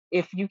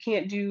 If you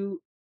can't do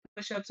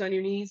push-ups on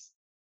your knees,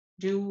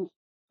 do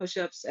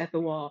push-ups at the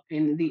wall,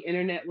 and the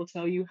internet will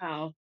tell you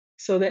how,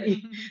 so that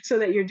so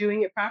that you're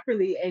doing it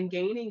properly and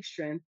gaining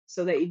strength,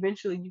 so that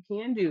eventually you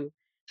can do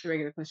the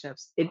regular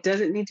push-ups. It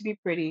doesn't need to be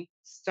pretty.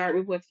 Start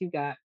with what you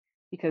got,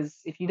 because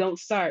if you don't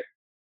start,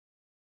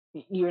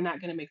 you're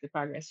not going to make the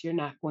progress. You're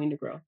not going to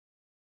grow.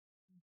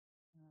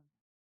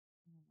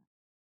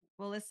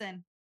 Well,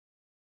 listen,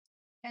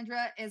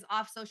 Kendra is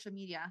off social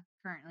media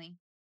currently,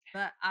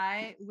 but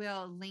I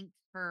will link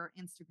her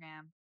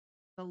Instagram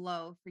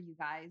below for you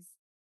guys.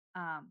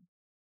 Um,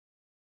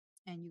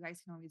 and you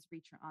guys can always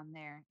reach her on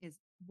there. Is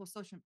well,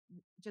 social,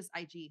 just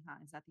IG, huh?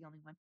 Is that the only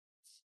one?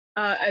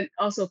 And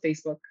also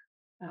Facebook.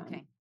 Okay,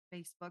 Um,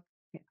 Facebook.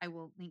 yeah. I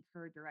will link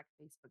her direct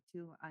Facebook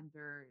too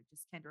under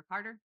just Kendra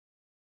Carter.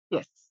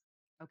 Yes.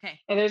 Okay.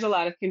 And there's a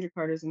lot of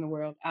kindergartners in the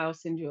world. I'll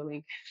send you a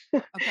link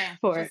Okay.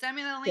 for Just it. send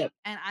me the Yep. link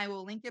and I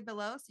will link it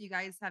below. So you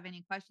guys have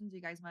any questions, you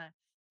guys want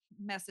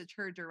to message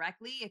her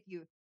directly. If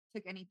you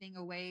took anything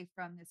away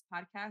from this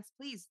podcast,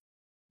 please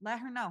let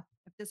her know.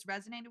 If this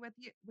resonated with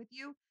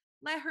you,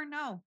 let her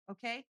know.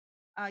 Okay.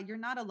 You're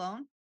not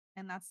alone.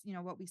 And that's,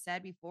 what we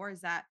said before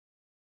is that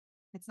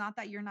it's not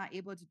that you're not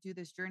able to do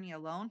this journey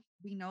alone.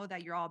 We know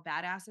that you're all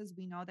badasses.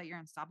 We know that you're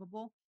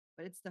unstoppable,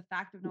 but it's the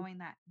fact of knowing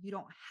that you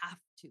don't have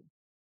to,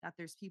 that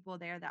there's people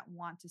there that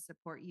want to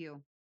support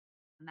you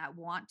and that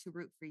want to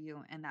root for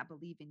you and that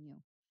believe in you.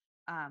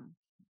 Um,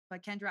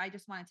 but Kendra, I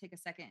just want to take a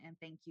second and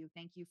thank you.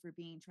 Thank you for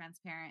being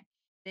transparent.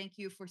 Thank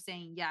you for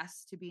saying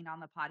yes to being on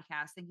the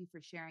podcast. Thank you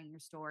for sharing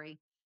your story.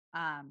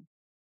 Um,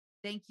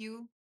 Thank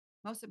you,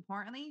 most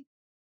importantly,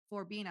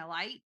 for being a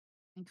light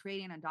and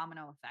creating a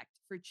domino effect,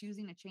 for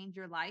choosing to change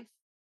your life,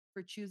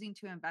 for choosing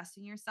to invest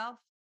in yourself.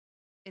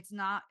 It's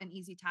not an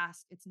easy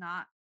task. It's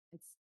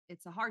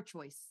a hard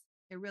choice.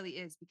 It really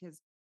is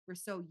because we're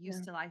so Yeah.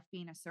 used to life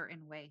being a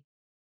certain way.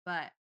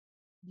 But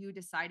you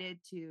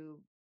decided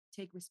to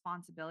take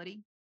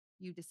responsibility.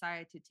 You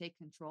decided to take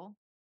control.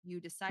 You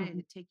decided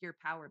Mhm. to take your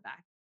power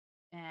back.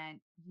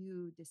 And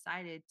you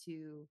decided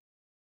to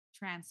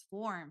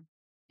transform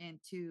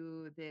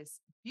into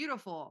this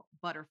beautiful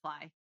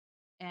butterfly.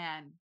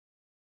 And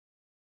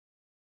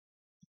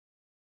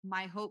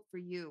my hope for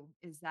you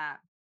is that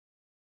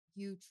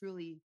you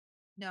truly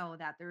know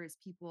that there is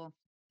people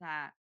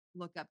that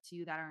look up to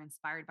you that are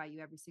inspired by you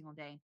every single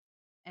day.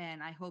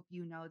 And I hope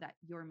you know that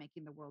you're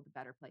making the world a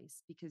better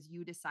place because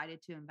you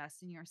decided to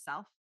invest in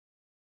yourself,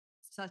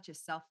 such a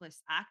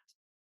selfless act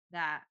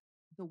that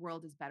the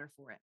world is better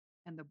for it.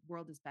 And the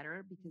world is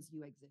better because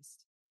you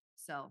exist.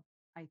 So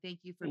I thank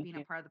you for Thank being a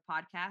you. part of the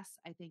podcast.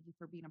 I thank you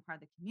for being a part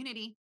of the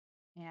community.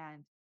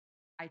 And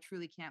I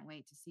truly can't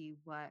wait to see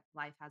what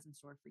life has in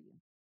store for you.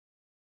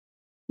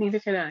 Neither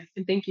can I.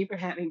 And thank you for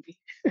having me.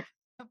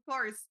 Of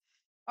course.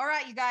 All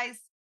right, you guys.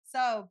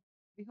 So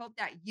we hope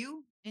that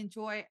you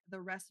enjoy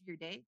the rest of your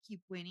day.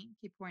 Keep winning,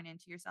 keep pouring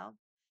into yourself,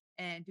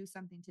 and do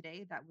something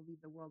today that will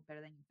leave the world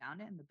better than you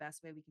found it. And the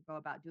best way we could go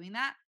about doing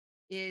that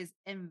is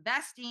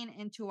investing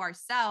into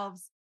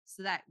ourselves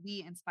so that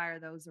we inspire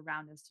those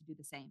around us to do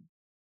the same.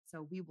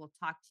 So we will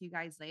talk to you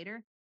guys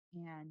later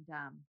and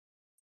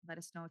let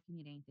us know if you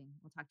need anything.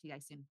 We'll talk to you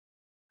guys soon.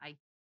 Bye.